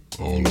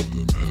all of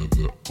them have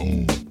their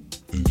own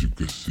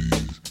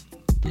intricacies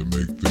that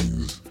make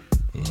things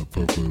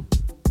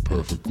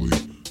perfectly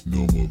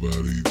normal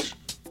about each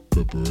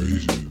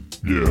preparation.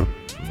 Yeah.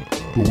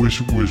 But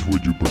which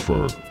would you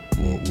prefer?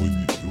 Well,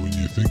 when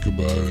you think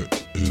about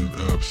it in an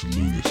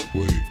absolutist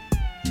way,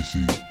 you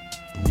see,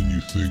 when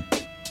you think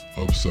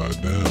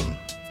upside down,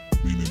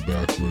 meaning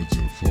backwards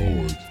and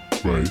forwards,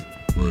 Right.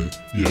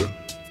 yeah,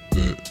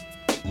 that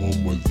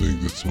one would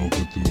think that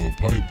smoking through a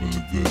pipe is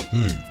a good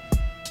thing.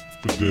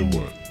 But then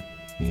what?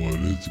 Well,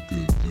 it is a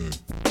good thing,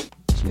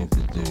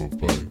 smoking through a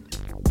pipe.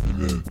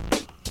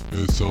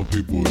 And some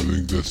people would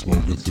think that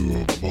smoking through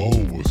a bowl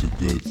was a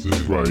good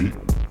thing. Right.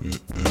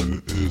 And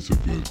it is a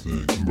good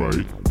thing.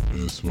 Right.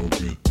 And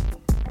smoking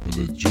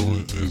with a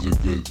joint is a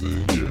good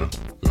thing. Yeah.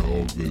 They're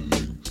all good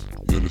things.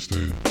 You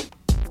understand?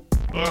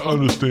 I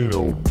understand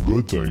all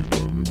good things,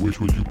 but I mean, which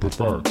would you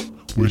prefer?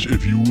 Which,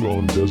 if you were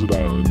on a desert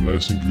island,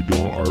 last thing you do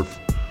on Earth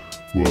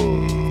was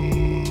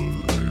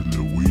a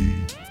little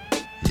weed,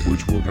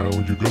 which one kind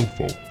would you go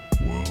for?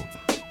 Well,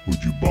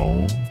 Would you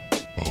bong?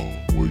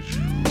 Would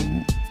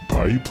you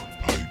pipe?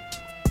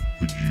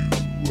 Would you,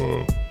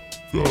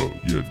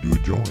 do a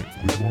joint?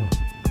 Which one?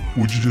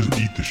 Would you just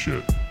eat the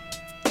shit?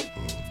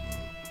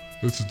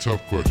 That's a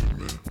tough question,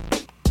 man.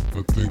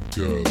 I think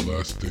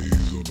last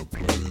days on the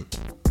planet,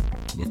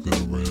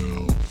 looking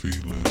around,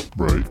 feeling.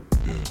 Right.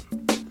 Yeah.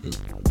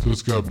 So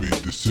it's got to be a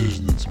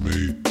decision that's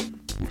made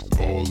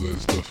with all that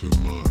stuff in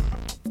mind.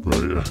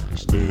 Right, I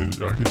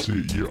understand. I can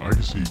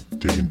see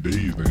taking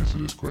days to answer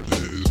this question.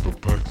 Yeah, it's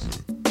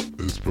perplexing.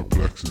 It's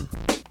perplexing.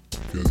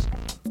 Because,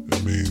 I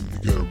mean,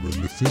 you got to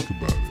really think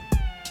about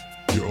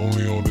it. You're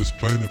only on this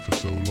planet for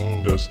so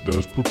long. That's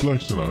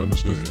perplexing. I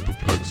understand. It's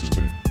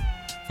perplexing.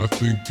 I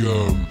think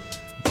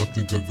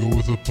I'll go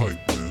with a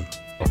pipe, man.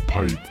 A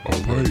pipe.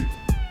 All right.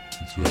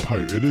 That's right.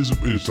 Pipe.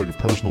 It's like a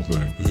personal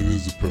thing. It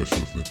is a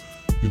personal thing.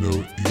 You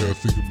gotta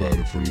think about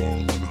it for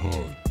long and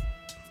hard.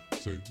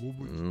 Say,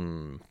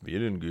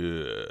 Feeling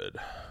good.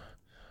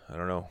 I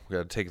don't know. We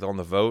got to take on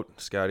the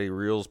vote. Scotty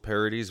Reels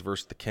parodies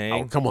versus the King.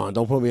 Oh, come on.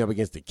 Don't put me up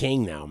against the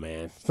King now,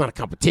 man. It's not a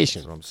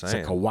competition. That's what I'm It's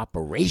saying. a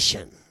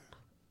cooperation.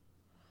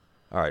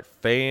 All right,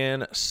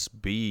 fan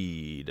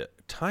speed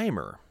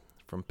timer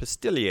from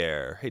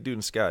Pistilier. Hey, dude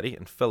and Scotty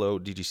and fellow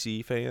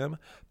DGC fam.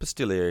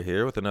 Pistilier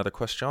here with another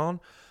question.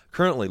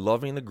 Currently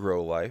loving the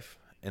grow life,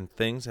 and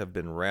things have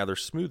been rather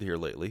smooth here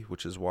lately,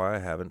 which is why I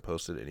haven't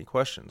posted any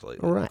questions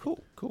lately. All right.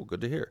 Cool.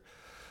 Good to hear.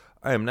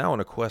 I am now on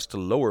a quest to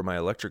lower my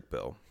electric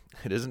bill.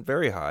 It isn't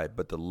very high,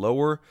 but the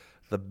lower,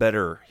 the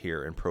better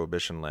here in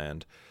Prohibition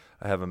Land.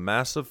 I have a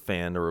massive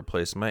fan to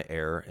replace my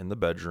air in the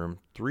bedroom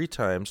 3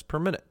 times per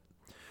minute,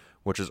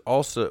 which is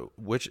also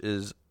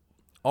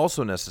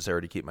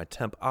necessary to keep my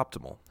temp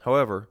optimal.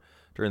 However,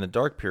 during the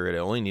dark period, I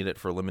only need it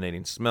for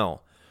eliminating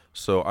smell,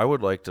 so I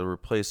would like to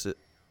replace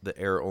the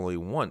air only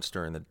once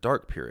during the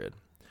dark period.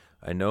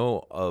 I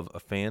know of a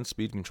fan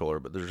speed controller,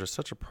 but there's just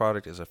such a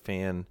product as a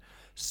fan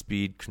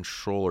speed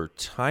controller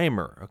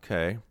timer.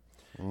 Okay.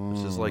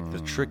 This is like the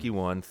tricky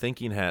one,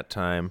 thinking hat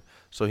time.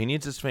 So he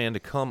needs his fan to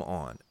come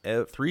on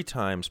 3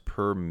 times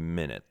per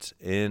minute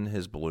in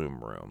his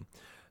bloom room.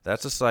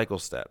 That's a cycle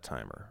stat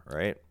timer,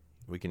 right?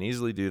 We can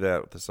easily do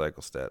that with the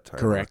cycle stat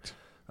timer. Correct.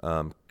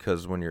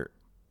 Because when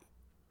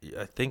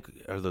I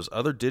think, are those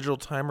other digital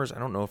timers? I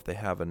don't know if they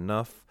have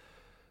enough.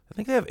 I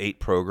think they have 8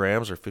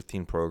 programs or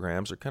 15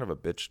 programs. They're kind of a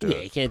bitch to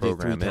Yeah, you can't do 3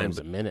 program in, times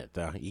but- a minute,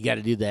 though. You got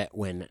to do that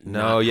when No,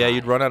 not yeah, high.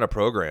 you'd run out of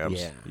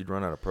programs. Yeah. You'd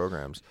run out of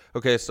programs.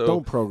 Okay, so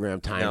Don't program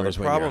timers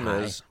the when problem you're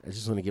high. is- I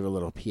just want to give a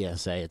little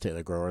PSA to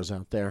the growers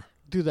out there.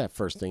 Do that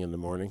first thing in the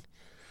morning.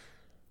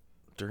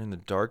 during the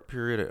dark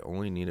period, I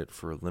only need it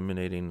for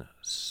eliminating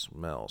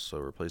smell. So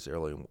replace the air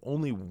light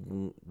only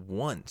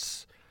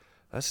once.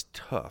 That's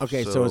tough.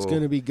 Okay, so it's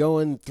going to be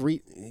going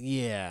 3.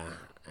 Yeah,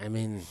 I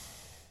mean,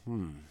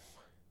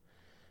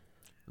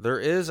 There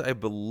is, I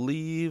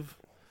believe,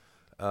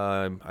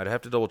 I'd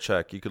have to double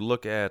check. You could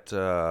look at,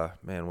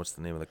 what's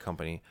the name of the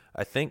company?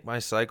 I think my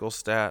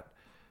CycleStat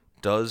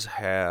does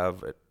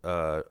have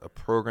a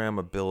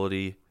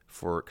programmability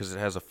for, because it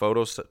has a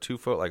photo,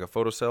 like a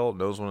photocell,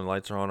 knows when the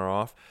lights are on or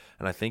off,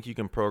 and I think you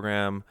can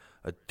program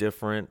a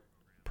different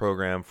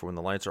program for when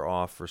the lights are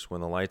off versus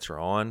when the lights are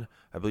on.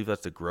 I believe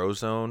that's the Grow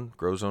Zone.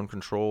 Grow Zone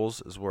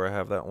Controls is where I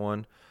have that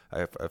one.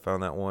 I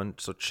found that one.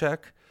 So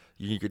check.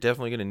 You're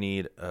definitely going to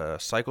need a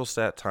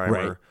CycleStat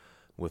timer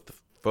with the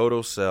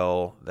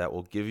photocell that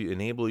will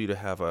enable you to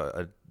have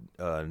a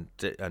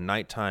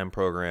nighttime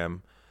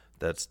program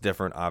that's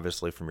different,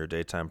 obviously, from your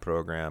daytime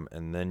program,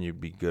 and then you'd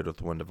be good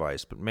with one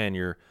device. But man,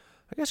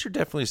 I guess you're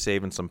definitely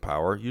saving some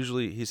power.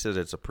 Usually, he says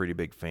it's a pretty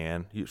big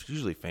fan.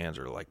 Usually, fans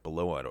are like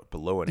below an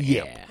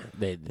amp.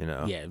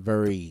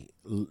 Very.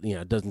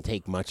 It doesn't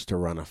take much to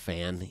run a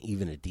fan.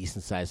 Even a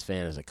decent sized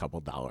fan is a couple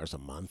dollars a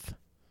month.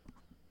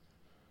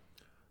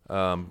 But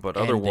and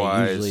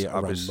otherwise, they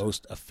usually run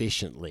most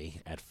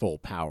efficiently at full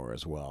power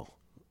as well.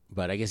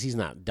 But I guess he's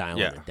not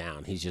dialing it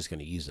down. He's just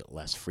going to use it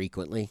less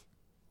frequently,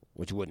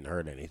 which wouldn't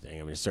hurt anything.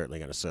 I mean, it's certainly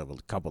going to save a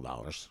couple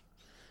dollars.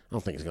 I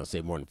don't think it's going to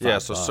save more than $5. Yeah,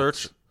 so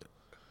search.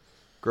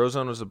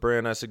 Growzone was the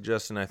brand I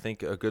suggested, and I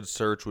think a good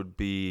search would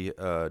be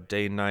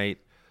day-night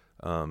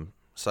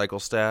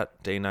CycleStat,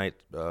 day-night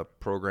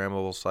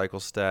programmable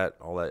CycleStat,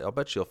 all that. I'll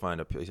bet you'll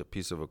find a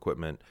piece of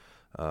equipment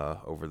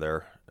over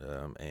there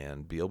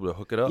and be able to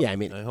hook it up. Yeah, I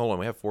mean, hold on,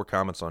 we have 4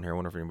 comments on here. I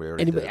wonder if anybody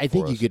already did it I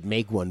think for you us. could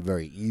make one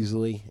very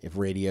easily. If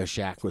Radio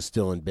Shack was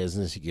still in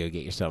business, you could go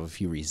get yourself a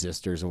few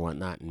resistors and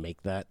whatnot and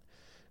make that.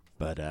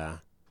 But,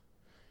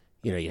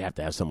 you'd have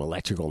to have some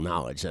electrical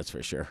knowledge, that's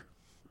for sure.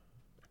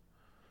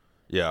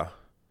 Yeah.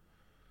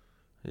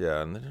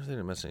 Yeah, and they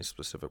didn't miss any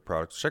specific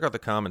products. Check out the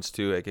comments,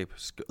 too. AK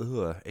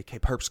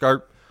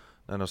Perpscarp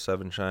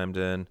 907 chimed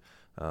in,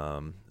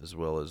 as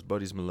well as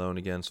Buddies Malone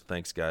again. So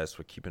thanks, guys,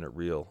 for keeping it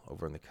real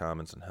over in the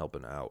comments and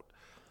helping out.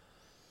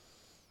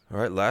 All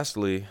right,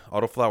 lastly,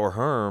 Autoflower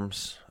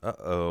Herms.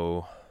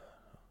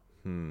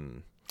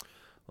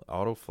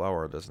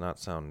 Autoflower does not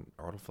sound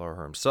Autoflower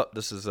Herms. Sup,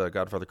 this is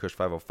Godfather Kush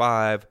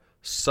 505.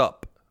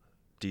 Sup,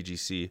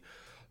 DGC.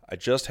 I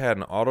just had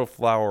an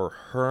Autoflower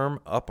Herm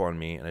up on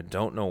me, and I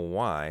don't know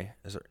why.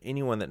 Is there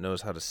anyone that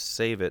knows how to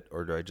save it,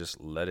 or do I just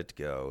let it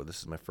go? This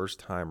is my first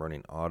time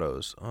running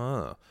autos.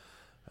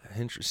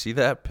 See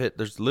that pit?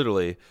 There's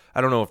literally,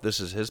 I don't know if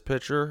this is his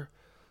picture.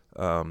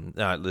 No,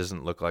 it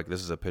doesn't look like this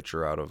is a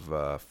picture out of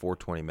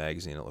 420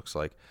 magazine, it looks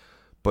like.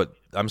 But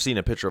I'm seeing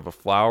a picture of a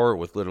flower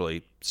with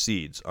literally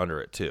seeds under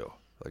it, too.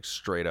 Like,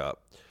 straight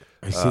up.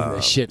 I seen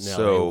that shit in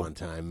LA one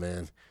time,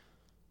 man.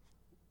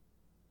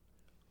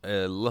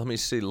 Let me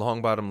see.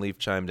 Long Bottom Leaf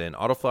chimed in.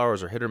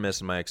 Autoflowers are hit or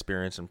miss in my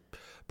experience, and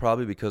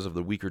probably because of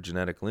the weaker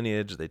genetic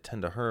lineage, they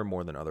tend to herm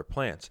more than other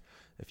plants.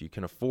 If you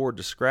can afford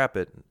to scrap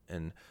it,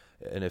 and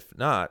if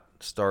not,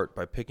 start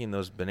by picking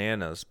those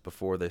bananas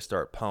before they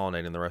start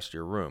pollinating the rest of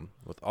your room.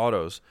 With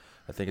autos,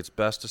 I think it's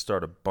best to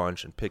start a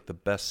bunch and pick the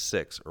best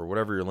 6 or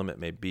whatever your limit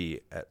may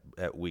be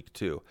at week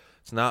 2.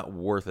 It's not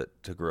worth it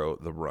to grow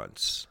the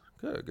runts.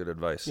 Good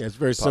advice. Yeah, it's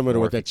very similar to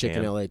what that chick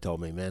in LA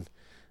told me, man.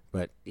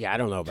 But yeah, I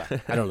don't know about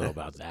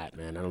that,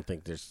 man. I don't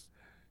think there's.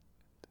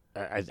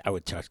 I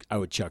would chuck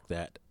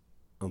that.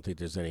 I don't think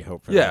there's any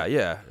hope for that.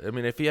 Yeah. I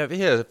mean, if he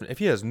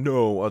has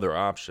no other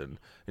option,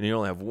 and you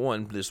only have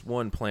this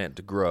one plant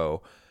to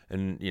grow,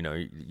 and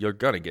you're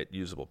gonna get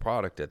usable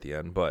product at the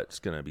end, but it's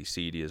gonna be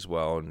seedy as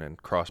well, and then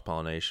cross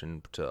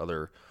pollination to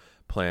other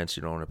plants.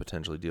 You don't want to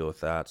potentially deal with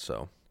that.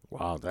 So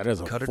wow, that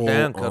is a cut it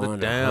down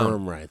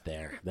down right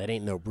there. That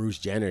ain't no Bruce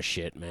Jenner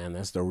shit, man.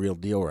 That's the real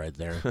deal right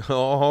there.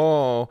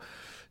 Oh.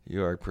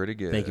 You are pretty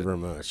good. Thank you very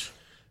much.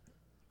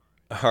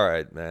 All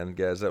right, man,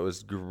 guys. That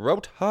was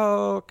Grow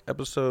Talk,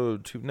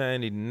 episode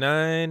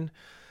 299.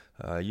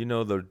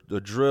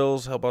 The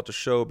drills. Help out the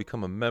show.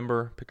 Become a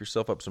member. Pick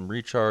yourself up some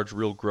recharge.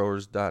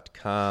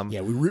 RealGrowers.com.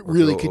 Yeah, we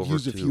really could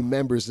use a few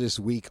members this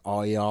week,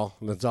 all y'all.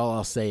 That's all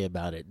I'll say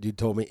about it. Dude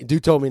told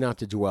me not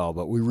to dwell,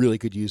 but we really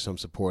could use some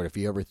support. If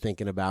you're ever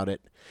thinking about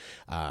it,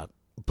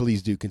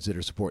 please do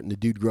consider supporting the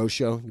Dude Grow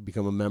Show. You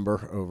become a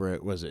member over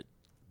at,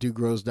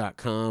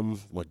 dudegrows.com.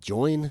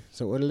 Join? Is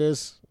that what it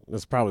is?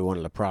 That's probably one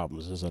of the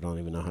problems, is I don't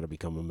even know how to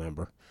become a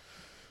member.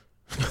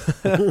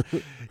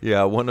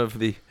 Yeah, one of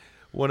the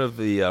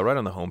right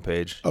on the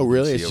homepage. Oh,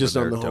 really? It's just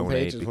on the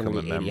Donate, homepage? It's one of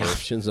the 80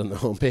 options on the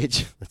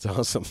homepage? That's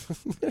awesome.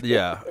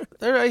 Yeah.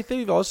 I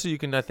think also you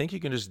can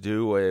just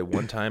do a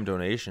one-time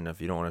donation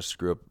if you don't want to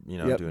screw up, do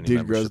any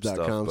membership stuff.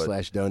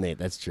 dudegrows.com/donate.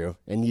 That's true.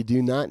 And you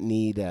do not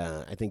need,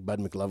 I think Bud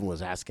McLovin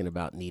was asking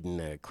about needing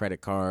a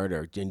credit card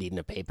or needing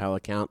a PayPal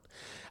account.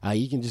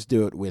 You can just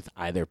do it with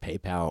either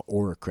PayPal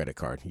or a credit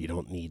card. You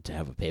don't need to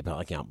have a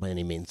PayPal account by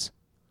any means.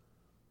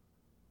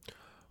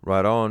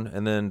 Right on.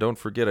 And then don't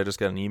forget, I just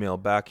got an email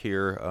back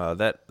here.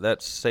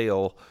 That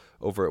sale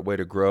over at Way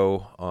to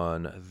Grow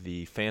on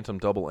the Phantom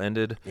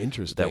double-ended.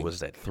 Interesting. That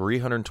was at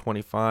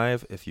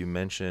 $325 if you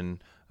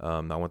mention I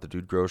want the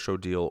Dude Grow Show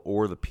deal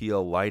or the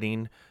PL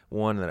Lighting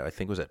one that I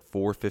think was at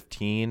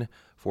 $415.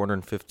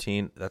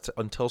 That's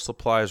until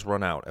supplies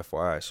run out,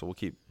 FYI. So we'll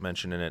keep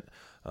mentioning it.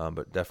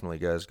 But definitely,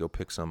 guys, go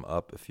pick some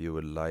up if you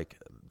would like.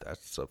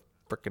 That's a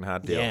freaking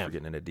hot deal for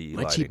getting into DE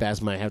My lighting. cheap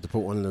ass might have to put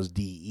one of those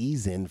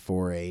DEs in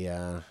for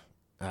in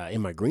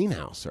my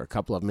greenhouse, or a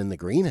couple of them in the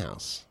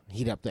greenhouse.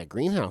 Heat up that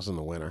greenhouse in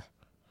the winter.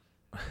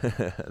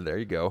 There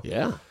you go.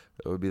 Yeah.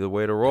 That would be the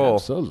way to roll.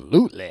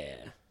 Absolutely.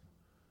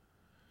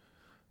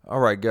 All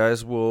right,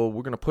 guys. Well,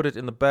 we're going to put it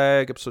in the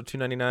bag. Episode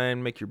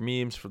 299. Make your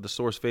memes for the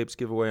Source Vapes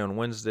giveaway on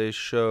Wednesday's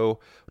show.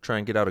 We'll try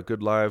and get out a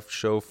good live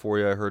show for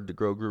you. I heard the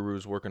Grow Guru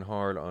is working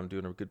hard on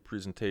doing a good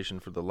presentation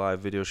for the live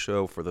video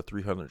show for the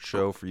 300th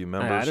show for you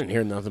members. I didn't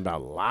hear nothing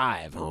about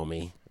live,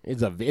 homie.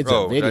 It's a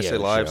video. Did I say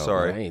live? Show.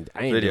 Sorry. I ain't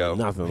Video. doing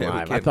nothing Yeah, we live.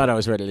 I can't- thought I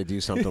was ready to do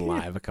something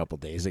live a couple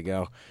days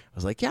ago. I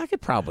was like, yeah, I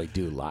could probably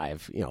do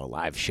live, a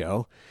live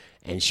show.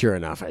 And sure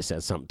enough, I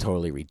said something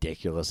totally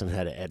ridiculous and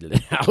had to edit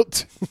it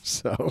out.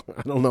 So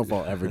I don't know if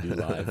I'll ever do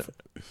live.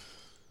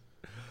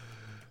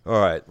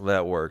 All right,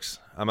 that works.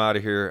 I'm out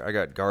of here. I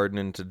got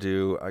gardening to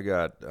do. I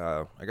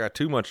got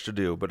too much to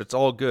do, but it's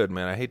all good,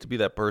 man. I hate to be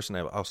that person.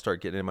 I'll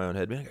start getting in my own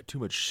head. Man, I got too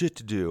much shit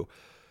to do.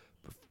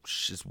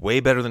 It's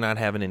way better than not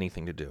having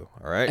anything to do.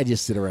 All right. I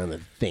just sit around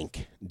and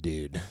think,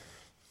 dude.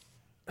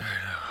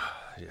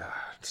 Yeah,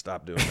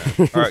 stop doing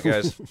that. All right,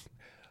 guys.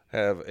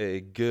 Have a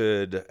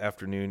good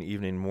afternoon,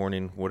 evening,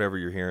 morning, whatever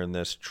you're hearing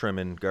this,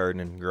 trimming,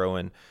 gardening,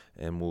 growing,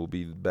 and we'll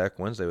be back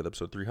Wednesday with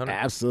episode 300.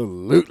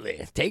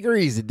 Absolutely. Take her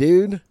easy,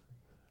 dude.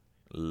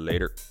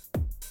 Later.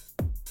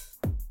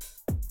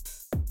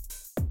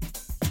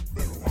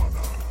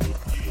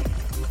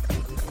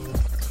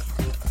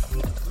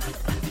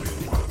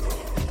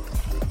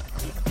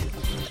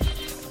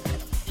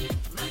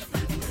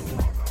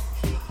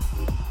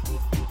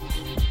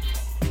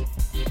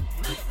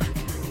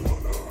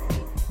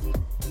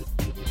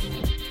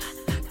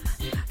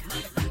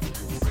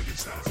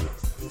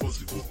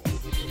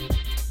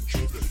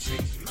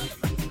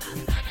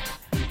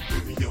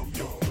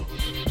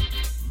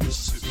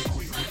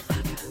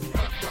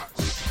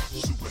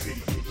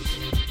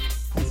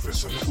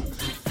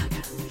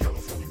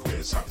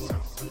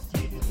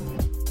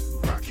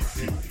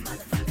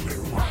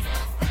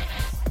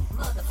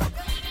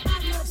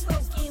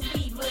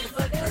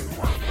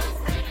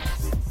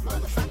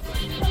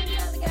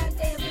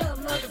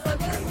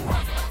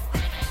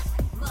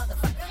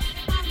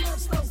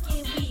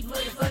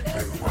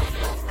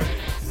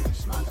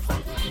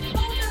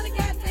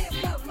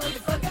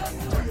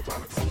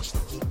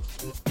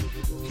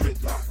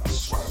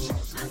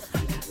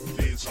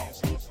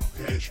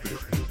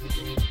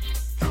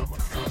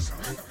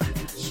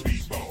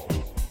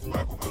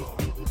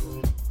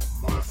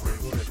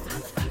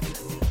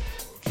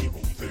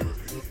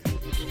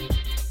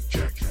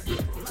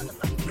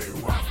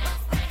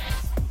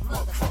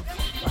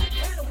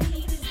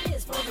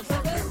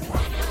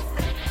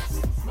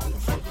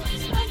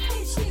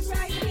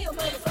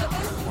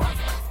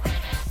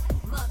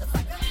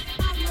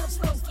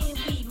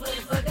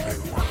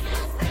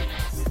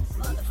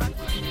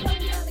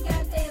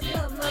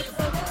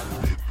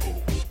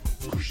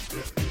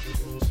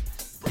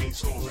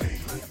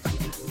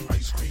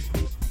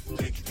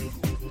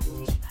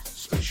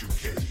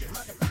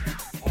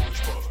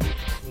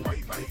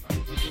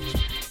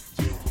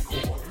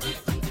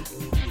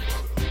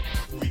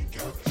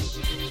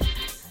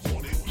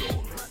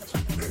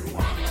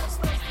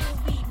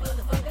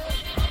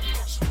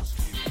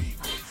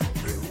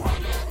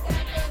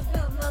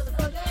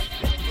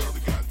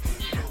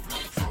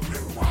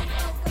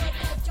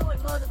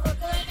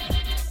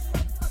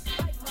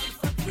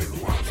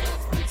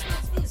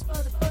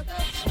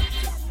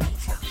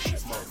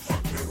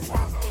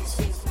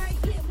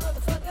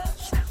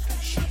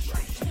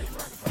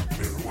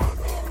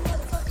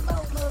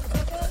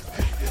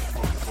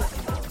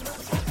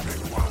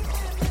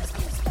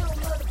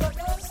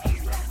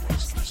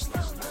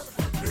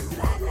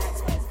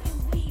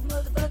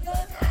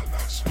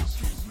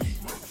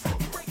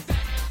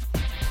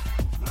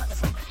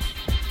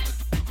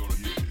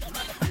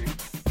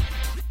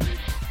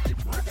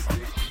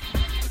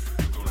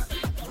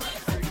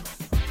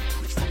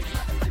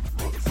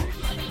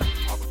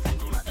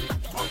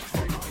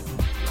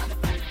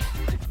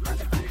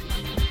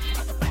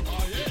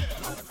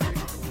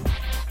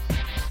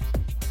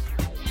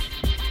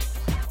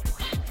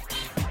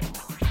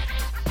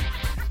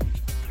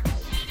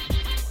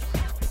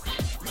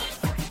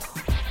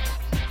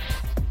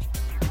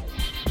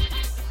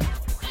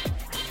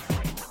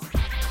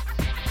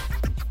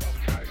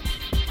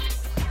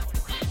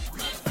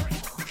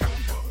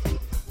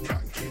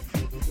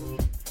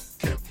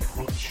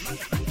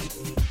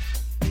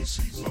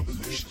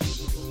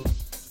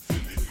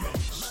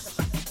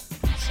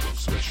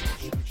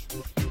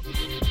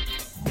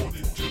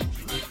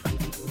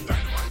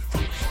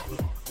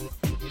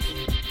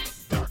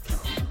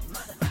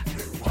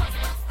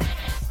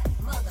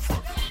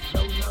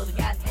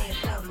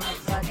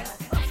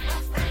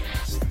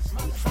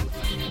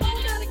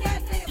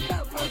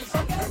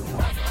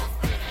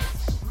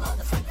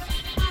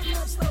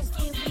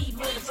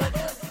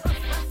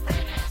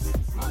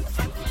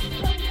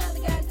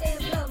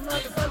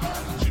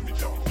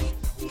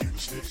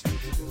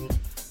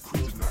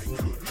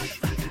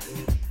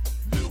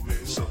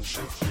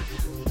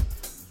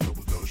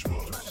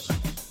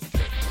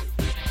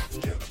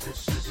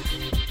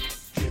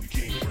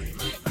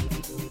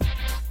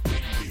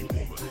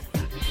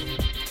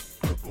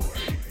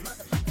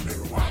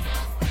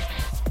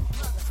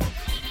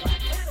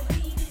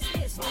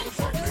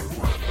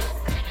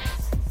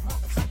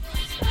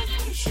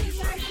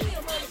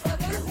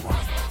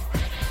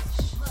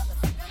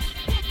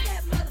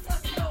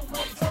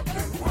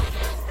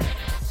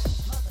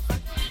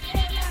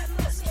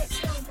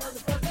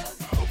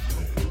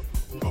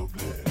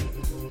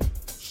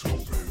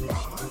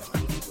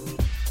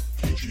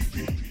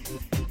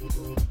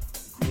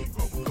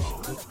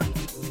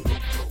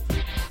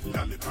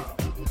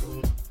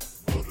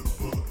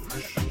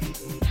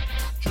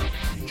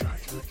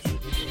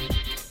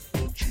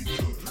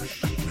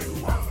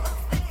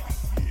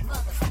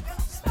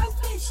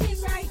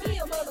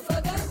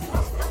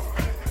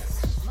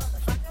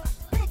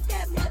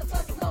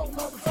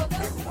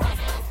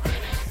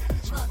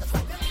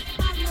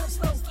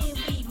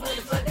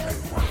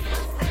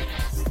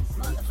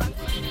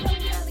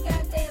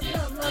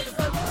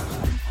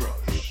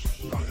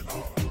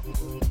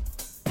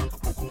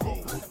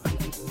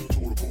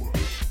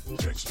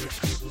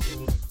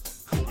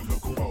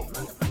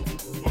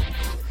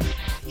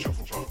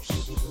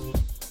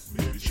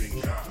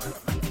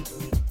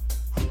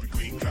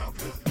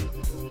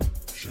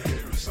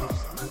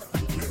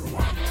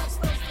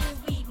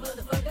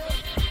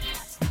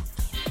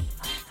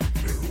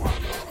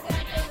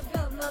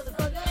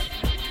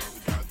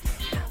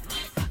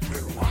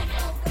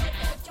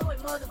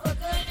 motherfucker.